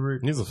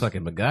elaborate. He's a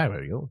fucking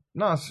MacGyver, yo.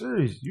 No,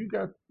 serious. You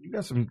got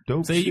some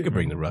dope. Say shit, you could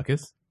bring man. the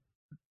ruckus.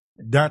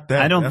 Not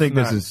that. I don't That's think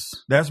this not-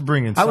 is. That's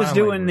bringing. I was sign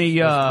doing language. the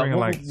That's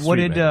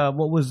bringing, street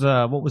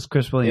what was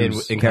Chris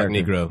Williams'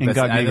 Incognito. character? That's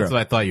Incognito. what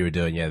I thought you were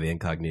doing. Yeah, the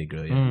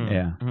Incognito.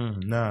 Yeah. Yeah.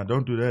 Nah,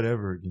 don't do that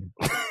ever again.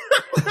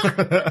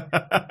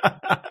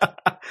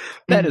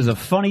 That is a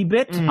funny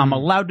bit. I'm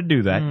allowed to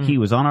do that. He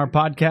was on our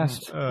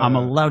podcast. I'm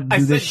allowed to I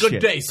do said this good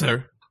shit. day,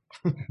 sir.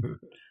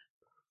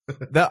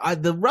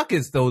 The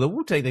ruckus though, the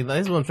Wu-Tang thing.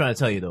 This is what I'm trying to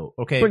tell you though.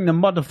 Okay, Bring the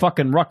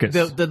motherfucking ruckus.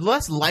 the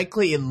less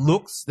likely it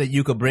looks that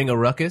you could bring a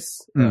ruckus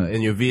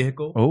in your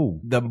vehicle,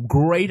 Oh, the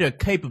greater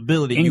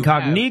capability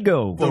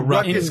incognito. you have The for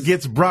ruckus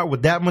gets brought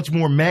with that much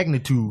more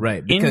magnitude.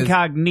 right because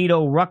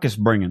Incognito ruckus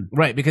bringing.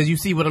 right because you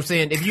see what I'm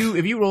saying. If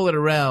you roll it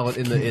around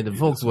in the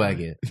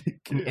Volkswagen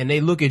and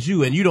they look at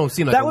you and you don't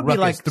seem like That a would be ruckus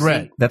like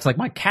threat. see, that's like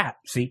my cat.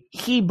 See,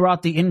 he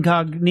brought the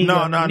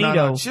incognito.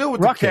 No. Chill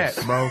with ruckus.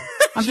 the cat, bro.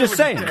 I'm just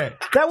saying that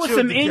was Chill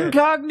some with the cat.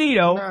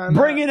 incognito Nah.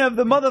 bringing of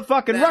the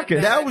motherfucking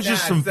ruckus. That was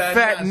just some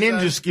fat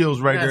ninja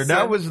skills right there.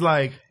 That was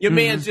like Your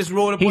man's just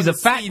rolling up He's on a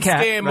the fat seat, cat,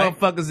 scaring right?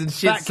 motherfuckers and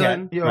shit, Fat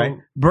son. cat, right?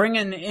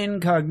 Bringing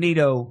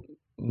incognito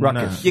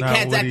ruckus. Your Nah,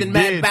 cat's what he acting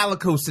mad did-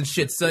 bellicose and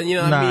shit, son. You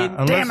know what I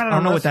mean? Damn it, I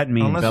don't know what that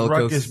means. Unless Bellicose,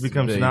 ruckus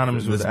becomes very-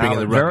 synonymous with let's bring in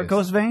the Alex.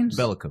 ruckus. Varicose veins?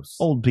 Bellicose.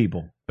 Old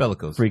people.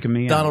 Bellicose. Freaking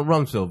me out. Donald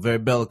Rumsfeld, very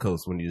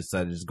bellicose when he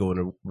decided to just go in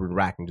a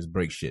rack and just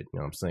break shit. You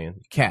know what I'm saying?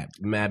 Cat,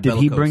 mad Did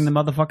bellicose. he bring the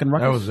motherfucking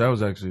ruckus? That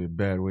was actually a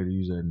bad way to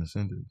use that in a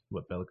sentence.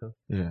 What, bellicose?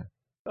 Yeah.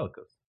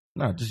 Bellicose.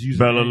 No, just use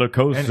Bella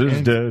Lacoste and- is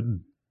and- dead.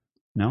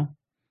 No?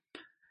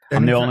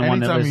 I'm the only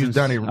one that anytime you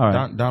listens. use All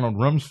right. Donald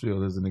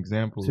Rumsfeld as an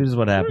example. See, this is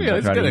what happens. Yeah, I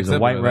it's try to good use a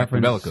example white of that.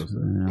 reference. Bellicose.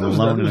 I'm Those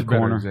alone in are a better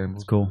corner. examples.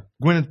 It's cool.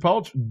 Gwyneth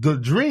Paltrow, the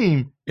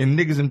dream in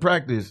Niggas in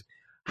Practice.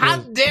 How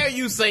dare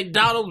you say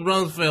Donald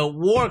Rumsfeld,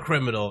 war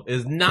criminal,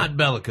 is not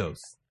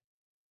bellicose?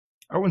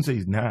 I wouldn't say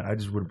he's not. I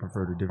just would have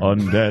preferred a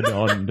different.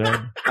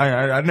 Undead.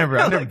 I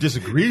never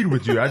disagreed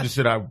with you. I just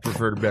said I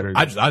preferred a better.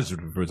 I just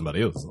prefer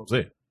somebody else. That's what I'm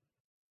saying.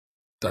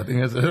 I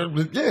think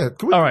that's yeah.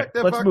 Can we All right, back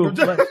that let's back move.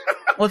 up?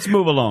 Let's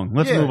move along.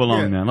 Let's Yeah, move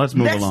along, yeah. man. Let's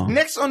move next, along.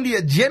 Next on the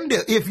agenda,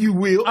 if you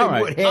will, All and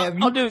right. what have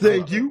you. I'll do-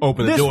 Thank you.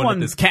 Open the This door and one-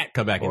 let this cat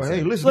come back Oh, inside.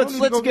 hey, listen, don't need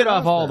to Let's go get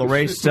off all the that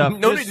race shit. stuff.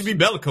 No This- need to be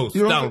bellicose,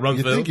 You Donald don't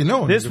you Rumsfeld. think you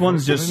know? This nigga,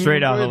 one's so just then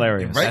straight you out go ahead and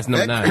hilarious. write That's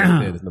number that-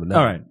 9. That's number 9.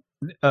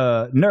 All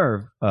right.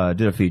 Nerve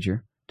did a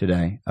feature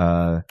today.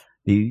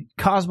 The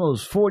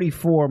Cosmos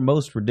 44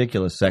 most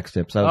ridiculous sex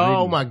tips. I was Oh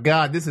reading, my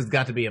God, this has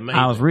got to be amazing.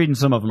 I was reading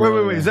some of them. Wait.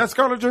 earlier. Is that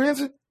Scarlett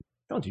Johansson?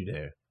 Don't you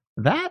dare.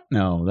 that?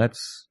 No,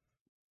 that's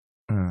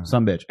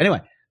some bitch.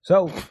 Anyway,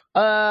 so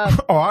Oh,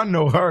 I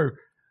know her.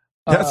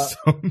 That's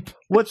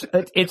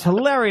it's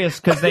hilarious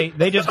because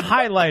they just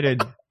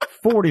highlighted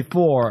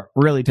 44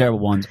 really terrible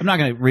ones. I'm not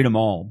going to read them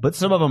all, but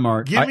some of them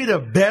are. give me the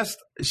best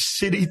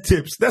shitty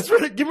tips. That's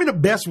what. Give me the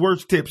best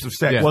worst tips of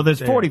sex. Well,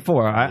 there's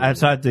 44. I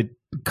decided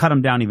to cut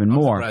them down even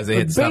more. surprised they But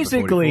had stopped at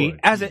basically,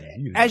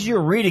 44. as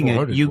you're reading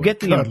it, you get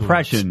the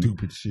impression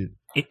Stupid shit.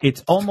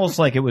 it's almost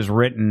like it was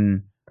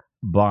written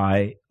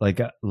by like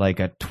a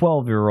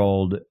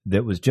 12-year-old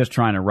that was just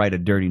trying to write a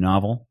dirty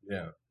novel.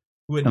 Yeah.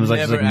 Who had I was like,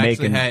 never just, like,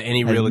 actually making- had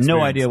any had real no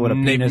experience. idea what a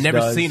penis never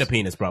does. seen a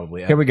penis,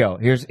 probably. Here we go.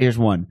 Here's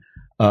one.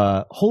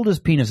 Hold his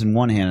penis in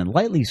one hand and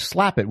lightly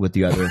slap it with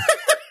the other.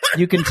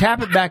 You can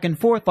tap it back and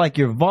forth like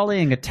you're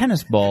volleying a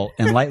tennis ball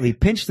and lightly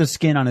pinch the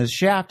skin on his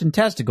shaft and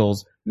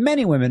testicles.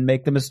 Many women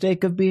make the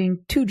mistake of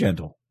being too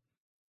gentle.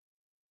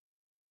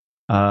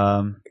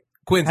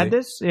 Quincy. Had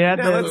this? Yeah,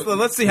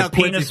 let's see how the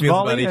Quincy penis feels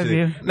about volley, each of have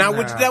you? these. Now,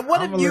 what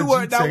I'ma if you let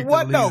were? you Now, take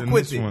what? the No, lead in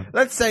Quincy. this one.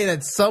 Let's say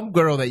that some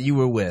girl that you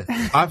were with.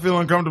 I feel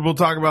uncomfortable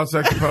talking about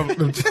sex in public.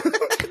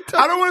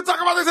 I don't want to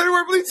talk about this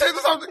anywhere. Please say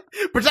something.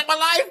 Protect my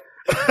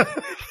life.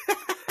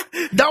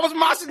 That was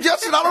my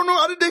suggestion. I don't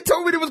know. They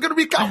told me it was going to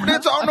be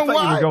confidential. I don't know You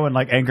were why. going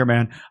like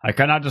Anchorman. I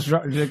cannot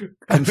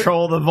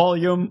control the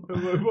volume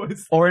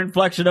or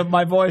inflection of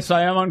my voice.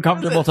 I am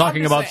uncomfortable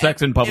talking about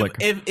sex in public.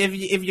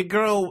 If your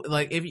girl,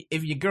 like,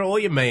 if your girl or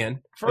your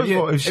man, First of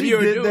all, if she you're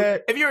a did dude,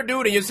 that- if you're a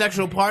dude and your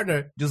sexual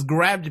partner just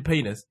grabbed your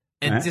penis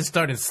and Huh? just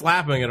started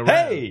slapping it around.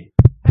 Hey,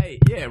 Hey,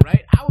 yeah,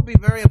 right. I would be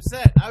very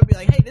upset. I would be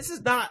like, hey, this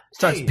is not.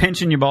 Starts hey,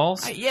 pinching your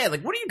balls. yeah,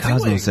 like what are you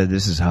Cosmo doing? said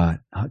this is hot.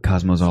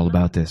 Cosmo's all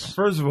about this.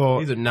 First of all,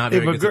 These are not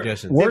if very a good girl-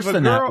 suggestions. Worse if a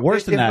than girl- that.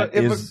 Worse than if a- that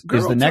if a is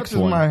girl the next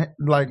touches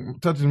one.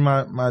 touching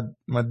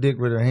my dick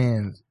with her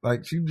hands.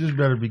 Like she just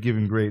better be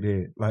giving great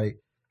head. Like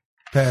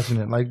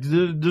passionate. Like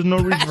there's no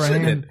reason for her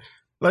Passionate. hand.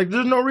 Like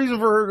there's no reason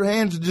for her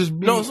hands to just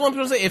be. No, so I'm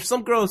trying to say, if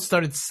some girl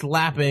started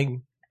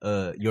slapping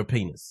your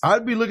penis,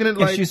 I'd be looking at If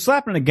like she's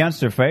slapping it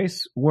against her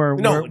face, we're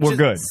No, good. just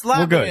We're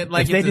slapping good. it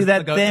like if they it's do a- that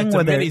like a- thing it's a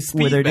where they're mini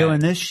speed where they're bag. doing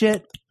this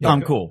shit,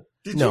 I'm cool.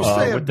 Did No. you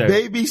say what a they're-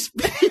 baby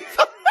speed?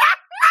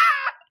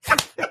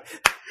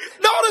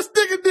 No, this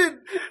nigga did.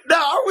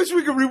 Now I wish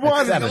we could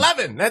rewind That's it.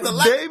 11. That's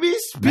 11. Baby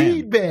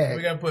speed bag.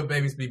 We gotta put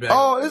baby speed back.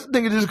 Oh, this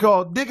nigga just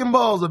called Dick and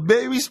Balls a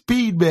baby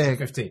speed bag.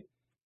 15.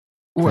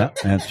 What?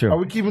 Yeah, that's true. Are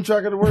we keeping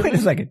track of the word? Wait a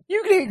second.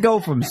 You can go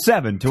from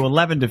 7 to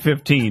 11 to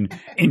 15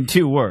 in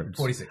 2 words.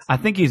 46. I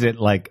think he's at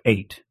like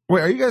 8.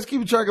 Wait, are you guys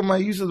keeping track of my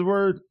use of the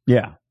word?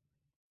 Yeah.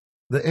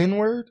 The N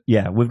word?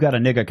 Yeah. We've got a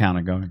nigga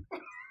counter going.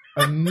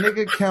 A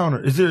nigga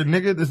counter. Is there a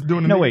nigga that's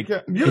doing a No, nigga wait.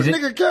 counter? You're Is a it-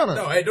 nigga counter.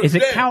 No, hey, don't Is it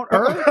dare.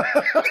 counter?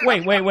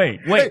 Wait.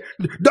 Hey,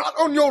 not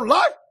on your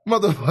life,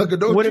 motherfucker.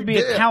 Don't Would you it be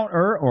dare. a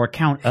counter or a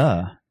count?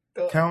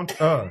 Count.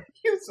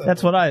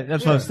 That's what I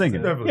was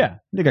thinking. definitely. Yeah.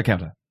 Nigga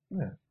counter.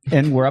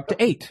 And we're up to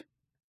 8.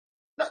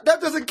 That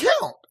doesn't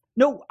count.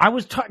 No, I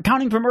was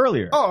counting from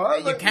earlier. Oh, I was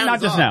You like, count Not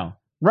us just off. now.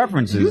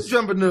 References. you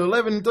jumping to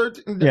 11,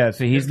 13. Yeah,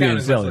 see, he's being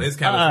silly. His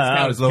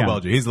count is low count.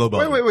 budget. He's low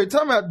budget. Wait.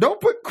 Time out. Don't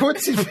put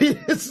Quincy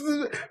penis.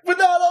 But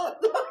no.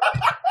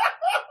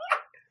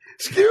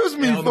 Excuse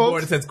me, Yeah, on the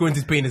board it folks. says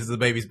Quincy's penis is a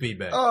baby speed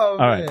bag. Oh,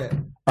 right.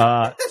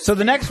 man. So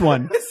the next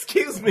one,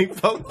 Excuse me,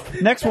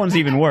 folks. next one's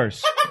even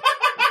worse.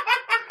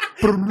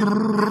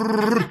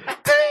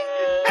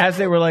 As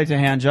they relate to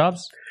hand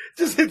jobs,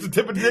 Just hit the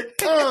tip of the dick.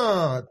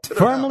 To the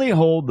firmly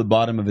hold the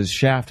bottom of his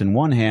shaft in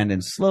one hand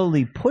and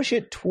slowly push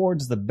it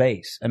towards the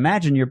base.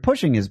 Imagine you're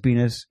pushing his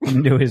penis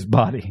into his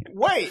body.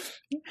 Wait.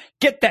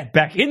 Get that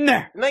back in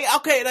there. Like,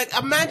 okay, like,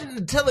 imagine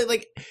the telling,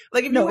 like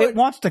if No, you were, it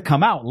wants to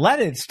come out. Let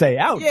it stay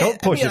out. yeah,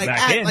 Don't push I mean, it like,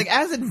 back as, in. Like,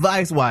 as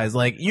advice-wise,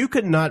 like, you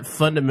could not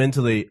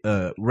fundamentally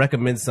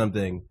recommend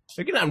something.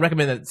 You cannot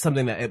recommend that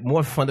something that it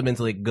more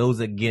fundamentally goes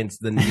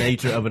against the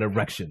nature of an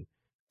erection.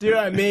 Do you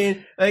know what I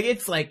mean? Like,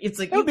 it's like It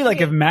would be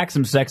like if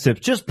Maxim sex tips,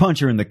 just punch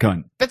her in the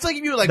cunt. that's like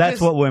if you were like That's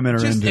just, what women are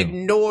just into.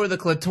 ignore the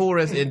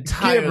clitoris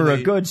entirely. Give her a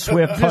good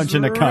swift Just punch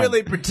in the cunt.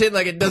 Really pretend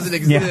like it doesn't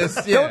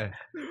exist. Yeah.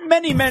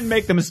 Many men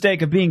make the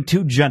mistake of being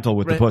too gentle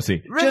with the Right.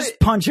 pussy. Really? Just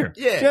punch her.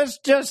 Yeah.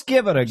 Just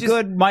give it a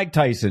good Mike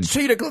Tyson.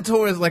 Treat a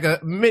clitoris like a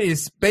mini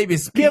baby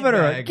speed Give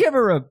bag.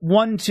 her a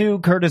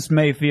 1-2 Curtis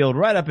Mayfield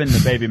right up in the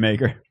baby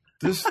maker.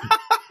 This,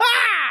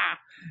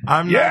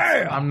 I'm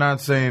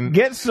not saying.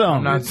 Get some.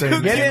 I'm not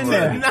saying Get the in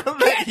N-word.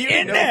 there. Get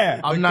in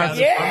there. I'm not.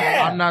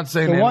 Yeah. I'm not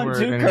saying The the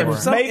 1-2 N-word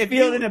Curtis anymore.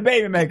 Mayfield in the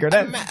baby maker.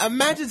 That,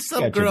 Imagine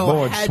some Got your girl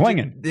board had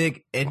swinging. your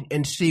dick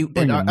and she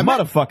bring your ima-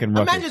 motherfucking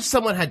ruckus. imagine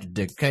someone had your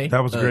dick. Okay,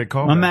 That was a great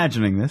call. I'm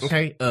imagining this.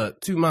 Okay,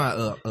 to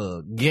my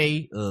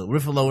gay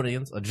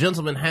riffalodians, a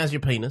gentleman has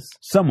your penis.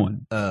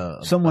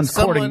 Someone's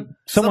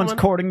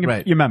courting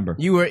right. your member.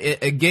 You were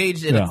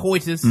engaged in Yeah. a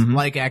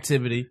coitus-like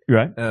activity.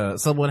 Right.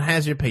 Someone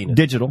has your penis.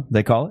 Digital,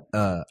 they call it.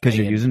 Because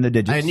you're and- using the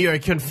digits. And you're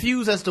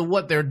confused as to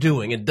what they're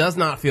doing. It does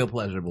not feel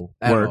pleasurable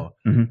at Word. all.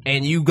 Mhm.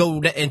 And you go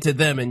into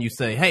them and you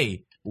say,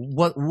 "Hey,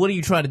 what are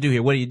you trying to do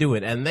here? What are you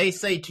doing?" And they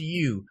say to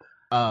you,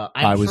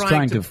 I was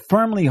trying to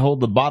firmly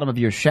hold the bottom of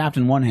your shaft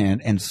in one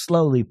hand and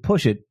slowly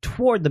push it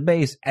toward the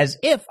base as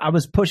if I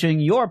was pushing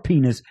your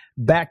penis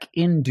back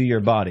into your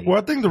body. Well,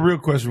 I think the real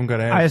question we got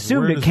to ask. I is,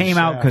 assumed where it does came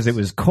the out because it shaft-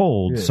 was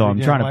cold, Yeah, so I'm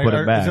again, trying to like, put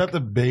it back. Is that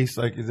the base?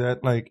 Like, is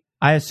that like?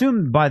 I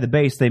assume by the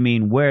base they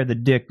mean where the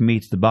dick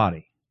meets the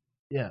body.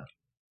 Yeah,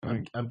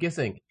 I'm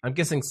guessing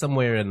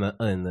somewhere in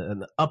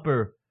the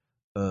upper,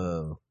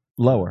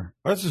 Lower.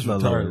 That's just lower,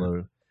 retarded.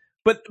 lower.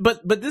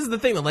 But this is the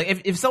thing though. Like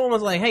if someone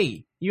was like,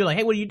 "Hey," you're like,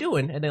 "Hey, what are you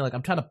doing?" And they're like,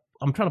 "I'm trying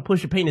to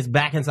push your penis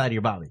back inside of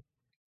your body."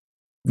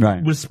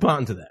 Right.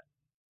 Respond to that.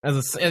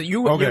 As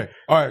Okay.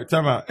 All right.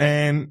 Time out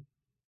and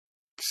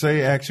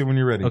say action when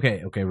you're ready.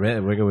 Okay.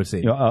 We're going to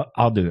see.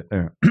 I'll do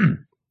it.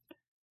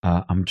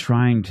 I'm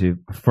trying to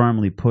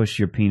firmly push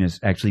your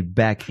penis actually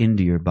back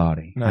into your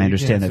body. No, I you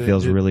understand can't that say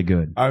feels it. really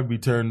good. I'd be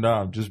turned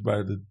off just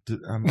by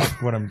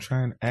what I'm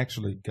trying.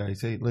 Actually, guys,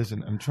 hey,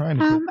 listen, I'm trying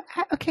to.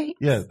 Okay.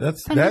 Yeah, that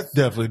just-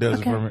 definitely does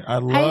okay. it for me. I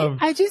love.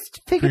 I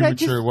just figured I'd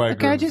just premature white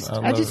okay, girls. I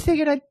I love just it.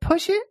 figured I'd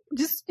push it,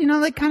 just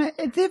like kind of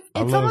as if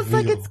I it's love almost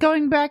like veal. it's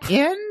going back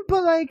in,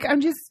 but like I'm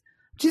just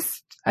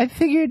I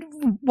figured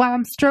while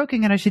I'm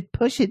stroking it, I should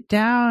push it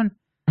down,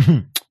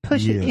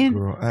 push it Yeah, in.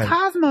 girl. Hey,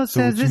 Cosmo so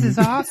says what you this is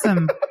need-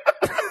 awesome.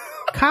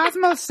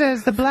 Cosmo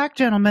says the black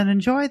gentlemen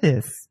enjoy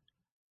this.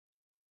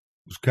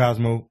 Was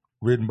Cosmo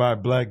written by a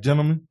black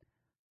gentleman?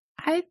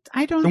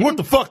 I don't. And what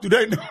the fuck do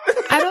they know?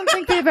 I don't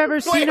think they've ever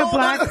seen a hold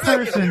black on a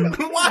second.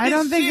 person. Why I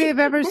don't is think she- they've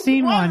ever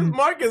seen why is one.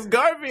 Marcus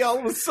Garvey all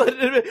of a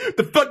sudden,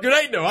 the fuck do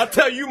they know? I'll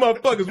tell you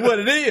motherfuckers what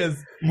it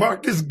is.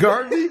 Marcus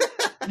Garvey?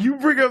 You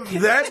bring up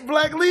that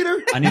black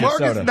leader? I need a Marcus,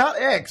 soda. not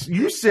X.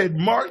 You said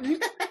Martin.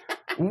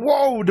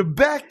 Whoa, the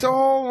back to,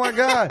 oh my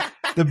God.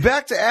 The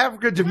back to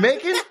Africa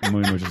Jamaican?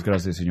 Muy muchas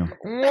gracias, señor.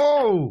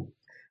 Whoa.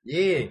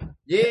 Yeah.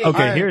 Yeah.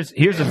 Okay,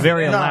 here's a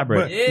very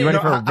elaborate. but- You ready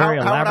for a very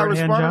how would I elaborate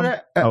hand respond job?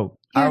 to that? Oh,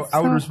 I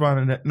would respond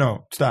to that.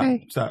 No, stop.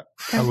 Hey. Stop.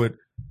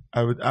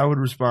 I would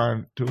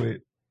respond to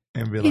it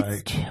and be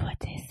like, true what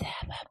they say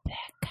about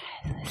black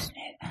guys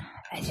listening.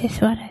 I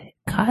just want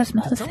to.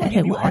 Cosmo said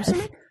it was.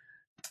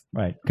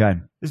 right. Go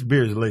ahead. this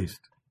beer is laced.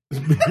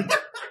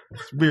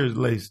 This beer is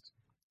laced.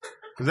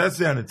 Because that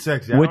sounded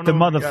sexy. With the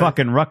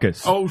motherfucking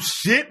ruckus. Oh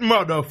shit,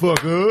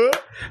 motherfucker.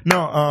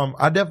 No,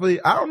 I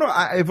don't know.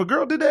 if a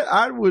girl did that,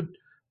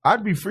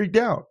 I'd be freaked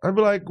out. I'd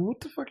be like, what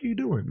the fuck are you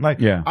doing? Like,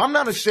 Yeah. I'm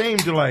not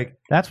ashamed to like,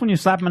 That's when you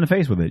slap him in the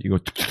face with it. You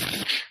go,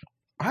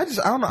 I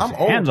don't know. I'm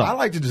Hands old. off. I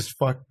like to just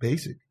fuck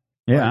basic.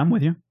 yeah, I'm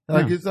with you.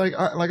 Like, Yeah. it's like,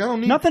 I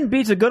don't need. Nothing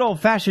beats a good old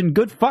fashioned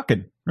good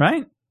fucking,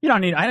 right? I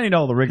don't need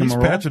all the He's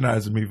rigmarole.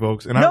 patronizing me,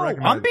 folks. And No, I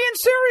recognize I'm being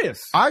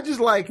serious. I just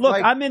like, Look,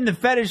 like, I'm in the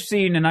fetish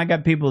scene, and I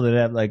got people that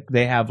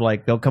have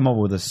they'll come over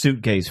with a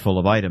suitcase full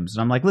of items,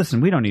 and I'm like, listen,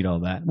 we don't need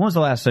all that. When was the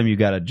last time you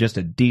got just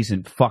a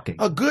decent fucking,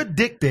 a good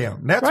dick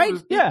down. That's Right?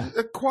 what Yeah.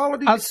 a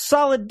quality. a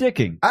solid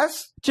dicking,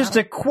 just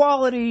a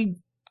quality,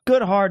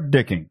 good hard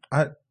dicking?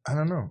 I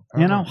don't know.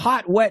 You know,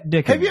 hot wet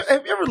dicking. Have you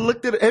ever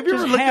looked at? Have you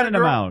Just ever looked at a handing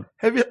them girl? out.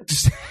 Have you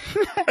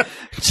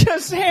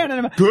Just handing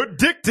them out. good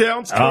dick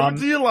downs coming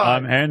to your life?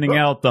 I'm handing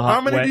out the hot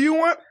How many wet. do you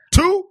want?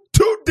 Two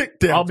dick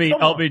downs.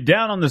 I'll be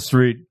down on the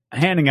street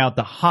handing out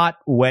the hot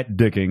wet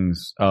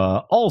dickings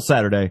all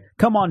Saturday.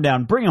 Come on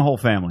down, bring a whole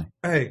family.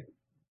 Hey,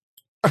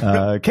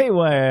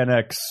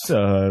 KYNX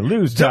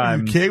lose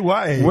time.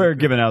 WKYA. We're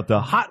giving out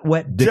the hot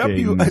wet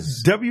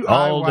dickings WIYA.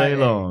 all day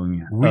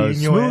long. We in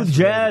your Smooth ass,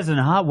 jazz and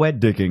hot wet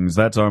dickings.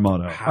 That's our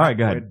motto. Hot all right,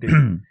 go wet ahead.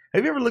 dickings.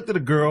 Have you ever looked at a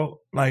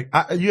girl like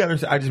you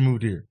understand? I just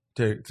moved here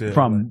to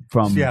From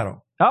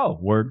Seattle. Oh,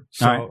 word.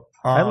 So all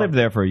right. I lived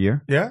there for a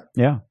year. Yeah,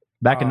 Yeah,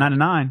 back in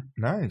 '99.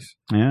 nice.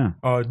 Yeah.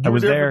 You I were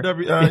was there.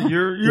 For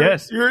you're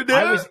Yes. You're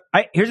there.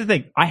 Here's the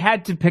thing. I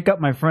had to pick up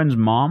my friend's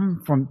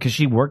mom because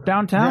she worked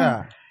downtown.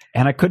 Yeah.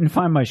 And I couldn't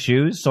find my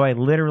shoes, so I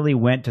literally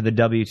went to the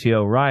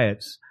WTO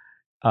riots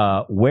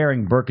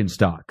wearing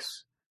Birkenstocks.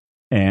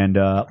 And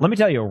let me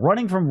tell you,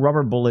 running from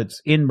rubber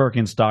bullets in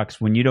Birkenstocks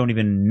when you don't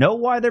even know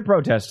why they're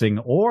protesting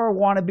or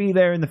want to be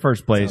there in the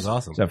first place, Sounds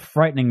awesome. It's a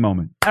frightening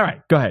moment. All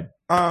right, go ahead.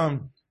 Have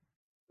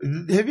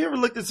you ever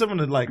looked at some of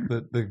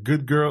the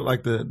good girl,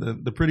 like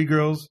the pretty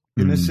girls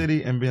in this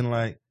city, and been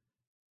like,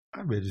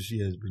 I bet you she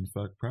has been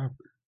fucked properly.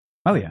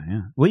 Oh yeah.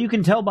 Well, you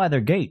can tell by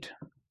their gait.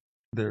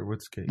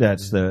 What's case?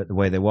 That's the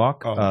way they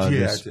walk. Oh,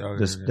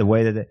 The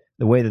way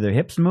that their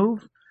hips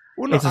move.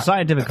 Well, no, It's a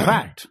scientific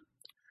fact.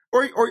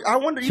 Or I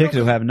wonder. Chicks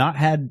who have not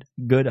had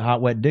good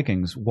hot wet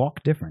dickings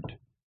walk different.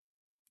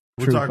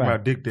 We're True talking fact.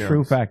 about dick downs.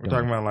 True fact. We're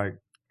talking about like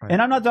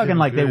And I'm not talking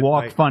like they good,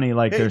 walk like- funny,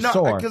 like Hey, they're no,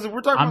 sore. 'cause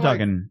we're talking I'm about,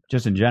 talking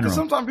just in general. Because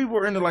sometimes people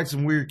are into like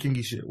some weird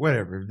kinky shit.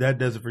 Whatever. If that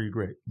does it for you,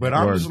 great. But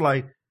I'm Word. just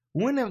like,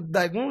 when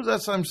was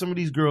that time some of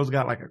these girls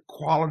got like a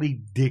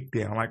quality dick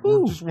down? Like,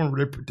 just one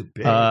where they put the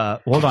bed.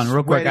 Hold on,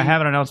 real quick. I Sweaty,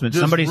 have an announcement.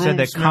 just Somebody said room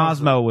that smells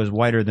Cosmo was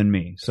whiter than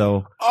me,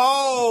 so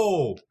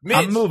Oh, Mitch,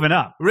 I'm moving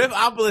up.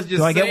 Riffopolis just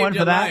Do I get saved one for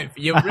your that? life.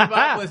 Your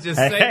Riffopolis just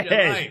saved your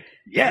Hey, life.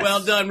 yes.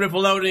 Well done,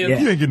 Riffleonians. Yeah.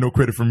 You ain't getting no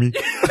credit from me.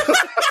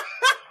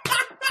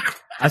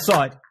 I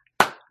saw it.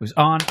 It was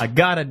on. I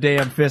got a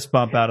damn fist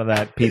bump out of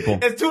that, people.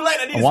 It's too late.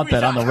 I I want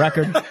that on the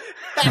record.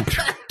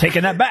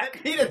 Taking that back.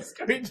 He just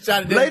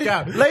screenshot it.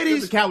 Ladies-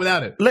 Ladies, count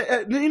without it.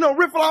 You know,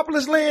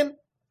 Riffopolis land.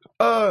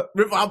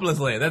 Riffopolis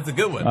land. That's a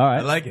good one. All right.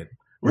 I like it.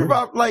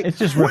 Like It's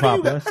just what do you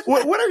Riffopolis. guys-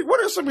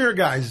 what are some of your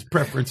guys'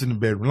 preference in the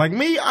bedroom? Like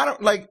me, I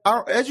don't like.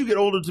 As you get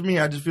older, to me,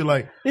 I just feel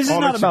like This is all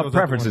not that shit about goes out the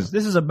preferences. window.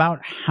 This is about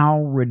how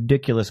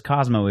ridiculous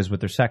Cosmo is with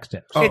their sex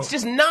tips. Oh. It's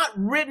just not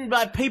written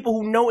by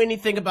people who know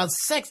anything about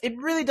sex. It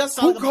really does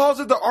sound Who like calls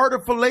it the art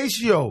of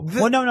fellatio?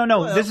 Well,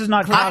 no. This is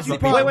not classy Cosmo.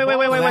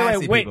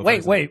 people.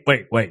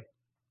 Wait.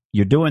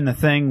 You're doing the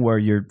thing where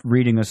you're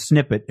reading a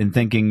snippet and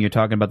thinking you're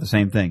talking about the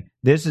same thing.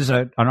 This is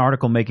an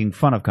article making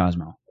fun of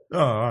Cosmo. Oh,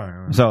 all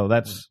right. So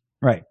that's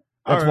right.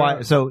 That's All right.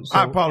 why. So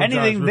I apologize,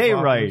 anything they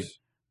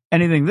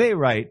Riffopolis.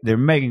 write,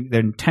 they're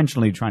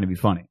intentionally trying to be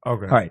funny.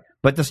 Okay. All right.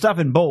 But the stuff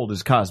in bold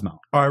is Cosmo.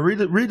 All right.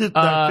 Read it.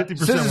 50%.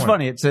 So this is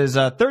funny. It says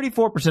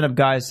 34% of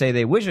guys say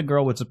they wish a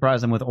girl would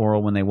surprise them with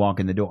oral when they walk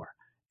in the door.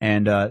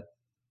 And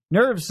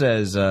Nerve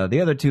says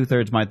the other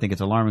 2/3 might think it's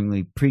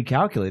alarmingly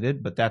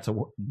pre-calculated, but that's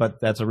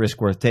a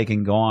risk worth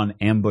taking. Go on,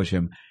 ambush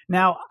him.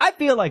 Now, I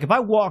feel like if I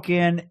walk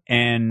in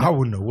and I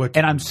wouldn't know what.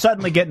 I'm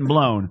suddenly getting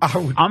blown,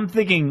 I'm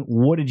thinking,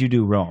 what did you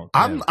do wrong?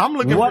 I'm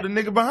looking What for the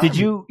nigga behind did me.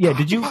 you? Yeah,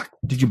 did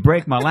you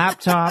break my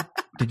laptop?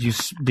 Did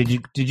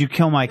you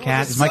kill my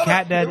cat? Is my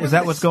cat dead? Is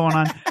that what's going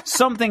on?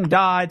 Something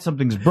died.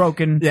 Something's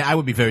broken. Yeah, I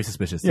would be very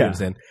suspicious. You Yeah.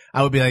 understand?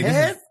 I would be like, this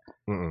Head? is,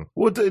 mm-mm.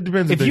 Well, it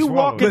depends. If they you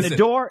swallow walk it. in the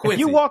door, if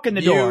you Quincy, walk in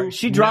the door, you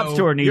she drops know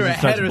to her knees you're and a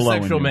starts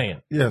blowing heterosexual you.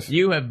 man. Yes.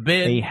 You have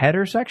been. A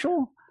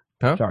heterosexual?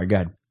 Huh? Sorry, go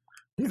ahead.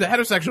 He's a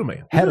heterosexual man.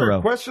 Is there a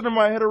Hetero. question of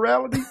my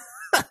heterality?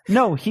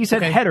 No, he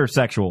said Okay.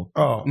 heterosexual.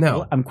 Oh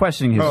No. I'm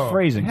questioning his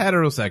phrasing.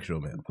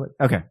 Heterosexual, man.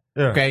 Okay.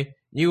 yeah. Okay.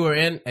 You were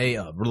in a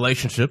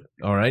relationship,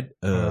 all right?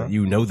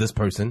 You know this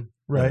person.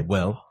 Right.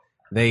 Well,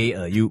 they,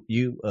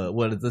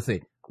 what does this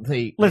say?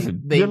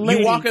 Listen,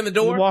 you walk in the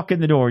door? You walk in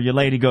the door, your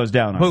lady goes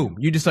down on you. Boom.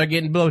 You just start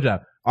getting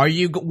blowjob.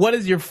 What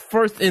is your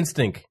first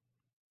instinct?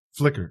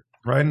 Flicker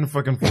right in the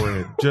fucking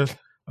forehead. Just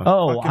a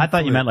Oh, fucking I thought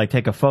you flick. meant like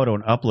take a photo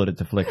and upload it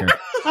to Flickr.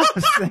 I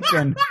was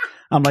thinking,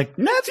 I'm like,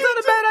 that's not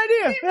a bad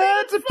idea.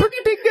 That's a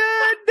pretty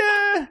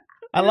good,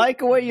 I like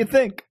the way you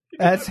think.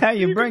 That's how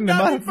you bring the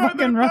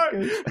motherfucking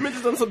ruckus.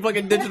 Mitch's on some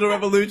fucking digital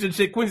revolution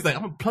shit. Quincy's like,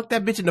 I'm gonna pluck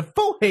that bitch in the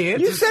forehead.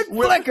 You said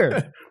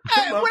Flickr.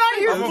 Hey, when I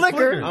hear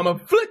Flickr, I'm a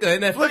flicker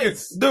in that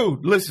face.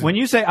 Dude, listen. when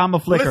you say I'm a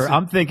Flickr, Listen.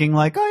 I'm thinking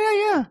like,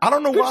 oh yeah. I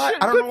don't know why.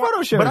 I don't good know why.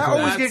 photo sharing. But I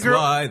always That's get girls.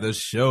 why the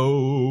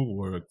show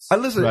works. I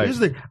listen. Right. Here's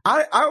the thing.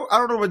 I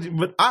don't know what,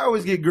 but I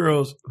always get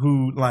girls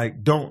who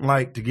like don't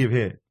like to give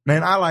head.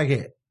 Man, I like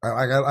head.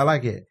 I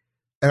like head,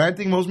 and I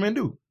think most men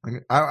do.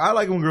 I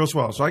like when girls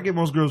swallow. So I get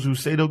most girls who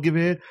say they'll give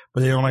head,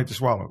 but they don't like to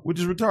swallow, which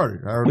is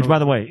retarded. I don't Which, know. by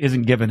the way,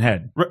 isn't giving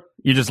head. Right.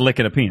 You're just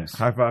licking a penis.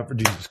 High five for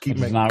Jesus. Keep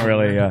It's making. not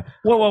really. Whoa!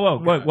 Oh,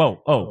 my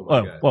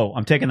God. Whoa!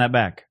 I'm taking that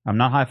back. I'm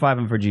not high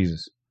fiving for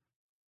Jesus.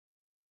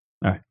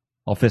 All right,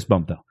 I'll fist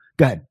bump though.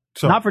 Go ahead.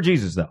 So, Not for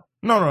Jesus though.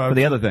 no. For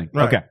the other thing.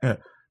 Right, Okay. yeah.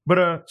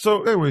 But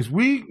so anyways,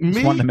 me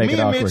wanted to make it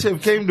and Mitch awkward.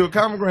 have came to a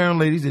common ground,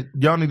 ladies, that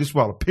y'all need to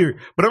swallow. Period.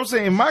 But I'm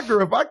saying, my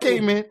girl, if I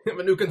came in, Have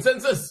a new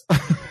consensus.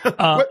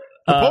 what?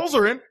 The polls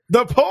are in.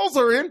 The polls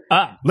are in.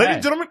 Ladies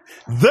and gentlemen,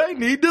 they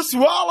need to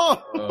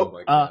swallow. Oh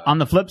my God. On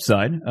the flip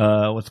side,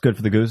 what's good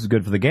for the goose is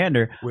good for the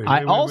gander. Wait,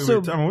 I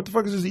also Tell me, what the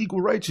fuck is this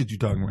equal rights shit you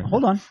talking about?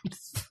 hold on.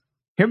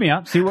 Hear me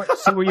out. See where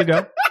you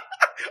go.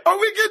 Are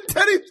we getting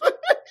Teddy?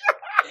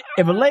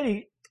 If a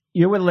lady,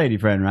 you're with a lady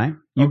friend, right?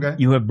 Okay.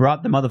 You have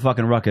brought the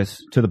motherfucking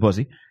ruckus to the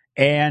pussy,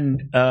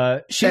 and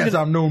she's As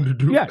I'm known to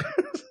do. yeah,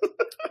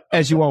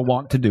 as you all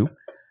want to do,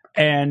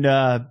 and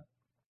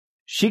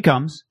she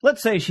comes.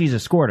 Let's say she's a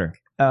squirter.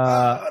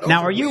 Those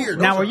Now are weird. you?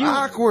 Now Those are you?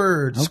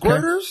 awkward Okay.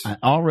 squirters? I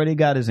already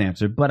got his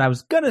answer, but I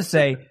was gonna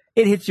say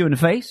it hits you in the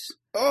face.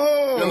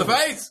 Oh, In the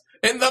face.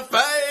 In the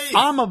face.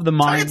 I'm of the Take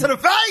mind. it to the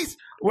face.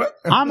 What?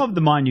 I'm of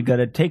the mind. You got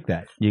to take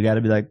that. You got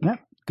to be like, yeah,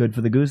 good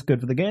for the goose, good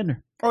for the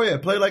gander. Oh yeah,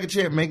 play like a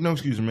champ. Make no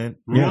excuses, man.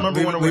 Rule Yeah.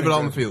 number one. Leave it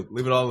on the field.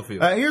 Leave it all on the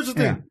field. Here's the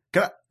thing.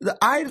 Can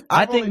I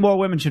I've think only, more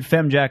women should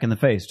femjack in the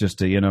face just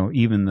to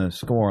even the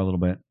score a little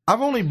bit.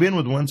 I've only been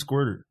with one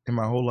squirter in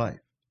my whole life.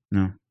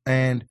 No.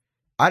 And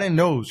I didn't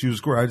know she was a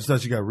squirter. I just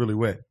thought she got really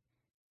wet.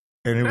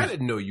 And it I was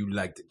didn't know you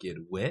like to get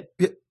wet.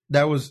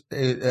 that was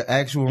an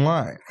actual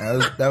line.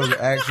 That was an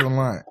actual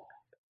line.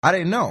 I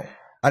didn't know.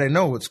 I didn't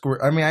know what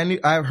squirt. I mean,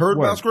 I've heard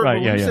Word. about squirt, Right, but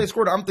when yeah, you yeah. say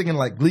squirt, I'm thinking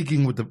like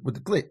leaking with the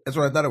clit. That's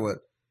what I thought it was,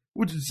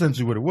 which is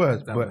essentially what it was.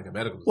 Sounds But like a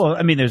medical. Well,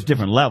 I mean, there's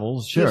different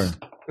levels. Sure. Yes.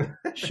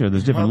 Sure,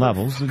 there's different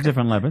levels. There's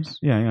different levels.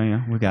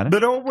 Yeah. We got it.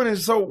 But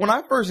when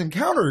I first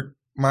encountered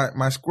my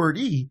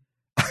squirtee,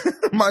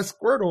 my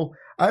Squirtle,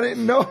 I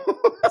didn't know.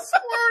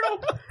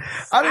 Squirtle,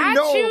 I didn't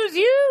know. choose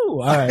you. All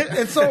right.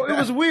 And so it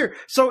was weird.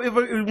 So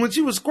when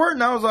she was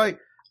squirting, I was like,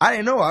 I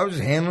didn't know. I was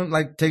just handling,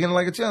 like, taking it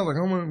like a child. Like,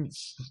 oh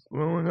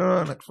my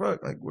God, like,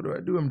 fuck, like, what do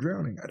I do? I'm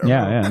drowning. I don't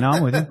know. Yeah. No,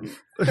 I'm with you.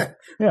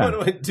 Yeah. What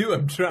do I do?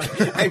 I'm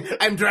drowning.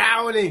 I'm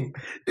drowning.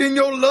 In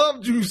your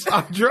love juice,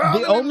 I'm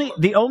drowning.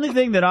 The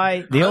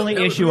only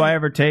issue I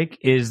ever take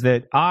is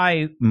that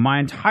my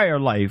entire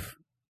life,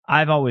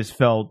 I've always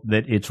felt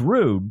that it's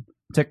rude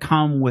to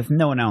come with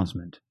no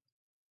announcement.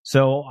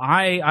 So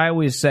I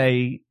always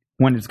say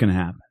when it's going to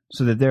happen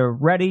so that they're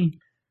ready.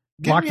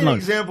 Give locked me and an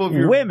loaded. example of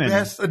your Women.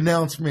 best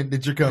announcement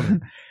that you're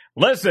coming.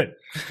 Listen,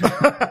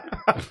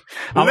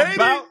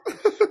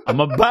 I'm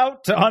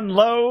about to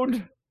unload.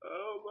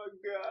 Oh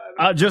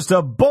my God! Just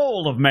a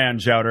bowl of man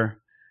chowder,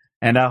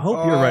 and I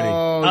hope you're ready.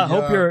 I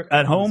hope you're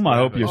at home. I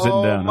hope you're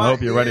sitting down. I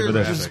hope you're ready for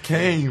this. Just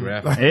came.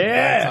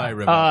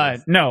 Yeah.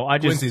 No, I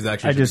just. Quincy's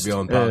actually I just. be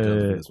on podcast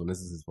for this one. This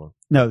is his one.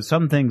 No,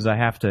 some things I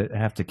have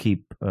to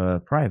keep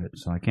private,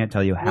 so I can't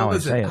tell you how Well,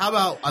 listen, I say it. how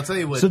about I'll tell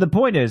you what. So the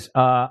point is,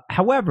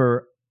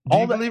 however, Do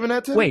you believe in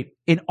that too? Wait,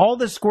 in all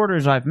the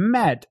squirters I've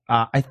met,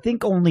 I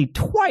think only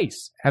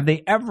twice have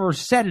they ever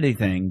said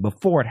anything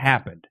before it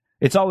happened.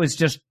 It's always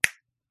just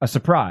a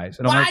surprise.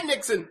 And I'm why like,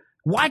 Nixon?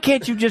 why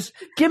can't you just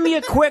give me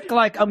a quick,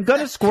 like, I'm going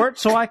to squirt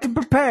so I can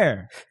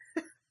prepare?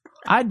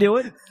 I'd do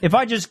it. If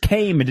I just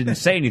came and didn't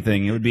say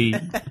anything, it would be,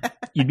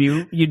 you'd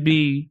be, You'd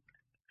be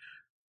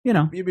it's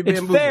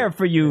bamboozled. fair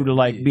for you to,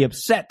 like, be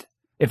upset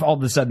if all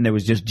of a sudden there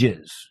was just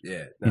jizz.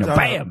 Yeah. You know,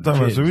 bam. So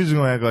jizz. we just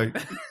gonna act like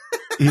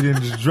he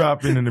didn't just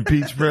drop in and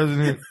impeach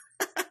president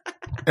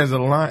as a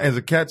line, as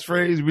a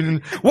catchphrase. We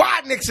didn't.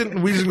 Why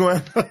Nixon? We just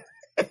going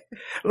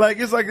like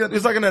it's like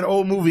in that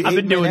old movie. I've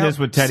been doing this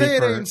with Teddy Say it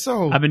for. ain't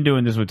so. I've been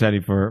doing this with Teddy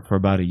for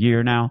about a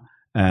year now,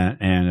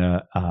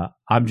 and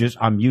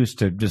I'm used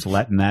to just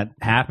letting that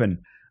happen.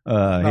 We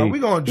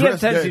gonna he has address a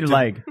tendency that. to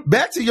like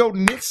Back to your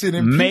Nixon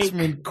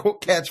impeachment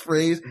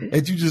catchphrase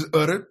that you just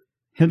uttered.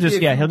 he'll just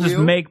if you just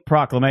will. make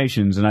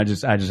proclamations, and I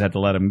just have to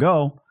let him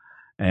go.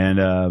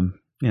 And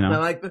You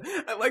know,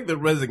 I like the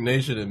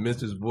resignation in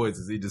Mr.'s voice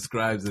as he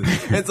describes it.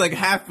 It's like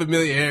half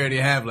familiarity,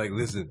 half like,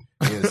 listen,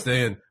 you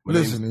understand? My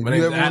Listen, name's, if my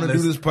you name's ever wanna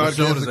Atlas. do this My podcast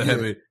shoulders are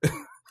again.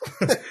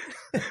 heavy.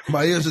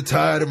 My ears are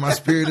tired and my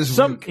spirit is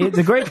weak.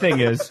 the great thing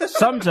is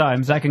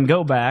sometimes I can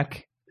go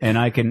back and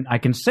I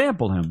can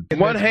sample him.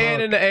 One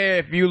hand in the air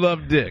if you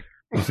love dick.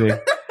 You see,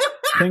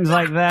 things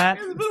like that.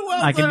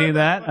 I can do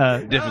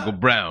that. Difficult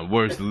Brown,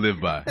 words to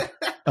live by.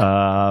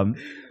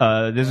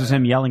 This is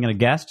him yelling at a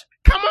guest.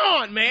 Come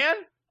on, man.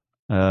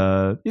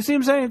 You see what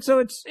I'm saying? So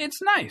it's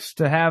nice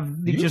to have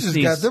You just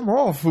these. got them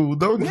all fooled,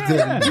 don't you?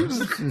 Yeah.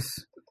 Teddy?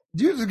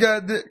 You just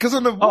got because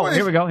on the voice. Oh,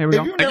 here we go. Here we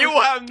go. And you will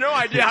have no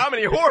idea how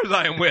many whores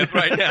I am with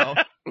right now.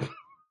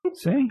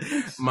 See,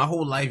 My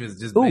whole life is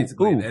just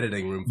basically an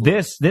editing room.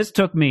 this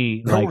took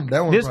me That like one-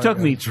 that one this probably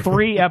took me got you.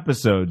 3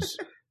 episodes.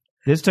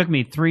 This took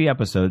me 3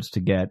 episodes to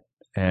get,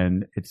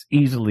 and it's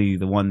easily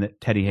the one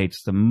that Teddy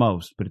hates the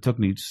most. But it took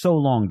me so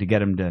long to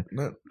get him to.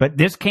 But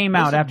this came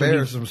out Let's after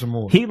embarrass him some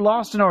more. he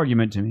lost an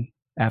argument to me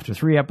after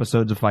 3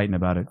 episodes of fighting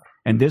about it,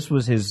 and this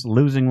was his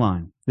losing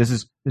line. This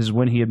is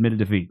when he admitted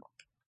defeat.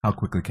 How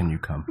quickly can you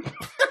come?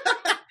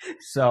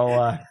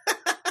 So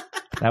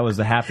that was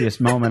the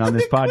happiest moment on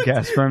this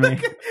podcast for me.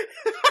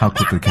 How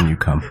quickly can you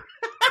come?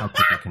 How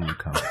quickly can you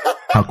come?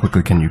 How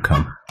quickly can you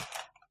come?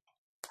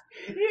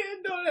 You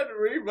don't have to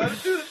rerun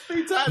it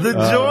 3 times. The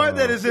joy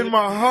that is in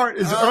my heart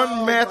is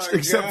unmatched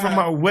except for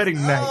my wedding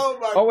night.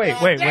 Oh, wait.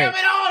 Damn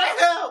it all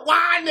to hell!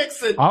 Why,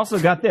 Nixon? Also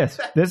got this.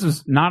 This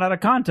was not out of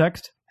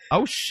context.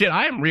 Oh shit,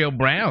 I am real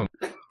brown.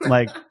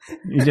 Like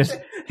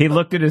he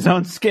looked at his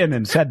own skin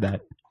and said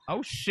that.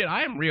 Oh shit,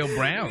 I am real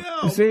brown.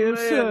 Yo, See, it's,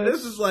 man,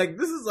 this is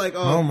like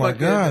Oh my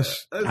gosh.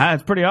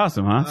 It's pretty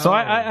awesome, huh? So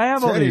I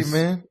have all Teddy, these.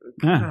 man.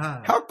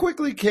 Yeah. How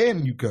quickly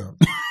can you come?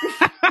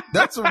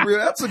 That's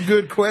a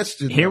good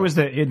question. Here though. was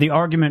the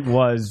argument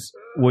was,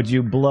 would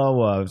you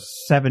blow a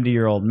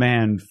 70-year-old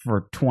man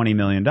for $20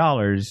 million?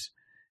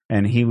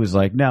 And he was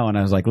like, no. And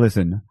I was like,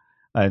 listen.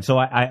 So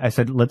I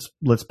said,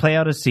 let's play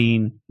out a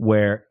scene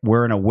where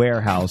we're in a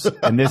warehouse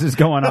and this is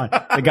going on.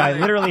 The guy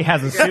literally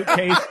has a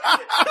suitcase.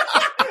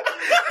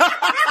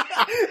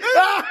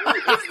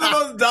 This is the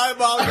most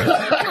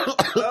diabolical.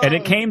 And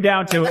it came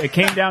down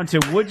to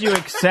would you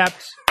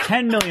accept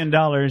 $10 million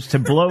to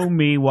blow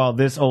me while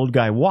this old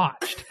guy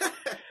watched?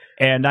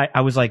 And I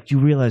was like, do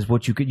you realize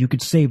what you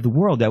could save the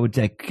world? That would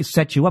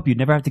set you up. You'd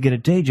never have to get a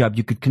day job.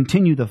 You could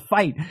continue the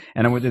fight.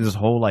 And I went through this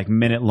whole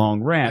minute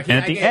long rant. And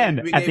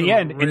at the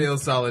end, real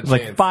solid it was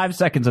like chance. 5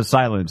 seconds of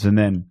silence, and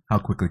then How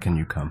quickly can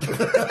you come? so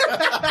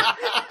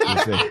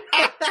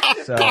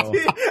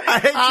I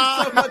hate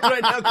you so much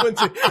right now,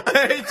 Quincy.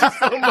 I hate you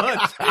so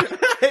much. I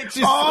hate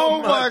you so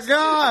Oh much. my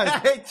God. I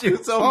hate you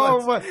so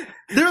Oh much. my!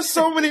 There's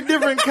so many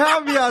different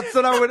caveats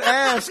that I would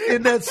ask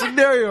in that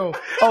scenario.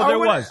 there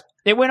was.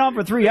 It went on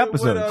for 3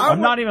 episodes.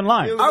 I'm not even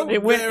lying.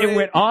 It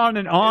went on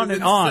and on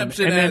and on,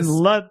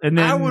 and then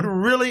I would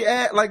really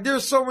add, like,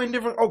 there's so many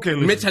different. Okay,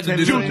 listen, Mitch had to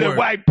do Teddy, some work.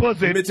 White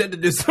pussy. Mitch had to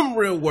do some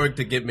real work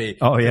to get me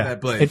Oh to yeah,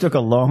 that place. it took a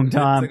long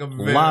time. It took a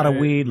A lot of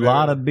weed, a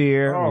lot of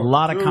beer, a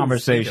lot of dude,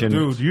 conversation.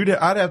 Dude,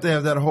 I'd have to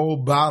have that whole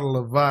bottle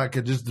of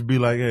vodka just to be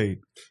like, hey.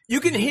 You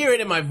can hear it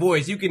in my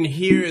voice. You can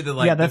hear the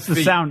Yeah, that's the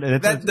feet. sound.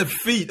 That's the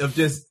feet of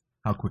just.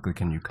 How quickly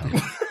can you come?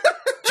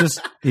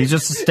 he's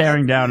just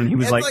staring down, and he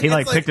was It's like, like- he it's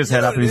picked like, his you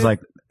head know up, and he's what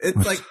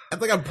like, It's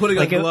like I'm putting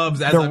on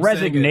gloves as the I'm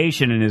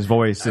resignation in his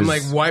voice saying it. I'm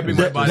is like wiping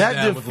my body that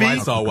down with defeats-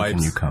 Lysol wipes.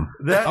 Can you come?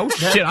 Oh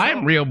shit, I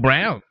am real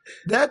brown.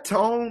 That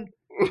tone,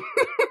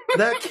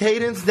 that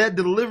cadence, that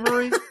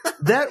delivery,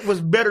 that was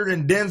better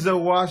than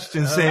Denzel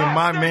Washington saying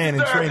 "my man"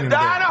 in Training Day.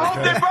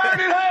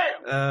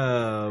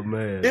 Oh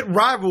man! It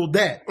rivaled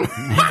that.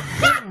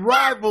 It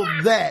rivaled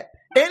that.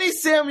 Any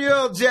Samuel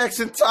L.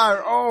 Jackson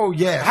tire. Oh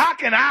yes. How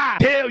can I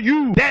tell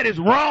you that is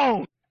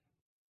wrong?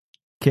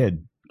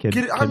 kid. Get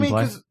it? I couldn't mean,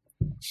 play. 'cause-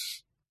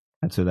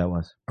 That's who that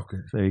was. okay,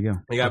 So there you go.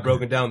 It got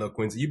broken down though,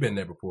 Quincy. You've been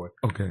there before.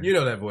 okay, You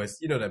know that voice.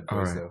 You know that all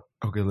voice right.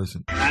 though. Okay,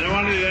 listen. I don't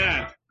want to do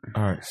that.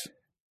 All right.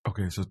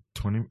 Okay, so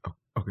 20.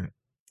 Okay.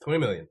 20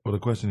 million. Well, the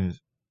question is,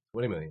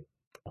 20 million.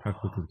 how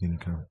quickly can you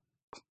come?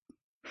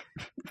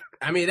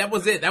 I mean, that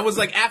was it. That was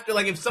like after,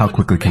 like, if someone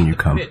quickly just can made you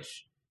the come?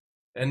 pitch,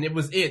 and it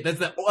was it.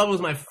 That was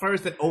my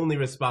first and only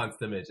response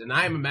to Mitch. And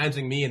I am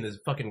imagining me in this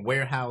fucking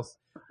warehouse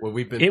where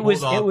we've been. It was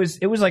pulled off.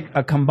 it was like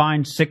a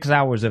combined 6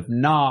 hours of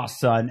nah,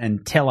 son,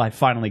 until I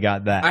finally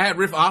got that. I had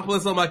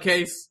Riffopolis on my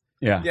case.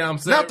 Yeah. Yeah, I'm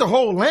saying. Not the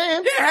whole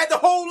land. Yeah, I had the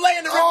whole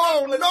land. Of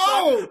Oh Riffopolis,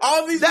 no! son.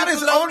 All these That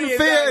is Nickelodeons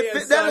unfair. out here,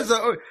 That son. is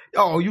a.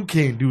 Oh, you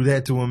can't do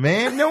that to a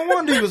man. No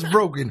wonder he was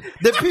broken.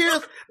 The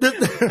peers,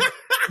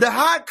 the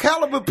high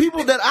caliber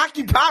people that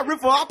occupy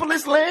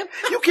Riffopolis land,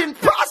 you can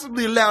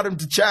possibly allow them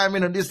to chime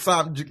in on this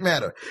subject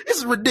matter. This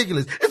is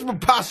ridiculous. It's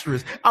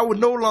preposterous. I would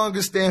no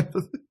longer stand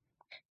for.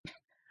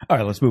 All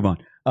right, let's move on.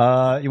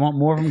 You want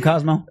more from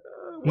Cosmo?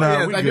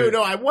 Yes, we I good. do.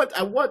 No, I want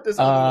this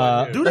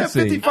other one. Do that Let's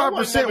see.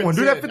 55% one.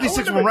 Do that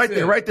 56 one right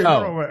there. Right there. Oh,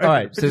 No, all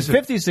right. It says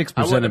 56%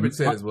 I want number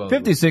 10 as well.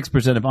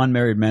 56% of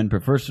unmarried men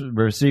prefer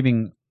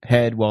receiving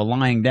head while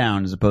lying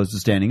down as opposed to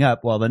standing up,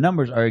 while the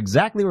numbers are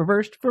exactly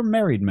reversed for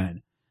married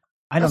men.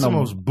 I don't That's know. the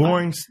most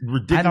boring,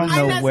 ridiculous. I don't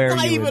know That's where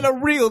not you even would, a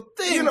real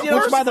thing. You know, you know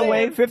which, what by I'm the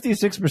way, saying?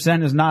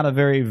 56% is not a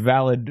very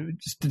valid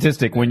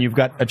statistic when you've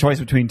got a choice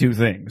between two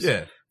things.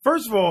 Yeah.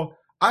 First of all,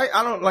 I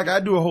don't like. I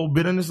do a whole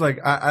bit on this. Like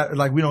I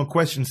like we don't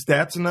question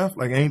stats enough.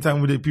 Like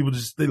anytime we did, people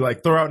just they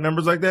like throw out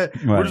numbers like that.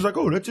 Right. We're just like,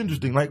 oh, that's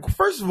interesting. Like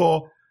first of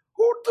all,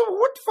 what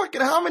the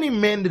fucking? How many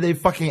men did they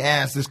fucking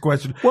ask this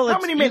question? Well, how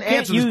it's- many men you can't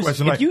answer this use-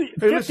 question? If Like you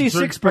hey, listen,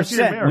 sir,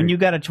 56% when you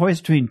got a choice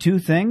between two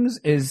things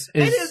is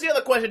And here's the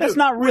other question. that's dude.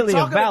 not really We're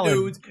a talking to valid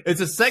dudes,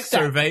 it's a sex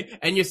stat. survey,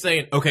 and you're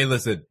saying, okay,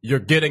 listen, you're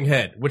getting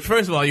head. Which,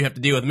 first of all, you have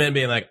to deal with men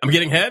being like, I'm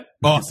getting head?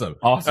 Awesome.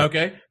 Awesome.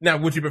 Okay. Now,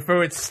 would you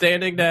prefer it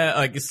standing down,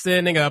 like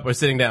standing up or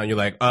sitting down? You're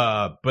like,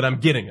 but I'm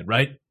getting it,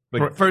 right?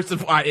 Like, Right. first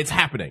of all, it's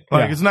happening.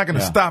 Like Yeah. it's not going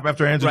to Yeah. stop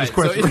after I answer Right. this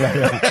question.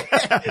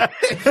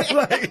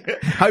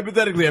 Like,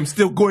 hypothetically, I'm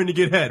still going to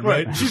get head,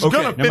 right? She's Okay.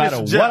 gonna no finish matter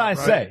the what job, I right?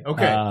 say.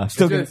 Okay. Still It's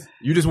gonna, just-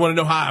 you just want to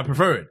know how I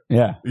prefer it.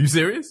 yeah, Are you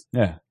serious?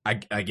 yeah. I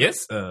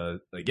guess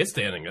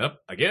standing up,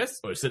 I guess,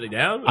 or sitting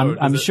down. I'm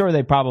does it- sure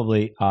they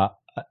probably,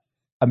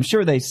 I'm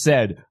sure they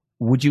said,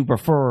 would you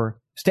prefer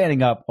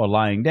standing up or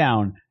lying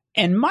down?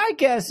 And my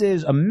guess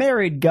is a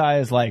married guy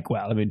is like,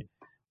 well, I mean,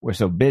 we're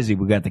so busy.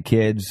 We got the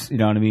kids. You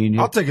know what I mean?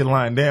 I'll take it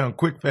lying down,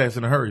 quick, fast,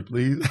 in a hurry,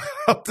 please.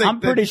 I'm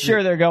pretty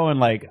sure they're going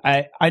like,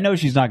 I know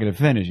she's not going to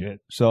finish it,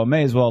 so I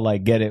may as well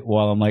like get it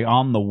while I'm like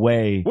on the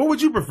way. What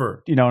would you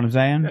prefer? You know what I'm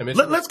saying? Yeah, Mitch,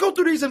 Let's go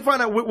through these and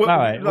find out. What All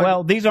right. like-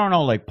 Well, these aren't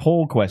all like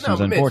poll questions,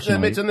 no,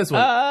 unfortunately. Mitch on this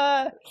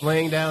one.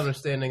 Laying down or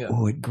standing up?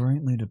 Oh, it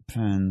greatly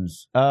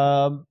depends.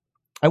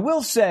 I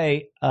will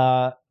say,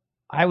 I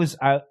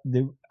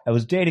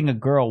was dating a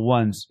girl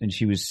once, and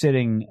she was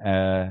sitting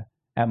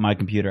at my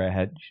computer. I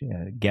had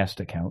a guest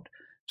account,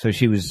 so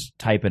she was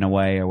typing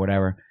away or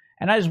whatever.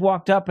 And I just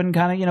walked up and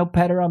kind of,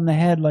 pet her on the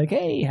head, like,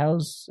 "Hey,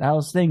 how's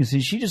things?"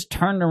 And she just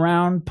turned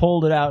around,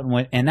 pulled it out, and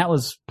went. And that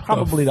was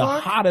probably the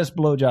fuck? hottest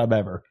blowjob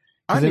ever.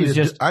 I 'Cause it need, was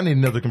just I need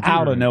another computer.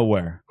 out of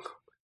nowhere.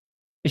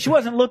 She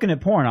wasn't looking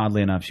at porn,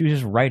 oddly enough. She was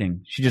just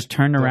writing. She just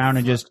turned around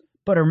and just,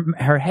 but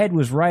her head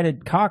was right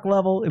at cock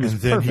level. It was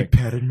And then perfect.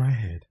 he patted my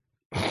head,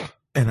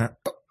 and I.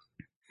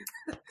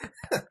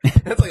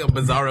 That's like a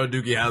bizarro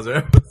Doogie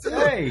Howser.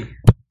 Hey,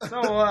 so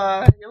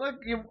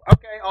okay?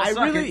 I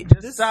really-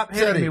 Just stop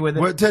hitting Teddy, me with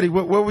it. Teddy,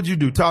 what would you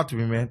do? Talk to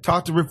me, man.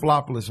 Talk to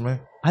Rifflopolis,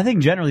 man. I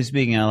think generally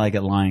speaking, I like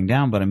it lying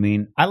down, but I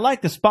mean, I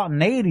like the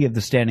spontaneity of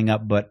the standing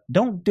up, but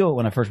don't do it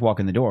when I first walk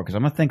in the door because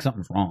I'm gonna think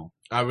something's wrong.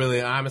 That's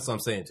what I'm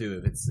saying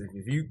too.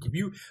 If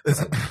you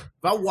listen, if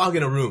I walk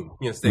in a room,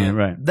 you understand?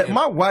 Right. That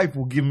my wife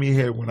will give me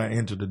head when I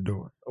enter the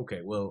door. Okay,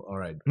 well, all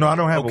right. No, I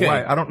don't have Okay. a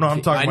wife. I don't know.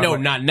 I'm talking. I know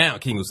about not now,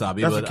 King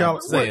Usabi, That's but a Cali-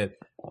 I'm saying.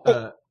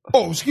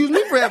 Oh, excuse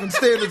me for having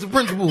standards and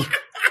principles.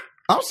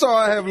 I'm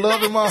sorry, I have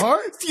love in my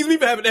heart. Excuse me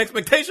for having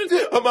expectations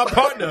of my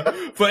partner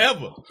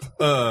forever.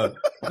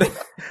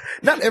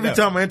 Not every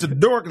time I enter the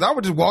door, because I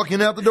would just walk in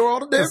and out the door all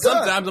the damn time.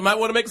 Sometimes I might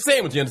want to make a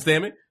sandwich. You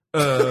understand me?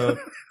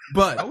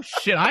 But Oh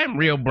shit, I am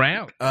real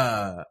brown.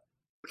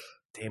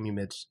 damn you,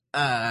 Mitch.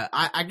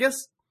 I guess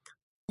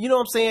you know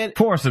what I'm saying.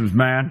 Foursomes,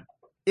 man.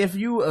 If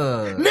you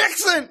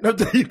Nixon! No,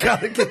 you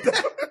gotta get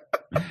that.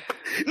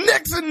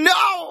 Nixon, no!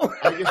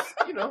 I guess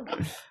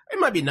it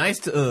might be nice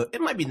to.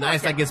 It might be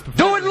nice. I guess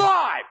do it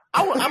live.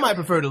 I might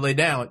prefer to lay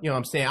down. You know what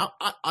I'm saying?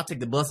 I'll take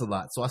the bus a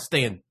lot, so I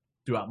stand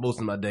throughout most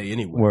of my day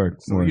anyway. Word,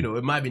 So word.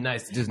 it might be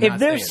nice to just. If not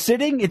they're stand.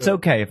 sitting, it's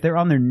okay. If they're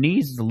on their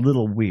knees, it's a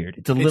little weird.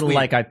 It's a little weird.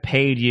 like I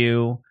paid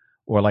you,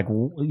 or like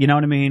you know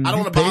what I mean. I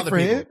don't want to pay bother for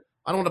people. it?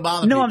 I don't want to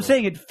bother. No, people. I'm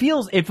saying it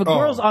feels. If a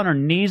girl's on her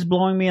knees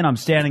blowing me and I'm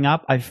standing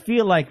up, I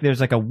feel like there's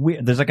like a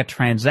weird. There's like a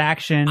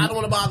transaction. I don't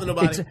want to bother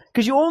nobody.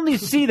 Because you only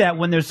see that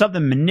when there's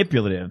something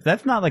manipulative.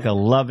 That's not like a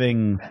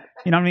loving.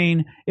 You know what I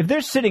mean? If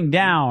they're sitting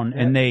down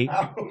and they,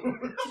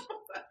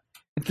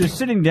 if they're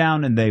sitting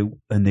down and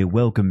they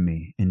welcome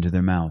me into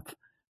their mouth,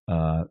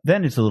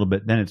 then it's a little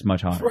bit. Then it's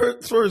much hotter.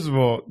 First of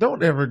all,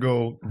 don't ever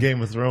go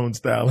Game of Thrones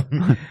style.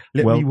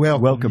 Let me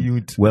welcome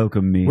you.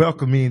 Welcome me.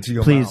 Welcome me into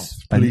your Please,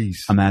 mouth.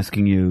 Please. I'm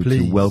asking you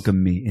Please. to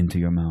welcome me into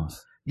your mouth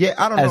Yeah,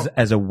 I don't know.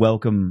 as a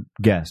welcome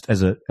guest,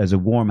 as a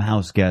warm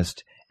house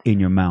guest in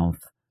your mouth,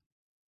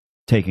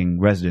 taking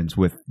residence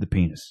with the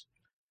penis.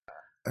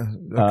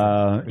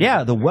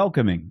 Yeah, the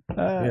welcoming.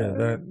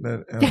 I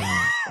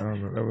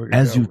don't know.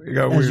 As you It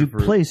got weird for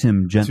place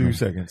him gently. 2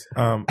 seconds.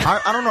 I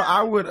don't know.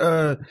 I would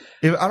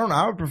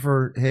I would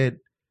prefer head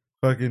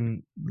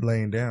fucking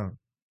laying down.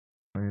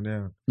 Laying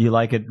down. You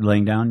like it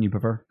laying down? You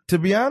prefer To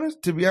be honest,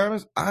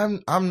 I'm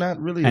not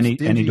really a any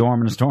stingy.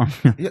 dorm in a storm,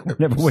 Yeah.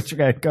 whatever which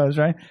guy goes,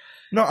 right?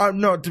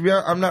 No, to be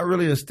honest, I'm not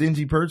really a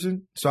stingy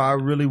person. So I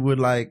really would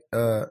like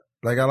I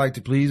like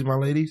to please my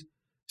ladies.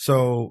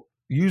 So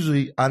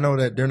usually I know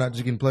that they're not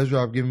just getting pleasure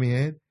out of giving me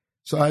head.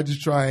 So I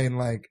just try and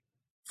like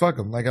fuck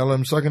them. Like I let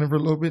them suck in it for a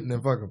little bit and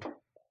then fuck them.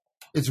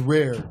 It's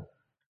rare.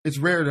 It's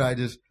rare that I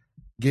just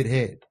get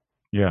head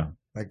Yeah,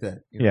 like that.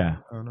 yeah.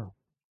 I don't know.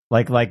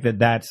 Like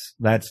that's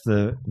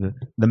the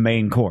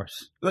main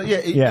course. Like,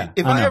 yeah,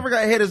 if I I know. ever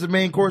got hit as a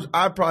main course,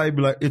 I'd probably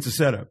be like, it's a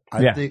setup.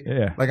 I think,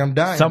 like I'm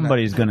dying.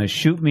 Somebody's gonna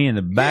shoot me in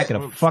the back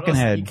of the fucking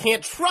head. You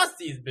can't trust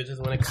these bitches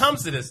when it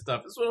comes to this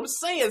stuff. That's what I'm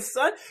saying,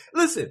 son.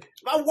 Listen,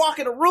 if I walk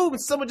in a room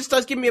and someone just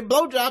starts giving me a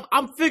blowjob,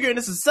 I'm figuring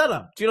this is a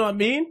setup. Do you know what I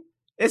mean?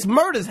 It's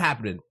murder's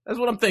happening. That's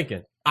what I'm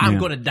thinking. I'm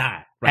gonna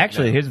die.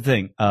 Actually, here's the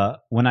thing.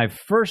 When I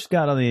first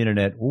got on the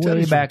internet,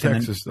 way back in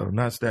Texas, though,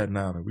 not Staten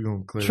Island. We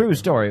gonna clear. True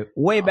story.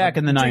 Way back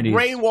in the 90s.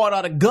 Rainwater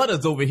out of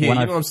gutters over here. You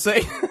know what I'm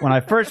saying? When I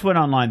first went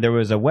online, there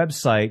was a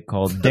website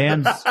called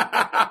Dan's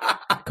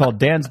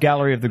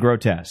Gallery of the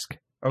Grotesque.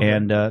 Okay.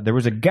 And there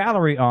was a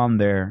gallery on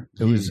there.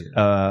 It was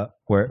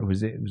where it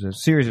was a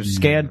series of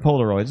scanned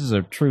Polaroids. This is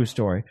a true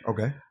story.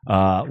 Okay.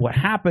 What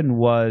happened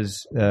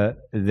was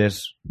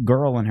this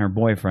girl and her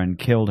boyfriend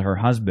killed her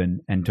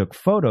husband and took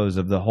photos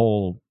of the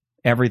whole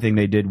everything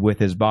they did with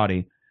his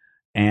body,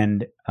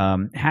 and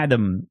had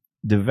them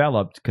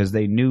developed because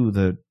they knew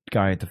the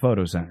guy at the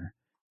photo center.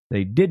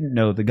 They didn't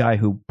know the guy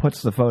who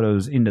puts the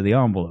photos into the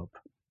envelope,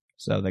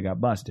 so they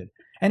got busted.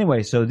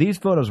 Anyway, so these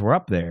photos were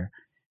up there.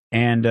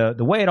 And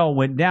the way it all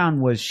went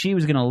down was she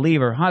was going to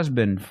leave her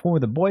husband for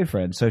the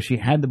boyfriend. So she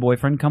had the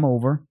boyfriend come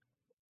over.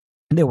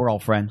 They were all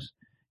friends.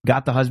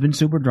 Got the husband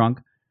super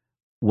drunk.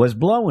 Was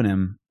blowing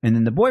him. And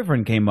then the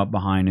boyfriend came up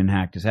behind and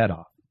hacked his head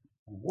off.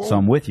 Whoa. So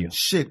I'm with you.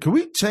 Shit, can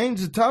we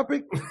change the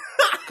topic?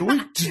 Can we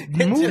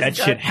move? That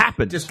shit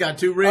happened. Just got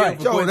too real.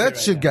 Right, yo, that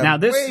shit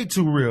got way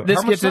too real. This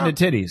How much gets into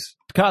time? titties.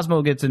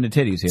 Cosmo gets into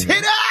titties here.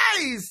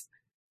 Titties!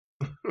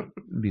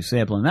 Be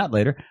sampling that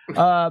later.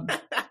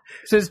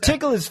 Says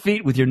tickle his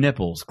feet with your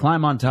nipples.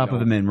 Climb on top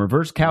of him in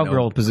reverse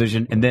cowgirl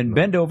position, and then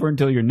bend over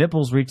until your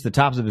nipples reach the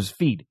tops of his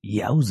feet.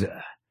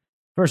 Yowza.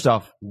 First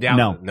off,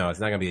 no, it's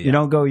not gonna be. You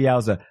don't go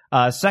yowza.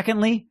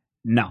 Secondly,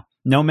 no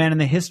man in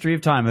the history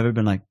of time ever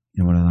been like,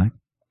 you know what I like?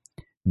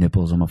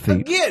 Nipples on my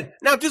feet. Again,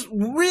 now just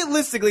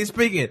realistically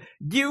speaking,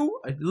 you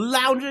are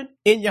lounging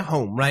in your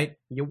home, right?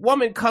 Your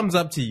woman comes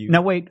up to you.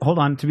 Now wait, hold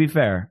on. To be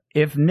fair,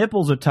 if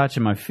nipples are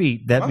touching my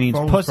feet, that means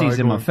pussy's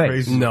in my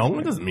face. No,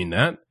 it doesn't mean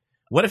that.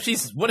 What if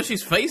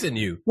she's facing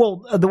you?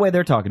 Well, the way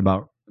they're talking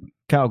about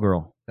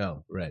cowgirl.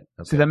 Oh, right.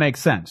 Okay. See, that makes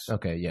sense.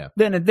 Okay, yeah.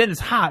 Then it's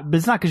hot, but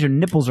it's not because your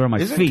nipples are on my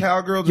Isn't feet.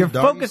 cowgirl just You're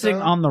doggy focusing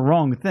style? on the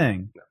wrong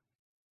thing.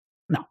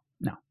 No.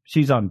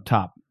 She's on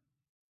top.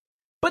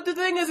 But the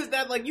thing is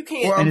that like you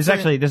can't. And it's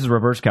actually, this is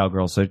reverse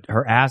cowgirl, so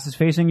her ass is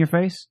facing your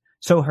face.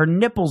 So her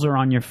nipples are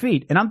on your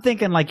feet. And I'm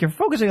thinking, like, you're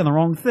focusing on the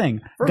wrong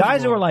thing.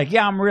 Guys who are like,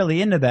 yeah, I'm really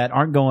into that,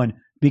 aren't going,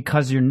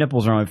 because your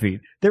nipples are on my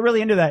feet. They're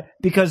really into that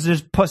because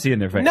there's pussy in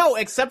their face. No,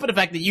 except for the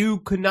fact that you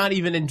could not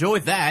even enjoy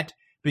that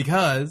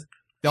because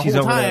the She's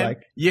whole over there time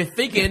like, you're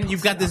thinking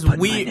you've got this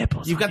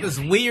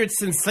weird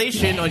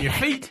sensation on your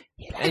feet,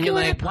 and you're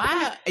like,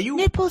 why are you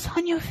nipples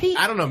on your feet?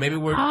 I don't know, maybe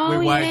we're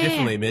wired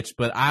differently, Mitch,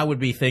 but I would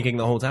be thinking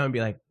the whole time and be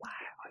like, why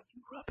are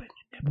you rubbing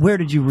your nipples? Where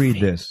did you read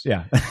this?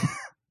 Yeah.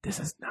 This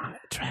is not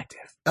attractive.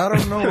 I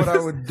don't know what I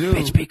would do.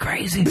 Bitch be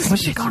crazy.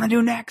 What's she gonna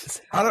do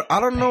next? I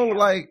don't know.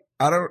 Like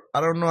I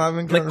don't know. I've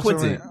been Like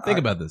Quincy, think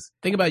about this.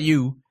 Think about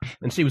you,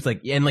 and she was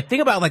like, yeah, and like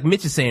think about like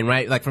Mitch is saying,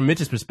 right? Like from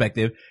Mitch's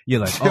perspective, you're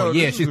like, oh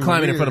yeah, she's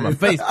climbing in front of my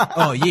face.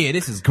 Oh yeah,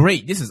 this is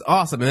great. This is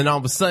awesome. And then all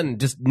of a sudden,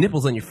 just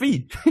nipples on your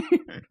feet. You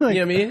know what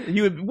I mean?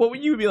 You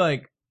would be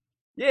like?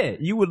 Yeah,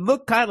 you would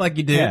look kind of like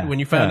you did when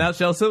you found out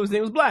Shel Silver's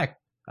name was Black.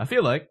 I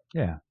feel like.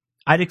 Yeah.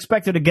 I'd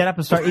expect her to get up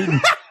and start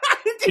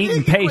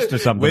eating paste or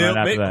something right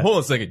after that. Hold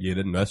on a second. Yeah,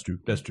 that's true.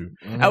 That's true.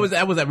 I was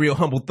that real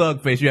humble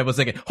thug face you have a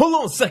second. Hold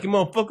on a second,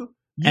 motherfucker.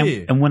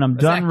 Yeah. And when I'm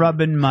done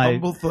rubbing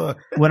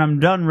when I'm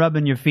done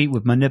rubbing your feet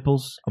with my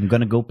nipples, I'm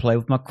gonna go play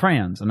with my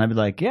crayons, and I'd be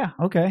like, yeah,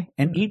 okay,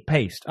 and eat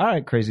paste. All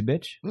right, crazy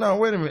bitch. No,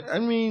 wait a minute. I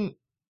mean,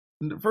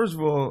 first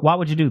of all, why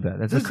would you do that?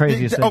 That's the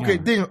craziest thing.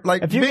 Okay,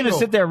 like if you're gonna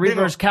sit there,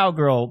 reverse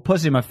cowgirl,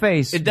 pussy in my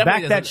face,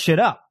 back that shit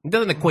up. It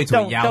doesn't equate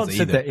to a yowza don't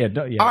sit either.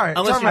 there. All right,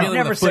 unless you're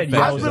never said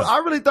yowza. I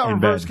really thought in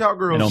reverse bed.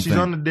 cowgirl. She's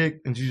on the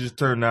dick and she just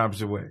turned the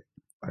opposite way.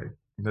 Like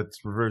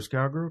that's reverse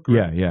cowgirl.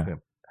 Correct? Yeah.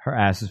 Her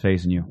ass is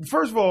facing you.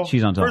 First of all,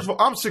 she's on top. First of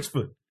all, I'm 6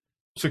 foot.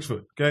 6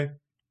 foot. Okay.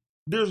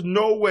 There's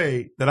no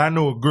way that I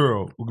know a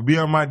girl who could be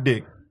on my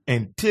dick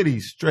and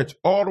titties stretch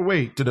all the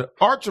way to the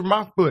arch of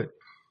my foot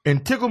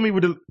and tickle me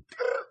with the.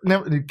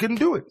 Never, they couldn't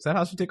do it. Is that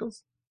how she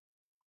tickles?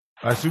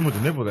 I assume with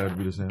the nipple that would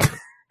be the same.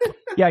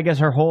 Yeah, I guess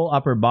her whole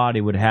upper body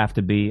would have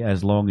to be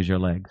as long as your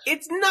legs.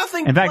 It's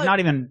nothing. In fact, not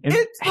even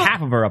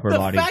half of her upper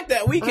body. The fact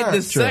that we can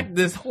dissect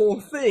this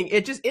whole thing,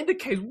 it just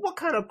indicates what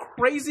kind of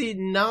crazy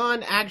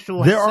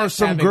non-actual. There are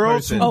some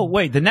girls who. Oh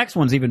wait, the next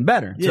one's even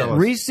better. Yeah.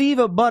 Receive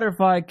a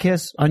butterfly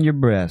kiss on your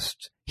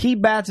breast. He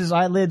bats his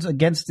eyelids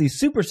against the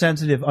super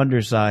sensitive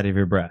underside of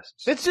your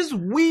breasts. It's just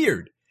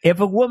weird. If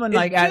a woman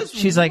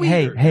she's like,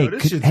 hey,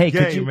 this shit's could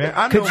gay, you, man.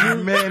 I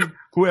know men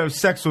who have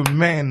sex with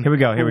men. Here we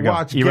go. Who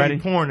watch You gay ready?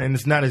 porn, and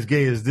it's not as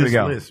gay as this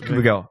list. Man. Here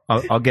we go.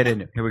 I'll get in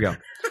it. Here we go.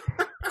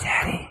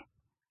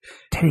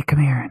 Daddy, come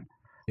here.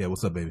 Yeah,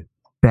 what's up, baby?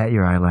 Bat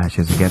your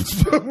eyelashes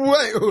against.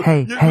 Wait,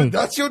 Hey.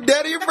 that's your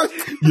daddy?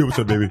 Yeah, what's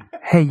up, baby?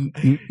 Hey,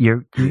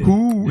 your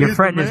is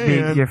friend the is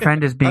being man? your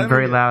friend is being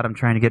very loud. I'm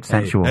trying to get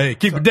sensual. Hey,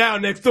 keep it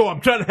down next door.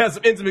 I'm trying to have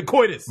some intimate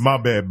coitus. My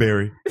bad,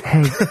 Barry.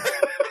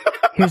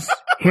 Hey,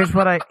 here's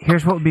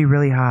what would be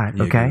really hot.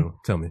 Yeah, Okay, girl,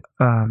 tell me.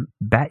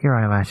 bat your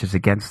eyelashes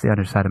against the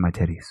underside of my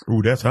titties.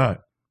 Ooh, that's hot.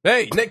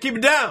 Hey, Nick, keep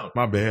it down.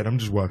 My bad. I'm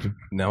just watching.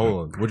 Now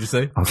hold on. What'd you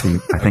say? I'll see.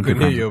 I think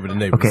couldn't you're hear you over the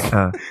neighbors.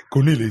 Okay,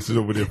 Cornelius is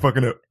over there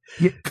fucking up.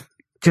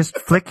 just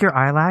flick your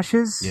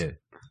eyelashes Yeah.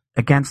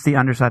 against the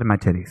underside of my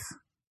titties.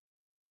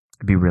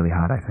 It'd be really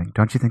hot, I think.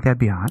 Don't you think that'd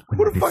be hot? Who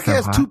Wouldn't the it be fuck so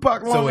has hot?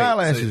 Tupac long wait,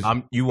 eyelashes?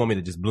 you want me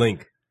to just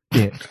blink?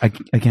 Yeah,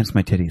 against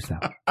my titties, though.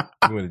 You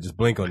want me to just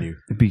blink on you?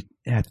 It'd be.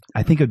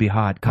 I think it'd be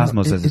hot.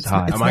 Cosmo says it's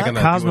hot. Am I gonna?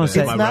 Cosmo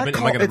says am I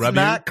gonna rub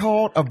you?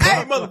 called a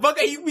Hey,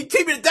 motherfucker, you be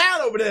keeping it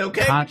down over there,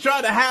 okay? Con- You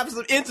trying to have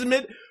some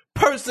intimate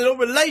personal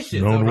relations.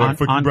 You don't know what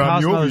the fuck you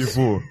brought me over here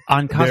for.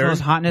 On Cosmo's Barry,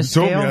 hotness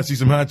you told scale, me I see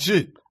some hot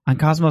shit. on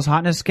Cosmo's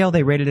hotness scale,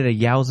 they rated it a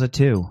Yowza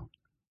 2.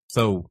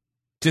 So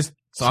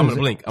I'm gonna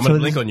blink. I'm gonna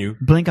blink on you.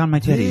 Blink on my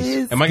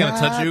titties. Am I gonna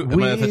touch you? Am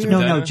I gonna touch your No,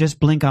 vagina? no, just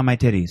blink on my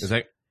titties. Is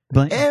that?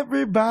 Blink.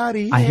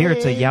 Everybody. I hear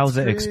it's a hates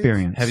Yowza Chris.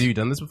 experience. Have you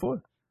done this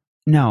before?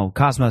 No,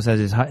 Cosmo says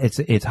it's hot.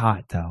 It's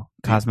hot though.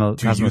 Cosmo.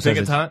 Do Cosmo you says think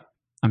it's hot?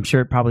 I'm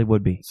sure it probably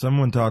would be.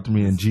 Someone talk to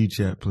me in G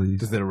chat, please.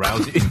 Does it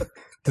arouse you?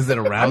 Does it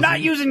arouse you? I'm not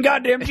using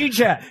goddamn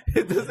G-chat.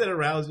 Does it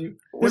arouse you?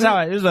 This is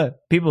how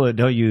people that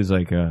don't use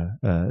like this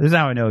is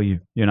how I know you're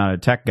not a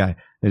tech guy.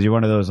 Is you're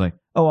one of those like,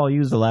 oh, I'll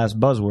use the last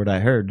buzzword I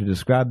heard to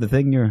describe the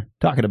thing you're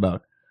talking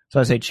about. So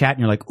I say chat and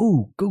you're like,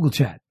 ooh, Google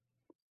Chat.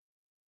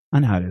 I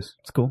know how it is.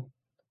 It's cool.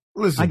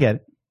 Listen, I get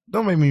it.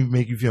 don't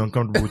make you feel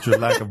uncomfortable with your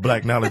lack of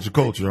black knowledge of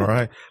culture, all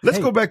right? Let's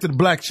go back to the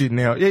black shit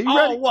now. Yeah, you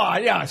ready? Oh, wow.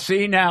 Yeah,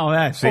 see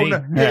now. See? Oh,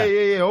 no.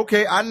 Yeah.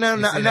 Okay, now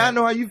I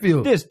know how you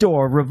feel. This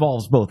door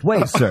revolves both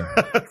ways, sir.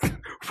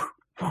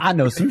 I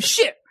know some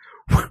shit.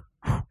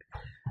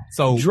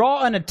 So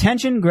draw an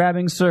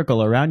attention-grabbing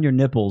circle around your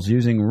nipples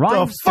using The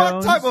rhinestones.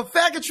 fuck type of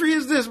faggotry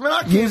is this, man? I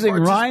can't Using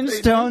participate.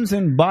 rhinestones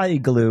and body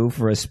glue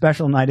for a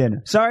special night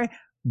in. Sorry,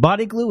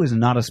 body glue is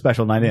not a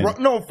special night in.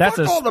 No, That's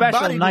a fuck all the special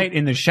body night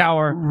in the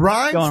shower.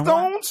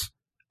 Rhinestones?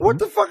 What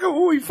the fuck?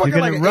 Who are you fucking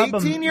You're like gonna an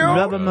rub 18-year-old?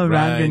 rub them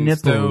around your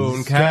nipples.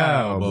 Rhinestone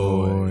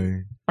cowboy.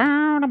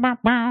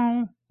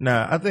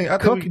 Nah, I think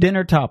Cook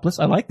dinner topless.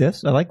 I like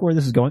this. I like where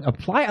this is going.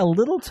 Apply a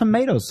little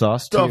tomato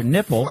sauce to The your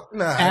nipple. fuck?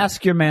 Nah.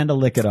 Ask your man to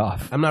lick it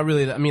off. I'm not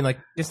really. I mean, like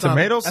it's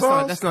Tomato not,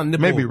 sauce? That's not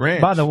nipple. Maybe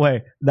ranch. By the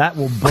way, that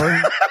will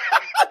burn.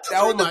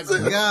 Oh my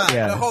god!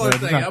 Yeah. Hold on a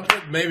second. I'll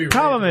put maybe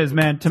Problem ranch. is,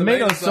 man,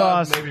 tomato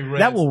sauce maybe ranch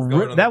that will is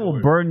going on that the will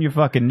board. burn your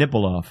fucking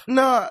nipple off.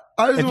 Nah,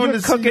 I just If want you're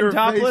to see cooking your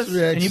topless face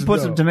reaction, and you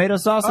put some though. tomato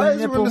sauce on I your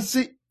just nipple, want to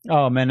see.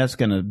 oh man, that's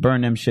gonna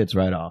burn them shits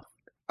right off.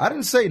 I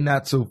didn't say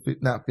not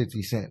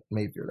 50 Cent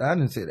Mayfield. I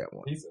didn't say that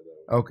one.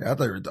 Okay, I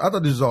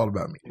thought this was all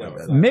about me. No,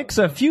 it's Mix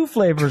a few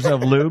flavors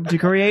of lube to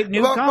create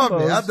new My bad. I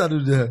combos. thought it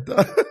was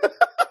that.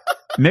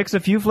 Mix a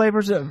few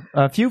flavors of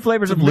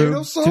Tomato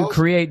lube sauce? to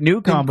create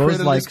new combos Incredulous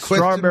like question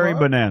strawberry mark?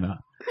 banana.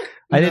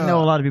 I didn't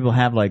know a lot of people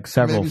have like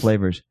several Maybe-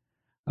 flavors.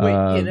 Wait,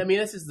 I mean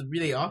that's just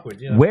really awkward.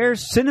 You know? Wear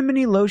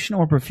cinnamony lotion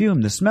or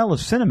perfume. The smell of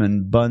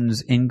cinnamon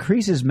buns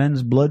increases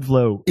men's blood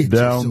flow It just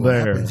down so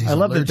there. happens he's I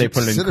love that they allergic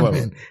put it to in quotes.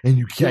 cinnamon, and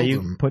you Yeah, killed you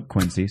him. put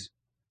Quincy's.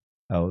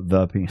 Oh,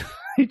 the penis.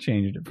 He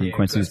changed it from Yeah,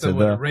 Quincy's to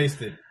someone the.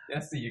 erased it.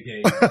 That's the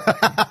game.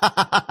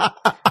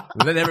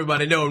 Let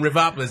everybody know in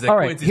Rivopolis that All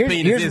right, Quincy's here's-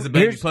 penis here's- is a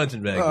baby here's-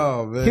 punching bag.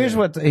 Oh man. Here's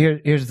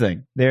the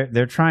thing.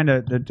 They're trying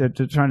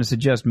to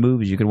suggest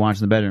movies you can watch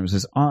in the bedroom. It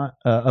says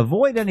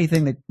avoid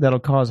anything that'll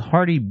cause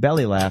hearty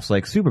belly laughs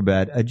like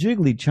Superbad. A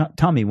jiggly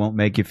tummy won't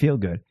make you feel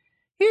good.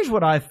 Here's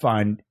what I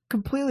find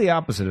completely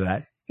opposite of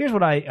that. Here's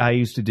what I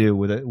used to do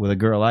with a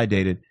girl I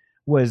dated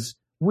was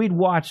we'd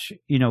watch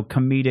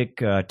comedic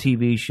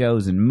TV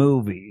shows and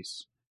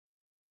movies,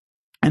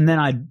 and then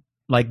I'd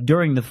like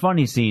during the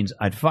funny scenes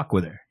I'd fuck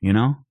with her,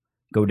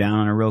 go down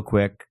on her real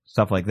quick,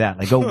 stuff like that,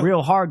 like go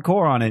real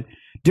hardcore on it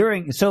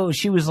so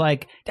she was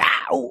like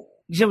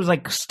she was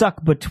like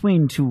stuck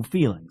between two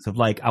feelings of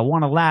like I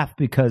want to laugh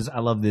because I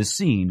love this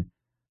scene,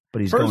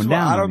 but he's First going of all,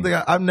 down. I on don't me.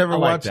 think I've never I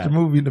like watched that. a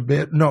movie in the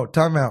bed. No,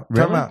 time out.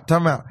 Really?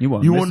 Time out. You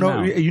won't. You Missing want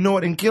to know? out. You know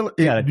what? In Killer,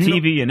 He got a you know-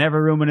 TV in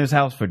every room in his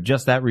house for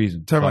just that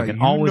reason. Time so out. I can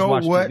You always know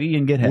watch what TV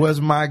and get head. was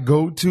my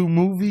go-to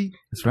movie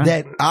That's right.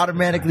 that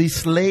automatically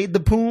slayed the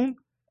poon?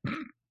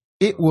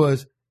 It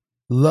was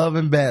Love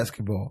and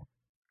Basketball.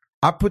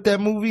 I put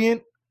that movie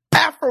in.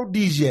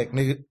 Aphrodisiac,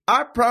 nigga.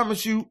 I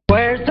promise you.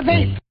 Where's the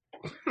beef?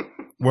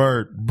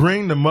 Word.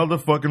 Bring the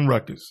motherfucking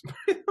ruckus.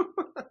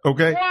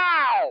 Okay?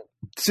 Wow.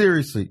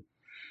 Seriously.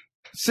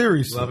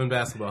 Love and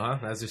basketball, huh?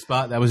 That's your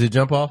spot. That was your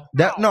jump off.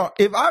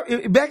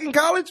 If back in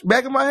college,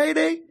 back in my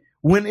heyday,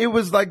 when it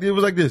was like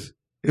this.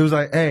 It was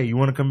like, hey, you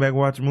want to come back and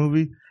watch a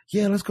movie?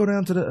 Yeah, let's go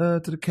down to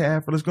the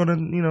caf, or let's go to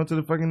to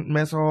the fucking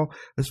mess hall.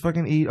 Let's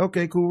fucking eat.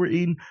 Okay, cool, we're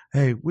eating.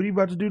 Hey, what are you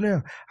about to do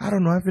now? I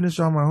don't know. I finished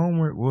all my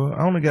homework. Well,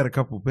 I only got a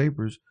couple of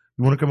papers.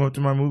 You want to come up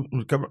to my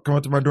come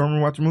up to my dorm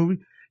and watch a movie?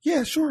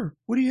 Yeah, sure.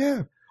 What do you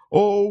have?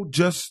 Oh,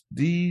 just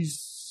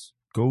these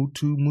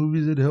go-to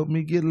movies that help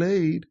me get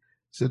laid,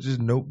 such as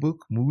Notebook,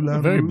 Moulin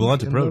A very Rouge,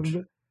 blunt and approach.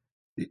 Love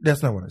and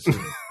That's not what I said.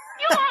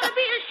 You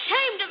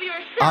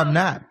I'm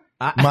not.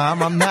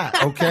 Mom, I'm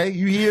not. Okay,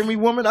 you hear me,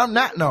 woman? I'm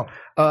not. No,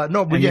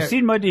 no. But And yeah, you've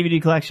seen my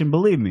DVD collection.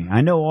 Believe me,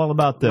 I know all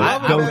about the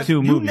go-to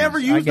you movies. never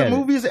I used get the it.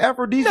 movie as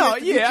aphrodisiac. No,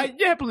 yeah,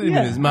 I believe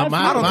it is.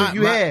 I don't think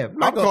you have.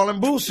 I'm calling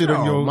bullshit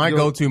on your. My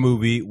go-to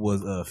movie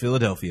was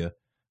Philadelphia.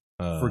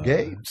 For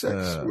gay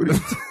sex. What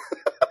is-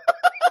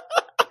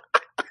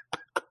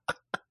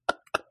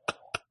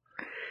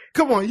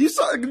 Come on, you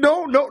saw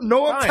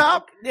no up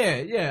top.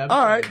 Yeah.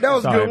 All right, that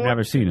was Sorry, good. I've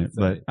never seen it,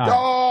 but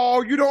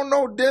Oh, you don't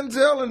know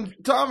Denzel and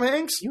Tom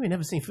Hanks? You ain't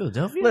never seen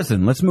Philadelphia?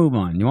 listen, let's move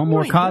on. You want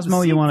more ain't never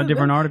Cosmo? seen You want a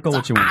different Philadelphia? article?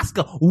 What you want?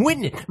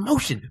 Oscar-winning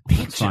motion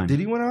picture. Fine. Did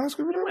he win an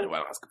Oscar for that? He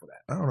won an Oscar for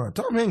that. I don't know.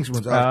 Tom Hanks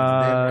wins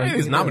Oscar. He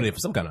was nominated for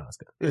some kind of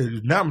Oscar. Yeah, he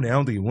was nominated. I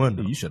don't think he won.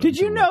 Though. You should. Did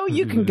you know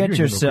you can get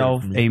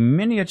yourself a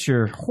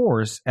miniature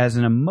horse as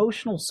an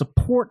emotional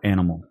support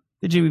animal?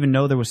 Did you even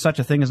know there was such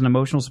a thing as an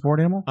emotional support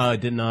animal? I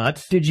did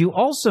not. Did you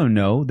also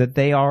know that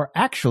they are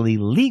actually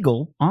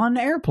legal on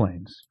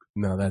airplanes?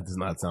 No, that does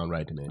not sound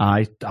right to me.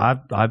 I'll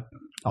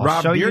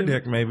Rob show you.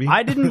 Dyrdek, maybe.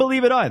 I didn't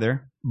believe it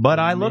either, but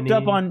I looked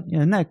up on.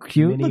 Isn't that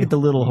cute? Look at the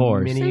little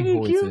horse. Mini Isn't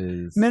he cute?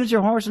 horses.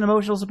 Miniature horse and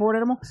emotional support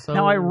animal. So-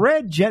 Now I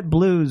read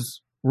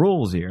JetBlue's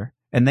rules here,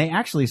 and they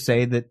actually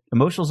say that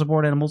emotional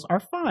support animals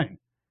are fine.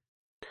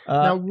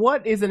 Now,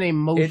 what is an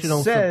emotional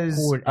it says,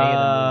 support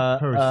animal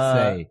per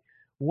se?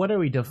 What are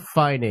we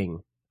defining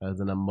as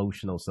an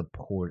emotional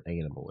support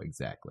animal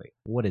exactly?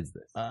 What is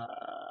this?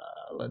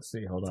 Let's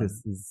see. Hold on.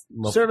 This is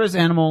Service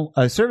animal.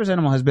 A service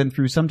animal has been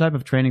through some type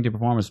of training to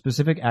perform a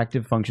specific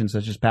active function,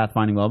 such as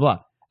pathfinding. Blah blah.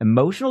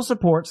 Emotional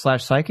support /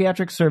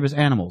 psychiatric service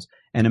animals.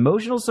 An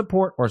emotional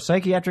support or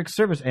psychiatric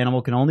service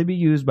animal can only be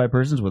used by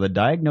persons with a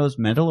diagnosed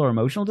mental or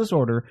emotional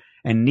disorder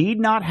and need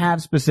not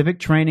have specific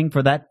training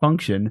for that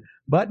function,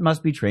 but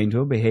must be trained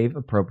to behave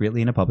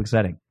appropriately in a public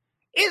setting.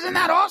 Isn't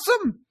that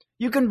awesome?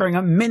 You can bring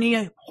a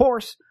mini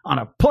horse on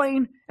a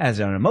plane as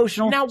an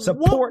emotional now,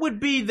 support. what would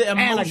be the and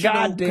a emotional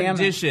goddamn-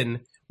 condition?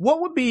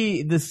 What would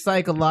be the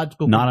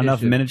psychological Not condition?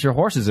 enough miniature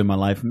horses in my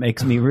life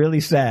makes me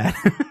really sad.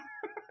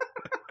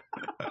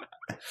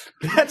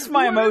 That's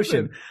my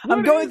emotion.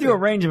 I'm going through a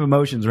range of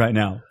emotions right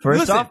now.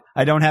 First Listen. off,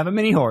 I don't have a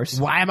mini horse.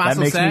 Why am I that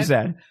so makes sad? me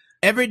sad.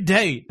 Every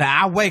day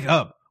that I wake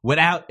up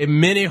without a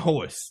mini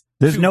horse,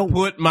 There's to no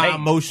put my hey,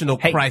 emotional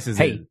hey, crisis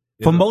hey, in.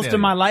 For most of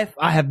my life,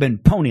 I have been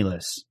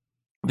ponyless.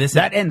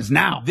 That ends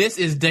now. This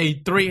is day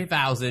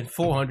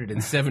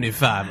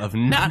 3,475 of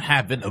not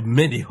having a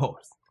mini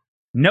horse.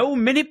 No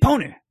mini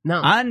pony. No.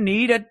 I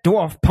need a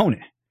dwarf pony.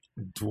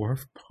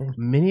 Dwarf pony.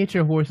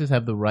 Miniature horses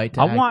have the right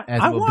to act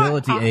as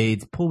mobility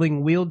aids,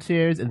 pulling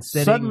wheelchairs and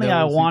setting Suddenly,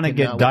 I those who want to cannot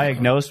get walk.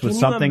 diagnosed with Can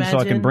you something so I can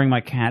imagine- bring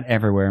my cat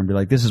everywhere and be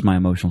like, "This is my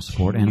emotional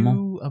support animal."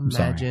 you I'm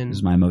sorry. imagine- This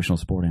is my emotional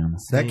support animal.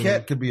 That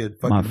cat could be a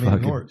My fucking mini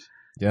fucking- horse.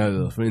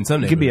 Yeah, in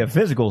some It could be a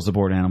physical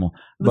support animal,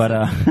 but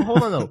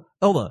hold on though.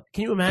 Hold on.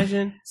 Can you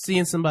imagine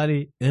seeing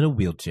somebody in a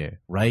wheelchair,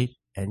 right?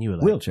 And you're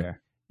like,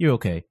 wheelchair. you're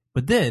okay,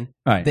 but then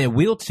Right. their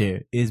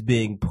wheelchair is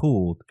being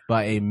pulled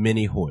by a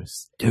mini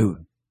horse. Dude,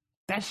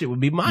 that shit would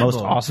be mind most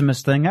blowing.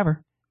 awesomest thing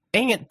ever.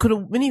 And could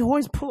a mini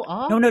horse pull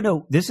off?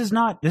 No. This is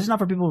not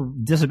for people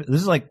with disabilities.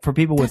 This is like for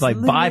people with That's like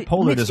literally-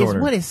 bipolar Mitch, disorder.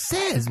 Is what it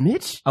says,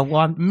 Mitch.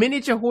 Well,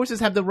 Miniature horses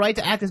have the right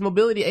to act as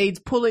mobility aids,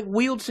 pulling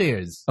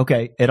wheelchairs.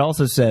 okay, it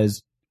also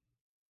says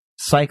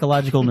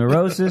psychological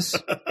neurosis.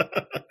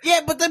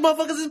 Yeah, but them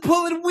motherfuckers is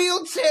pulling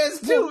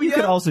wheelchairs too. You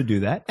could also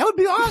do that. That would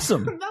be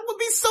awesome. That would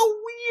be so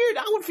weird.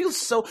 I would feel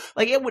so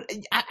like it would.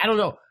 I don't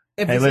know.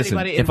 If Hey, there's listen,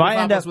 anybody if I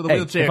end up with a hey,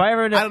 wheelchair, if I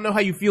ever end up- I don't know how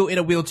you feel in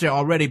a wheelchair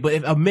already, but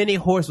if a mini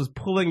horse was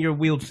pulling your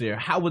wheelchair,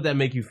 how would that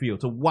make you feel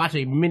to watch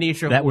a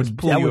miniature that horse would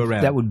pull you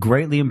around? that would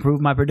greatly improve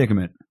my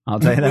predicament. I'll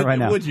tell you that right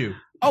now. Would you?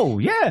 Oh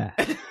yeah.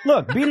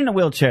 Look, being in a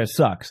wheelchair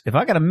sucks. If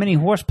I got a mini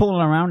horse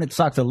pulling around, it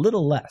sucks a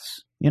little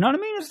less. You know what I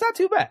mean? It's not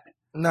too bad.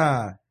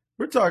 Nah,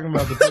 we're talking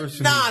about the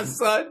person. Nah,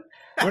 son.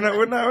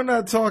 We're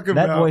not talking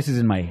That about voice is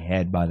in my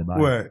head, by the by.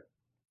 what.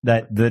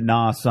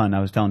 The son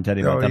I was telling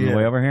Teddy about Oh, that on the yeah.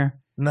 way over here.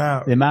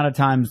 Nah, The amount of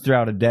times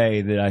throughout a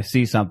day that I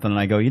see something and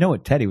I go, you know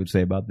what Teddy would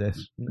say about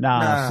this?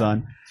 Nah.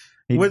 Son.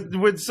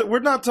 we're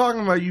not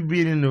talking about you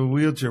being in a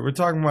wheelchair. We're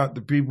talking about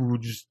the people who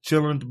just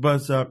chilling at the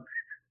bus stop.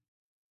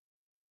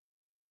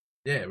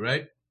 Yeah,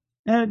 right.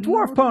 And a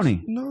dwarf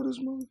pony. No, this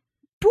mother.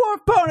 Dwarf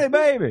pony,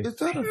 baby. Is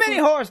that a Mini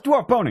horse,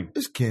 dwarf pony.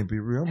 This can't be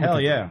real. I'm Hell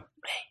looking yeah.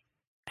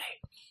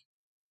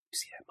 You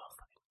see that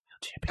motherfucking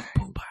wheelchair being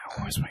pulled by a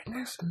horse right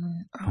now?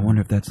 I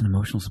wonder if that's an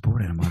emotional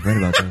support animal. I've read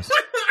about this.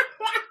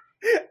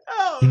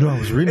 You know, I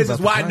was reading This about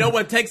is why the no planet.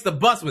 one takes the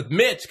bus with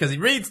Mitch because he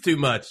reads too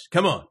much.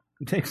 Come on.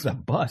 It takes the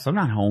bus. I'm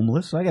not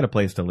homeless. I got a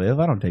place to live.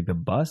 I don't take the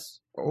bus.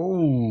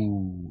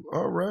 Oh,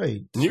 all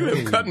right. You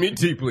have cut me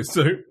deeply,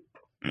 sir.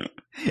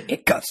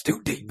 It cuts too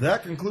deep.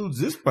 That concludes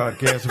this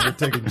podcast. If we're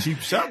taking cheap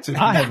shots at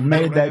you. I have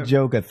made that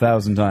joke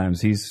 1,000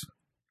 times. He's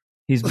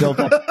built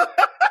up.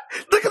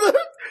 Look at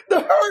the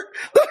hurt.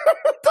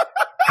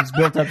 He's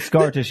built up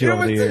scar tissue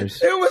over the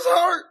years. It was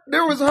hurt.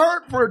 There was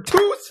hurt for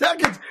 2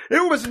 seconds.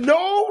 It was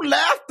no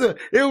laughter.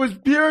 It was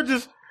pure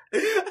just.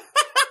 It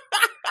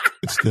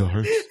still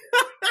hurts.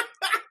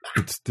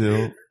 It's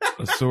still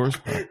a sore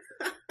spot.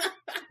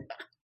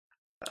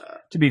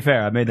 To be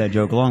fair, I made that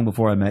joke long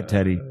before I met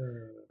Teddy.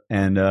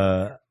 And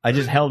I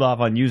just held off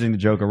on using the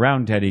joke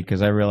around Teddy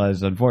because I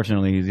realized,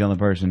 unfortunately, he's the only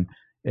person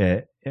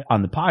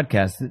on the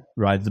podcast that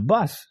rides the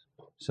bus.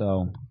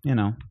 So, you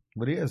know.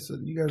 But you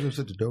guys have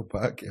such a dope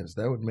podcast.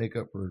 That would make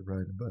up for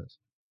riding the bus.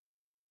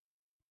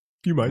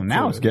 You might. Well,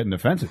 now it's getting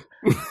offensive.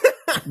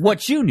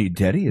 What you need,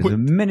 Teddy, is a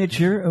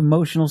miniature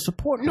emotional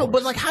support. No,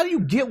 but like, how do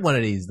you get one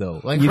of these though?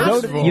 Like, you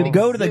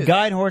go to the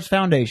Guide Horse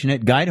Foundation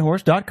at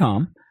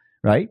guidehorse.com,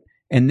 right?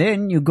 And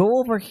then you go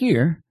over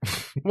here.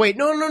 Wait,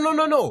 no.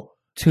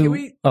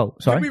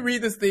 Sorry. Can we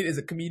read this thing? Is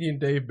it comedian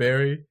Dave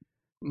Barry?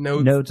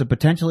 Notes a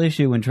potential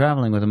issue when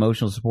traveling with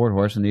emotional support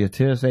horse and the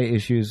TSA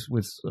issues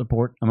with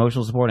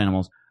emotional support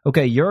animals.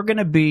 Okay, you're going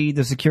to be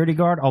the security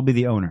guard. I'll be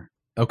the owner.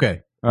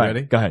 Okay. All right,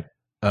 ready? go ahead.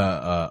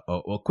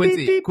 Well, Quincy,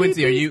 Beep, beep,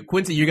 Quincy, beep,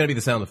 Quincy, you're gonna be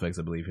the sound effects,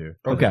 I believe here.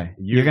 Okay.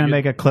 You're going to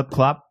make a clip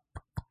clop.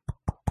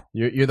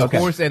 You're the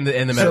horse and the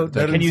So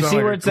metal. can you see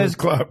where it says?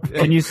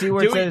 Can you see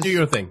where it says? Do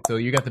your thing. So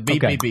you got the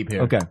beep, Okay. beep, beep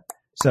here. Okay.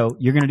 So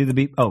you're going to do the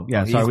beep. Oh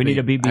yeah, sorry. We need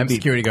a beep, beep, I'm beep.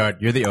 security guard.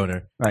 You're the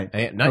owner. Right.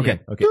 And, not Okay.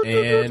 yet.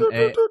 Okay.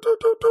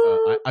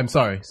 And I'm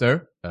sorry,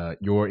 sir.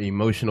 Your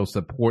emotional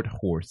support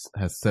horse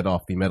has set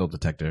off the metal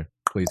detector.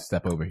 Please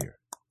step over here.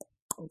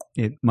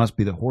 It must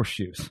be the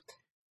horseshoes.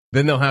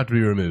 Then they'll have to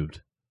be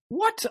removed.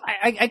 What?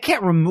 I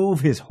can't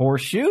remove his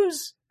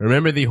horseshoes.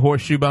 Remember the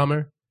horseshoe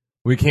bomber?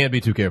 We can't be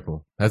too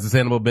careful. Has this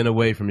animal been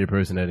away from your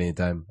person at any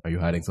time? Are you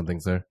hiding something,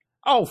 sir?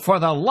 Oh, for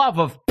the love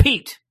of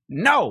Pete!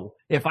 No!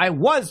 If I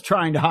was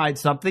trying to hide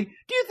something,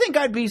 do you think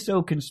I'd be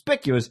so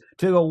conspicuous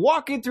to go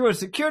walking through a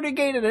security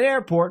gate at an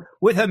airport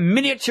with a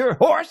miniature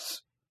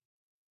horse?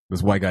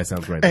 This white guy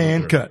sounds right.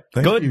 And cut.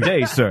 Good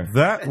day, sir.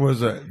 That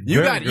was a.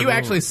 You very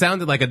actually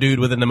sounded like a dude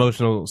with an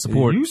emotional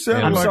support. You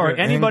sound I'm like sorry, an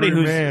anybody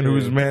angry who's- man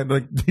who's mad.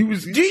 Like he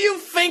was. Do you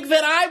think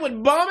that I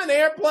would bomb an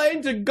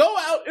airplane to go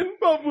out in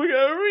public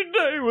every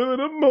day with an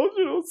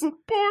emotional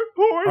support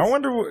horse? I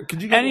wonder what.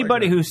 Could you get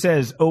Anybody who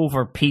says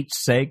over Pete's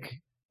sake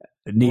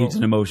needs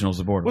an emotional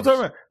support What's horse.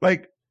 talking about?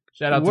 Like,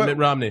 Shout out what- to Mitt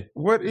Romney.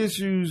 what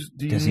issues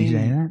do you Does need? he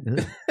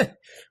say that?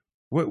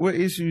 What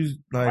issues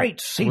like Right,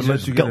 would Caesar's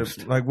let you get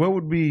ghost. like what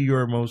would be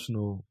your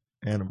emotional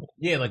animal?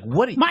 Yeah, like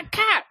what? My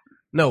cat!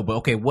 No, but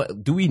okay.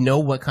 What do we know?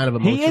 What kind of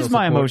emotional? He is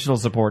my support? emotional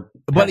support.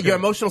 But your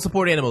emotional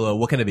support animal, though,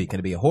 what can it be?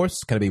 Can it be a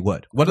horse? Can it be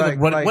what? What are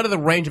what are the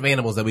range of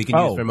animals that we can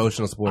use for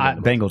emotional support?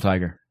 Animals? Bengal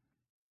tiger.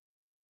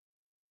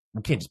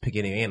 We can't just pick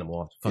any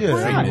animal off the fucking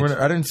Yeah, range.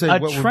 I didn't say A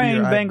what would be trained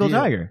your Bengal idea.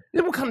 tiger.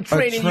 Then what kind of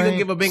training you gonna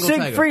give a Bengal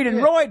tiger? Siegfried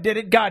and Roy did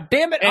it. God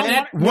damn it!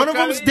 And One of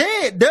them's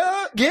dead,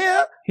 duh.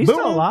 Yeah, He's Boom.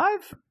 still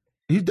alive.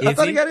 I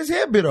thought he got his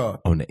head bit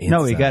off. On the inside.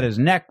 No, he got his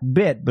neck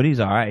bit, but he's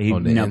all right. He's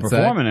On the not inside?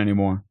 performing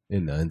anymore.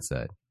 in the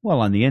inside. Well,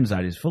 on the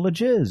inside, he's full of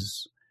jizz.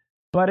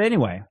 But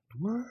anyway,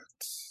 What?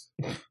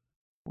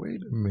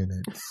 Wait a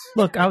minute.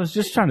 look, I was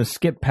just trying to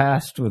skip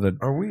past with a.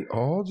 Are we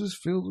all just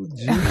filled with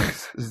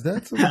jizz? Is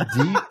that some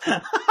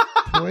deep,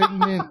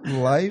 poignant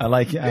life? I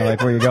like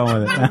where you're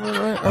going with it.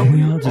 Are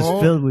we all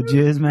just filled with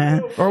jizz,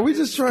 man? Are we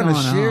just trying to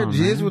What's going share on,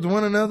 jizz man? with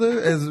one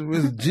another as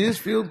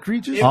jizz-filled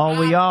creatures? All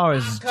we are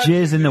is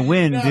jizz in the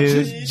wind,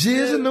 dude. Just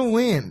jizz in the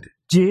wind.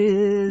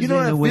 Jizz. You know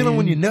in that the feeling wind.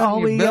 when you nut All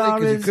in your we belly are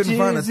 'cause you is couldn't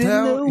find a jizz in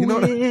towel? the You know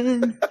that-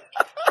 wind.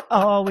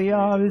 All we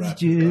are is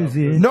jizz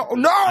in.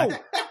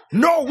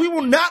 No, we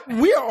will not.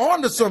 We are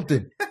on to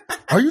something.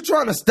 Are you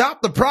trying to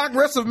stop the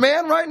progress of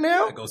man right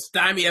now? Go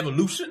stymie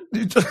evolution?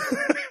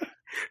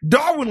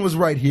 Darwin was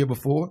right here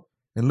before,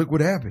 and look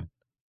what happened.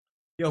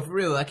 Yo, for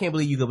real, I can't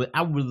believe you go, but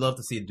I would love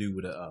to see a dude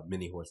with a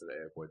mini horse at the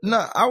airport.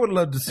 No, I would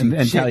love to see. And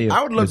a chick. tell you,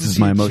 I would love this to is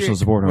see my a emotional chick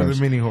support with horse.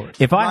 a mini horse.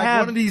 If I like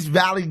have- one of these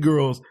valley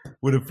girls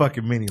with a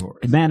fucking mini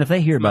horse, Man, if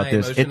they hear about My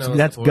this, emotional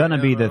that's support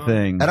gonna be the animal.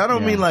 thing. and I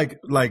don't Yeah. mean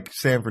like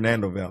San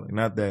Fernando Valley.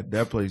 Not that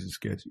place is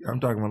sketchy. I'm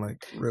talking about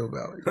like real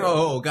valley.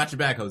 Oh, got your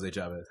back, Jose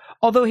Chavez.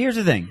 Although here's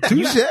the thing.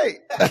 Touche.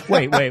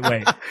 Wait.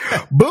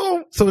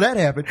 Boom. So that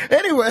happened.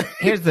 Anyway,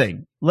 Here's the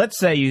thing. Let's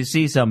say you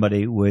see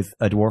somebody with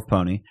a dwarf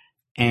pony,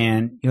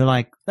 and you're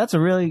like, "That's a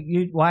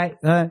really why?"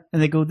 And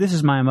they go, "This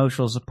is my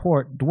emotional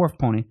support dwarf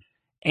pony,"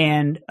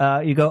 and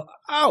you go,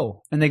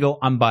 "Oh," and they go,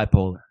 "I'm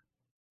bipolar."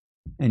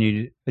 And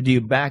do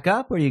you back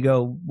up or do you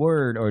go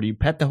word or do you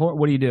pet the horse?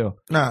 What do you do?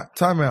 nah.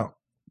 Time out.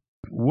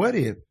 What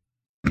if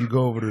you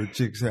go over to the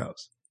chick's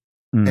house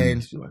Mm.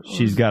 and she's like, oh,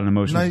 She's got an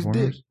emotional nice support.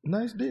 digs,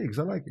 nice digs.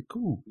 I like it.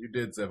 Cool. You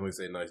did definitely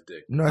say nice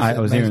dick. No, I said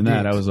was nice hearing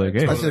that. digs. I was like,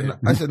 hey.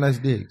 I said nice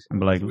digs. I'm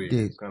like,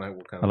 Digs. I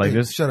like Hey,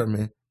 this. Shut up,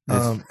 man. This-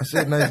 I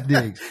said nice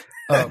digs. This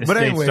But date's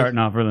anyway, starting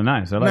off really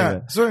nice. I like nah,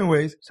 that. so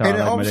anyways, So I and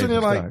then like all my of a sudden day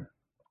you're to like, start.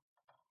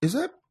 is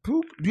that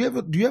poop? Do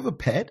you have a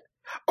pet?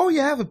 Oh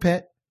yeah, I have a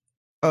pet.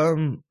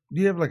 Do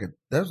you have like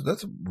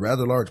that's a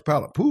rather large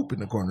pile of poop in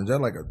the corner. Is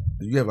that like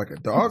do you have like a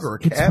dog or a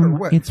cat or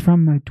what? It's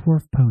from my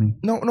dwarf pony.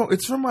 No,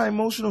 it's from my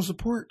emotional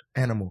support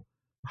animal.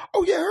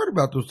 Oh yeah, I heard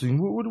about those things.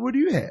 What do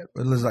you have?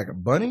 Is it like a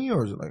bunny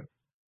or is it like?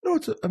 No,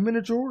 it's a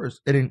miniature horse.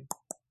 And then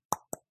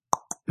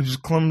it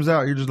just comes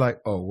out. You're just like,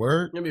 oh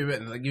word. It'd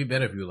be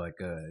better if you were like,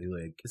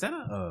 is that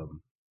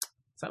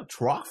a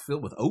trough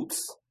filled with oats?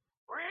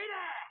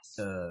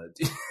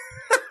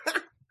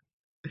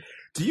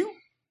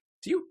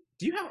 Do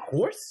Do you have a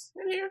horse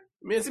in here?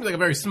 I mean, it seems like a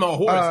very small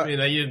horse. I mean,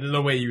 there's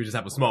no way you would just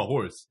have a small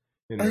horse.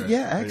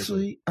 Yeah,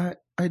 actually,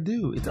 I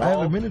do. I have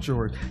a miniature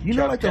horse. You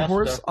know, like the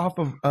horse off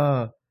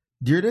of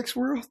Deerdex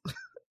World?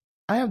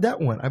 I have that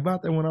one. I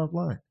bought that one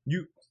offline.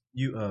 You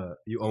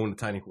own a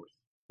tiny horse.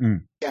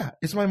 Yeah,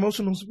 it's my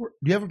emotional support.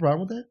 Do you have a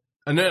problem with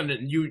that? No,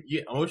 you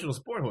emotional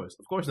support horse.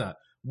 Of course not.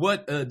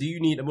 What do you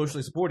need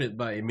emotionally supported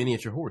by a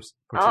miniature horse?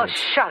 Oh,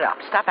 shut up.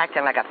 Stop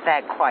acting like a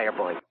fag choir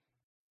boy.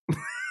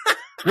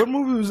 What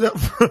movie was that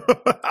from?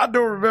 I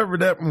don't remember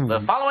that movie. The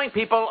following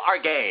people are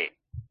gay.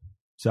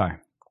 Sorry.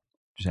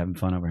 Just having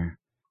fun over here.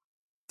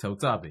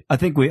 Totabi. I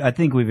think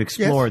we've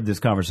explored this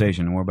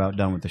conversation and we're about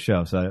done with the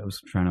show. So I was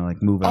trying to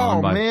like move it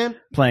on by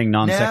playing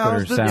non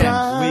sequitur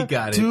sounds. We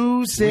got it.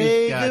 To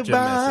say got goodbye.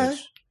 your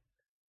message.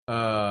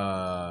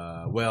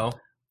 Well,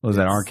 what was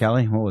that? R.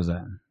 Kelly? What was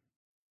that?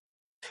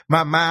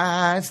 My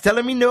mind's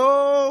telling me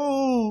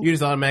no. You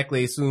just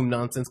automatically assume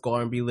nonsensical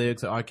R&B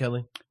lyrics are R.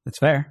 Kelly. That's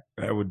fair.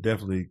 I would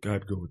definitely.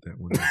 I'd go with that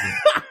one.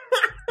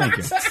 Thank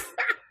you.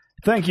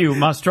 Thank you,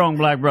 my strong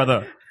black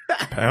brother.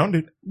 Pound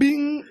it,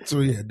 bing.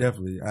 So yeah,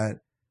 definitely.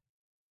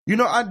 You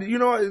know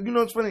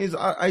what's funny is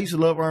I used to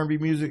love R&B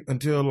music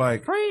until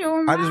like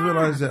I just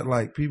realized that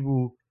like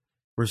people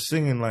were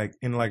singing like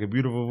in like a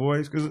beautiful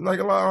voice because like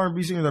a lot of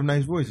R&B singers have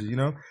nice voices, you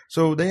know.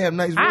 So they have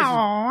nice voices,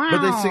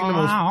 but they sing the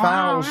most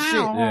foul shit.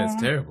 Yeah,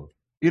 it's terrible.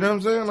 You know what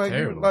I'm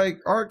saying? Like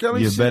R.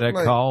 Kelly. You shit, better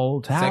like,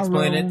 call Tyrone. Sex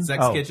Planet,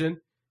 Sex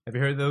Kitchen. Have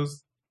you heard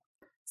those?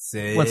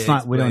 Let's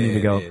not. We don't need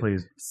to go,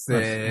 please.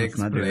 Sex let's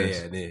not do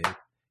this. Planet.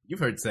 You've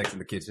heard Sex in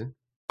the Kitchen.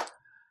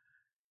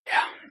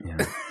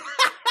 Yeah.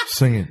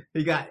 Singing.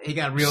 He got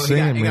real.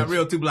 He got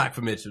real too black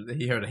for Mitch.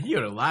 He heard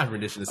a live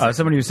rendition of Sex.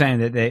 Somebody was saying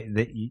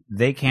that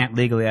they can't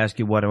legally ask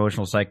you what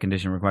emotional psych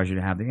condition requires you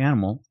to have the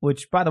animal.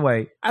 Which, by the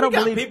way, I don't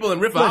believe people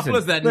in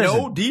Riffopolis that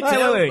know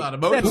details about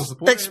emotional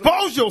support.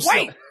 Expose yourself.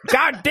 Wait,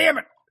 God damn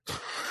it!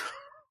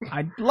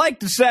 I'd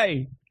like to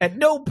say, at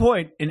no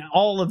point in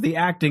all of the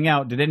acting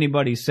out did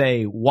anybody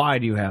say, "Why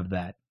do you have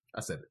that?"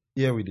 I said it.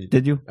 Yeah, we did.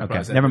 Did you?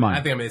 Okay, never mind.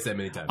 I think I may have said it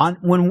many times.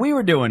 When we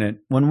were doing it,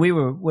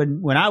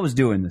 when I was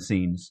doing the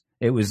scenes,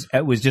 it was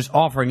just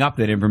offering up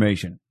that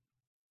information.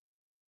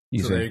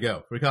 So there you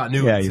go. For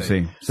continuity. Yeah, you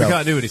see. So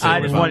continuity. I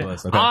just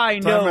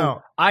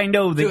I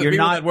know that you're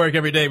not at work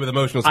every day with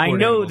emotional support. I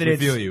know that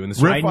feel you in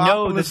the I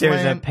know that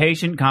there's a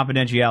patient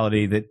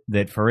confidentiality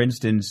that for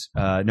instance,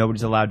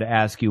 nobody's allowed to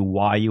ask you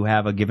why you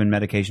have a given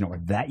medication or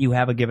that you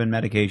have a given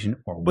medication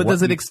or. But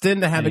does it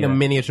extend to having a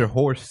miniature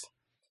horse?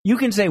 You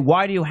can say,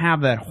 why do you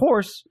have that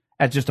horse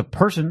as just a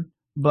person?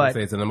 But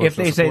if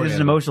they say this is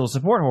an emotional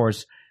support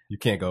horse, you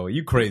can't go,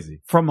 you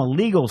crazy. From a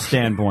legal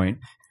standpoint,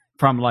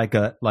 from like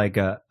a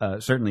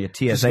certainly a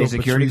TSA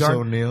security guard.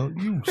 O'Neal,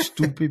 you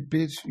stupid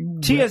bitch.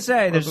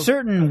 TSA, there's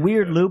certain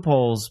weird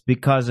loopholes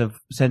because of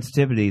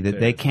sensitivity that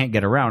they can't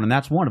get around, and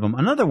that's one of them.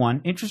 Another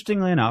one,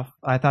 interestingly enough,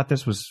 I thought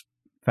this was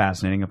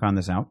fascinating. I found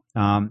this out.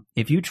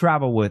 If you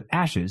travel with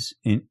ashes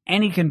in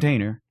any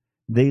container,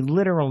 they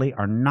literally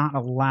are not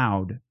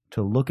allowed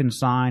to look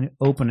inside,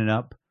 open it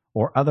up,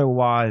 or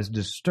otherwise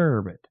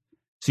disturb it.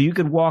 So you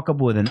could walk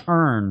up with an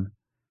urn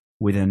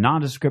with a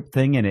nondescript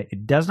thing in it.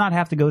 It does not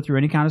have to go through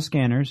any kind of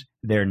scanners.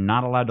 They're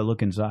not allowed to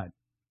look inside.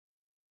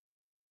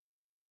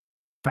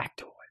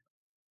 Factoid.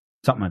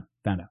 Something I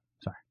found out.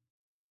 Sorry.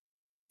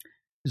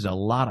 There's a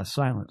lot of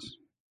silence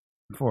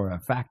for a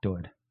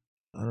factoid.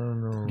 I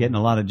don't know. Getting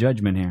a lot of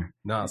judgment here.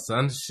 No,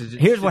 son.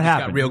 Here's what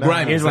happened. Real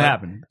grimy, Here's what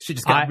happened. She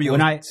just got real.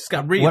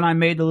 When I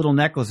made the little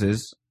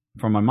necklaces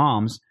for my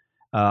mom's,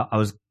 I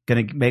was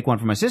going to make one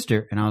for my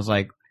sister, and I was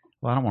like,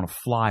 well, I don't want to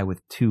fly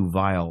with 2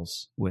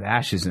 vials with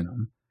ashes in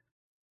them.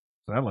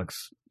 So that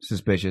looks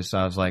suspicious. So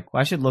I was like, well,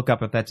 I should look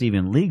up if that's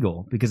even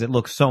legal, because it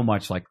looks so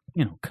much like,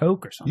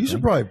 Coke or something. You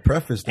should probably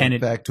preface that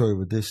factoid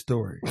with this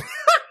story.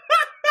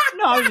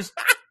 No, I was just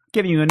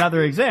giving you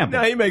another example.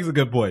 No, he makes a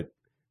good point.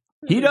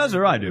 He does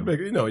or I do?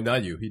 No,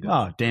 not you. He does.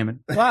 Oh, damn it.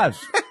 Well,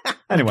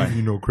 anyway. I give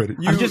you no credit.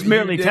 I'm just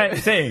merely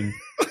saying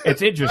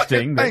it's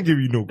interesting. I give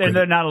you no credit.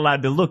 They're not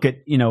allowed to look at,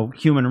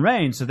 human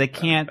remains, so they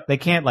can't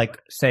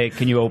like say,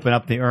 can you open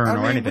up the urn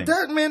or anything.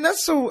 But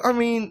that's so,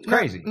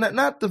 crazy.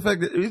 Not the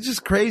fact that it's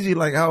just crazy,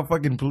 like how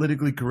fucking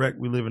politically correct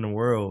we live in a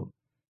world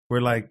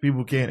where like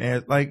people can't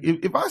ask, like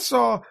if I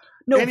saw.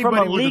 No, from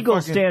a legal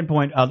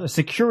standpoint of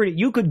security,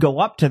 you could go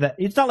up to that.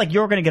 It's not like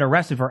you're going to get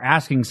arrested for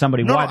asking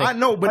somebody why. I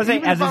know, but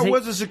even if I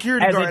was a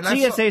security guard. As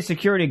a TSA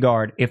security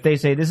guard, if they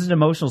say this is an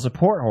emotional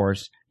support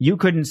horse, you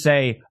couldn't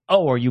say,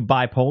 oh, are you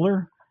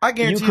bipolar? I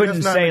guarantee you couldn't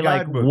that's not say in the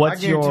like, guidebook.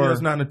 what's your?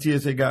 That's not in the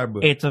TSA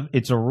guidebook. It's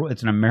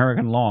an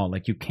American law.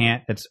 Like you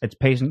can't. It's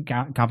patient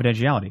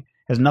confidentiality. It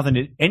has nothing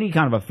to any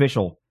kind of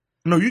official.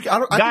 No,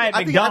 guy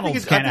at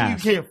McDonald's can't ask. I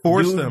think you can't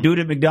force them. Dude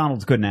at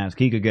McDonald's couldn't ask.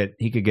 He could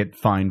get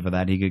fined for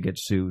that. He could get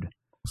sued.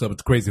 What's up with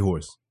the crazy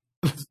horse?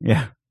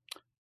 Yeah.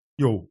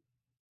 Yo,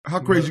 how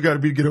crazy you got to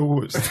be to get a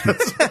horse?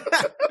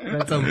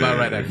 That sounds about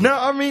right, actually.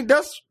 No,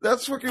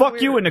 that's fucking Fuck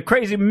weird. you and the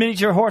crazy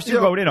miniature horse you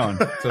rode in on.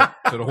 So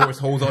the horse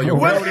holds all your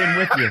rode in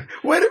with you.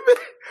 Wait a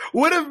minute.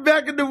 What if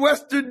back in the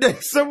Western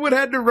days, someone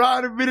had to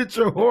ride a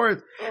miniature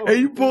horse and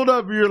you pulled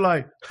up and you're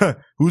like, huh,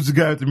 who's the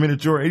guy with the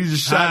miniature? And he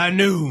just shot. High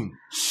noon,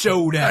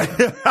 showdown.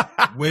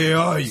 Where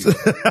are you?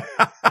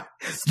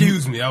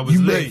 Excuse me, I was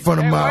You late. make fun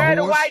of my Where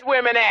the horse. white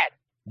women at?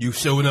 You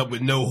showing up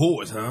with no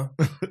horse, huh?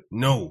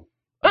 No.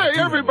 Hey,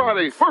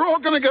 everybody, we're all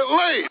going to get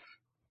laid.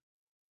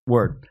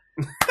 Word.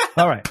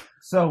 All right.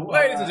 So,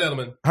 Ladies and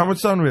gentlemen. How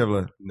much time do we have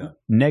left? No.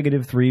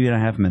 negative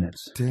 3.5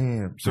 minutes.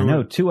 Damn. I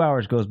know 2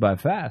 hours goes by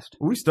fast.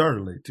 We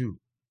started late, too.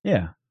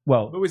 Yeah.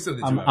 Well, But we still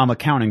did 2 I'm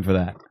accounting for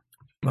that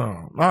Oh,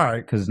 all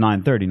right. because it's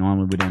 9:30.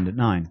 Normally we'd end at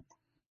 9.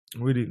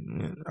 We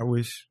didn't. I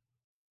wish.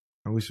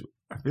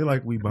 I feel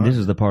like we bonded. This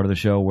is the part of the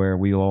show where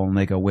we all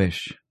make a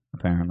wish,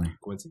 apparently.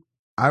 Quincy?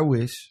 I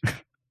wish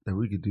that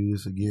we could do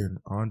this again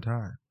on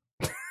time.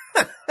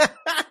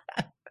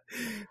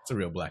 It's a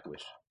real black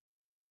wish.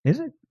 Is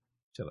it?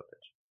 Shut up, bitch.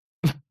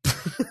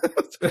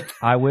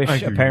 I wish,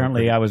 Thank you,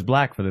 apparently, Robert. I was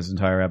black for this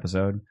entire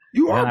episode.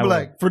 You And are I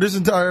black for this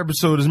entire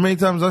episode. As many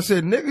times as I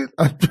said, nigga,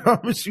 I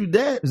promise you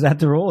that. Is that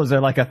the rule? Is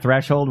there like a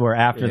threshold where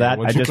after that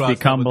I just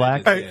become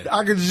black? Hey,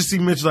 I could just see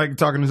Mitch like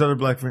talking to his other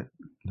black friend.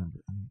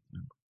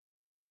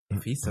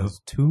 If he sells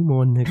 2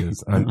 more niggas,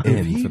 I'm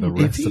in for the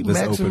rest of this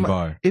open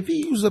bar. If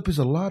he uses up his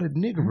allotted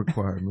nigga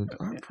requirement,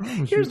 I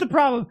promise Here's you. the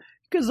problem.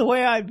 Because the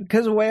way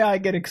I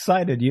get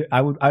excited,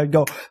 I would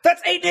go,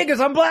 that's 8 niggas,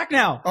 I'm black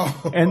now.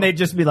 Oh. And they'd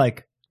just be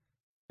like,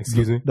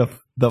 excuse me? The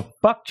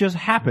fuck just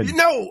happened?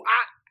 No,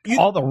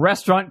 all the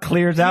restaurant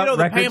clears out, know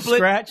the record pamphlet-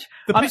 scratch.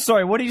 I'm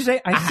sorry, what did you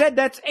say? I said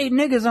that's 8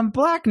 niggas, I'm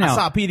black now. I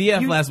saw a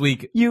PDF last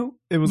week.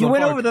 It was you on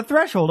went Park. over the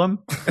threshold. I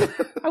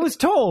was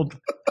told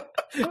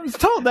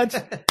that's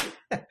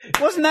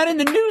wasn't that in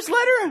the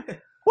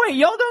newsletter? Wait,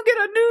 y'all don't get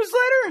a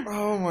newsletter?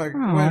 Oh my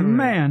Oh god.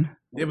 man.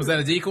 Was that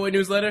a decoy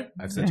newsletter?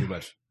 I've said too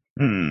much.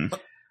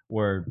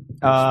 Word.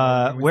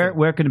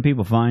 Where can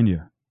people find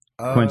you,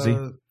 Quincy?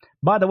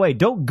 By the way,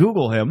 don't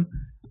Google him,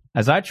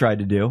 as I tried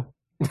to do.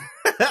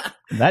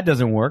 That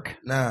doesn't work.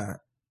 Nah.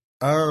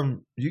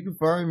 You can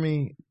find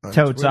me on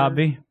Totes Twitter.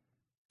 Obby.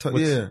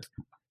 Yeah.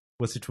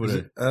 What's your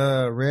Twitter?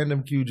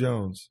 Random Q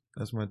Jones.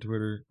 That's my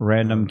Twitter.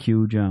 Random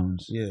Q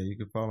Jones. Yeah, you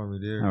can follow me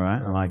there. All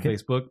right, I like it.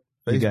 Facebook.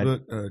 You got-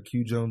 Facebook,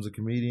 Q Jones the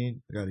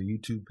comedian. I got a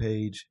YouTube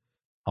page.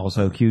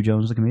 Also, Q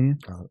Jones the comedian.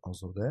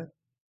 Also that.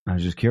 I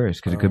was just curious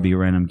because it could be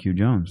Random Q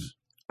Jones.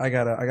 I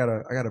got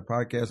a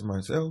podcast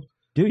myself.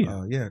 Do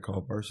you? Yeah,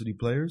 called Varsity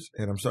Players,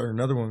 and I'm starting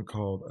another one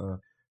called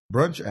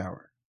Brunch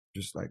Hour,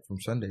 just like from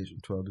Sundays from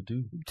 12 to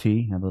 2.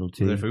 Tea, have a little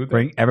tea. Is there food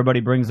there? Everybody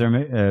brings their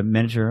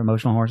miniature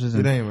emotional horses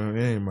It and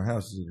ain't my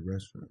house; it's at a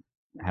restaurant.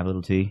 have a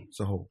little tea. It's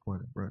the whole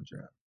point of Brunch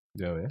Hour.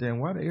 Oh, yeah. Damn,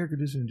 why the air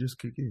conditioning just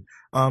kick in?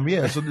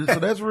 Yeah, so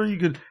that's where you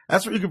could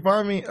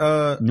find me.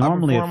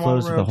 Normally it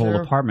flows to the whole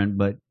apartment. apartment,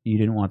 but you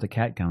didn't want the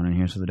cat count in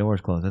here, so the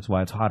door's closed. That's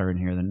why it's hotter in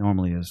here than it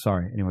normally is.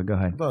 Sorry. Anyway, go I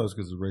ahead. thought it was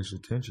because of racial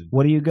tension.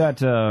 What do you got?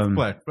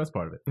 That's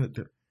part of it.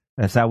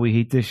 That's how we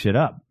heat this shit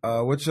up.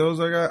 What shows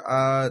I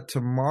got?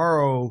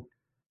 Tomorrow,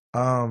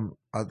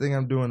 I think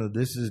I'm doing a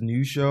This Is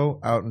New show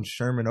out in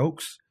Sherman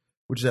Oaks,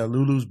 which is at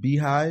Lulu's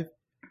Beehive.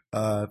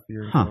 If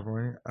you're in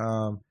California,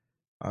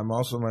 I'm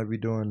also might be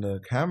doing the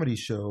comedy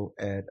show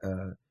at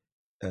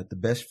the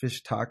Best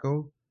Fish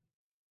Taco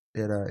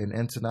in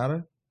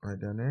Ensenada, right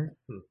down there.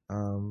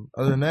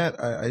 Other than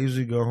that, I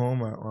usually go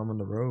home. I'm on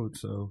the road,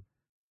 so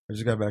I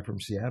just got back from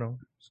Seattle.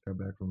 Just got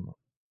back from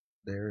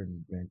there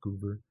in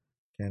Vancouver,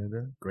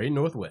 Canada. Great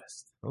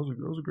Northwest. That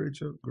was a great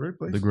show, great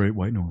place. The Great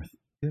White North.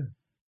 Yeah,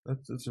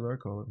 that's what I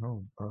call it,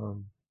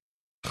 home.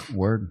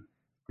 Word.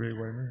 Great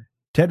White Man.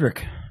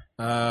 Tedrick.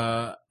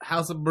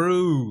 House of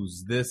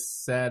Brews this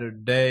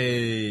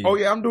Saturday. Oh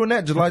yeah, I'm doing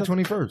that July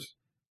 21st.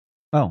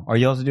 Oh, are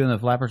you also doing the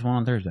Flappers one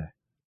on Thursday?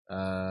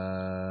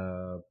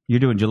 You're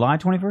doing July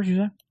 21st, you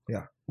said?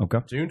 Yeah. Okay.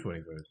 June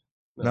 21st.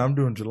 No, I'm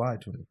doing July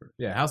 21st.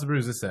 Yeah, House of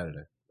Brews this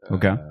Saturday.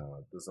 Okay.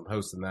 I'm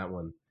hosting that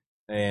one.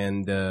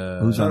 And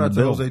Who's Shout on out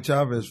the to bill? Jose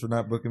Chavez for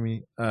not booking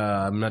me.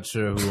 I'm not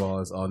sure who all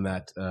is on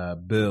that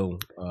bill.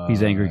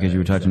 He's angry because you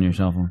were touching your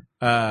cell phone.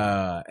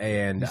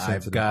 And He's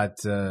I've sensitive. got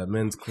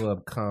Men's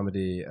Club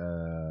Comedy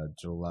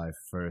July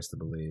 1st, I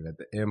believe, at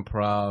the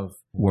Improv.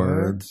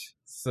 Word.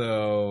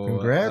 So,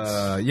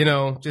 Congrats.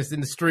 just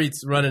in the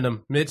streets running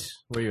them. Mitch,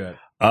 where you at?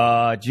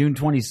 June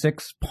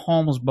 26th,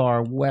 Palms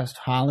Bar, West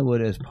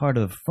Hollywood, as part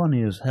of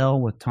Funny as Hell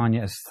with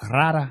Tanya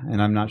Estrada,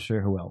 and I'm not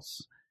sure who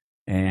else.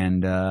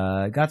 And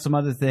got some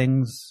other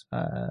things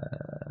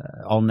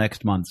all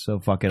next month, so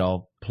fuck it,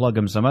 I'll plug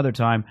them some other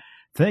time.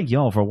 Thank you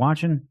all for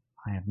watching.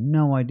 I have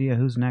no idea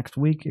who's next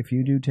week. If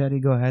you do, Teddy,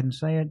 go ahead and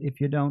say it.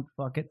 If you don't,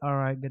 fuck it. All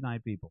right, good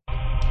night, people.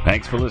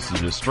 Thanks for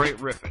listening to Straight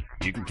Riffin'.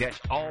 You can catch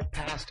all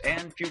past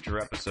and future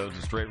episodes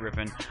of Straight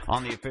Riffin'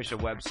 on the official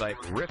website,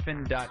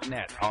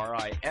 riffin.net,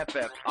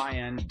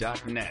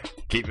 riffin.net.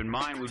 Keep in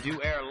mind, we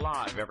do air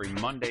live every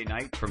Monday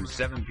night from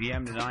 7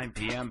 p.m. to 9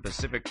 p.m.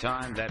 Pacific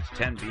Time. That's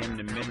 10 p.m.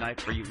 to midnight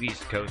for you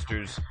East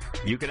Coasters.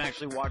 You can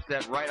actually watch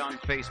that right on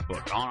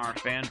Facebook, on our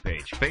fan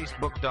page,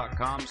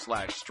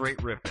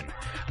 facebook.com/straightriffin'.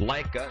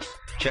 Like us,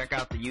 check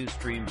out the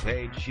Ustream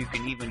page. You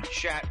can even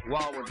chat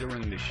while we're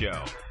doing the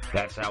show.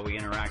 That's how we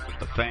interact with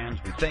the fans.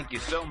 We thank you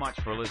so much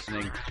for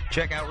listening.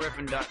 Check out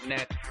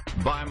riffin.net.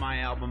 Buy my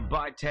album.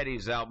 Buy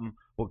Teddy's album.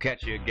 We'll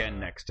catch you again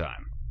next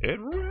time.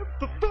 And rip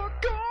the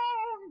fuck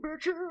on,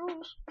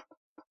 bitches.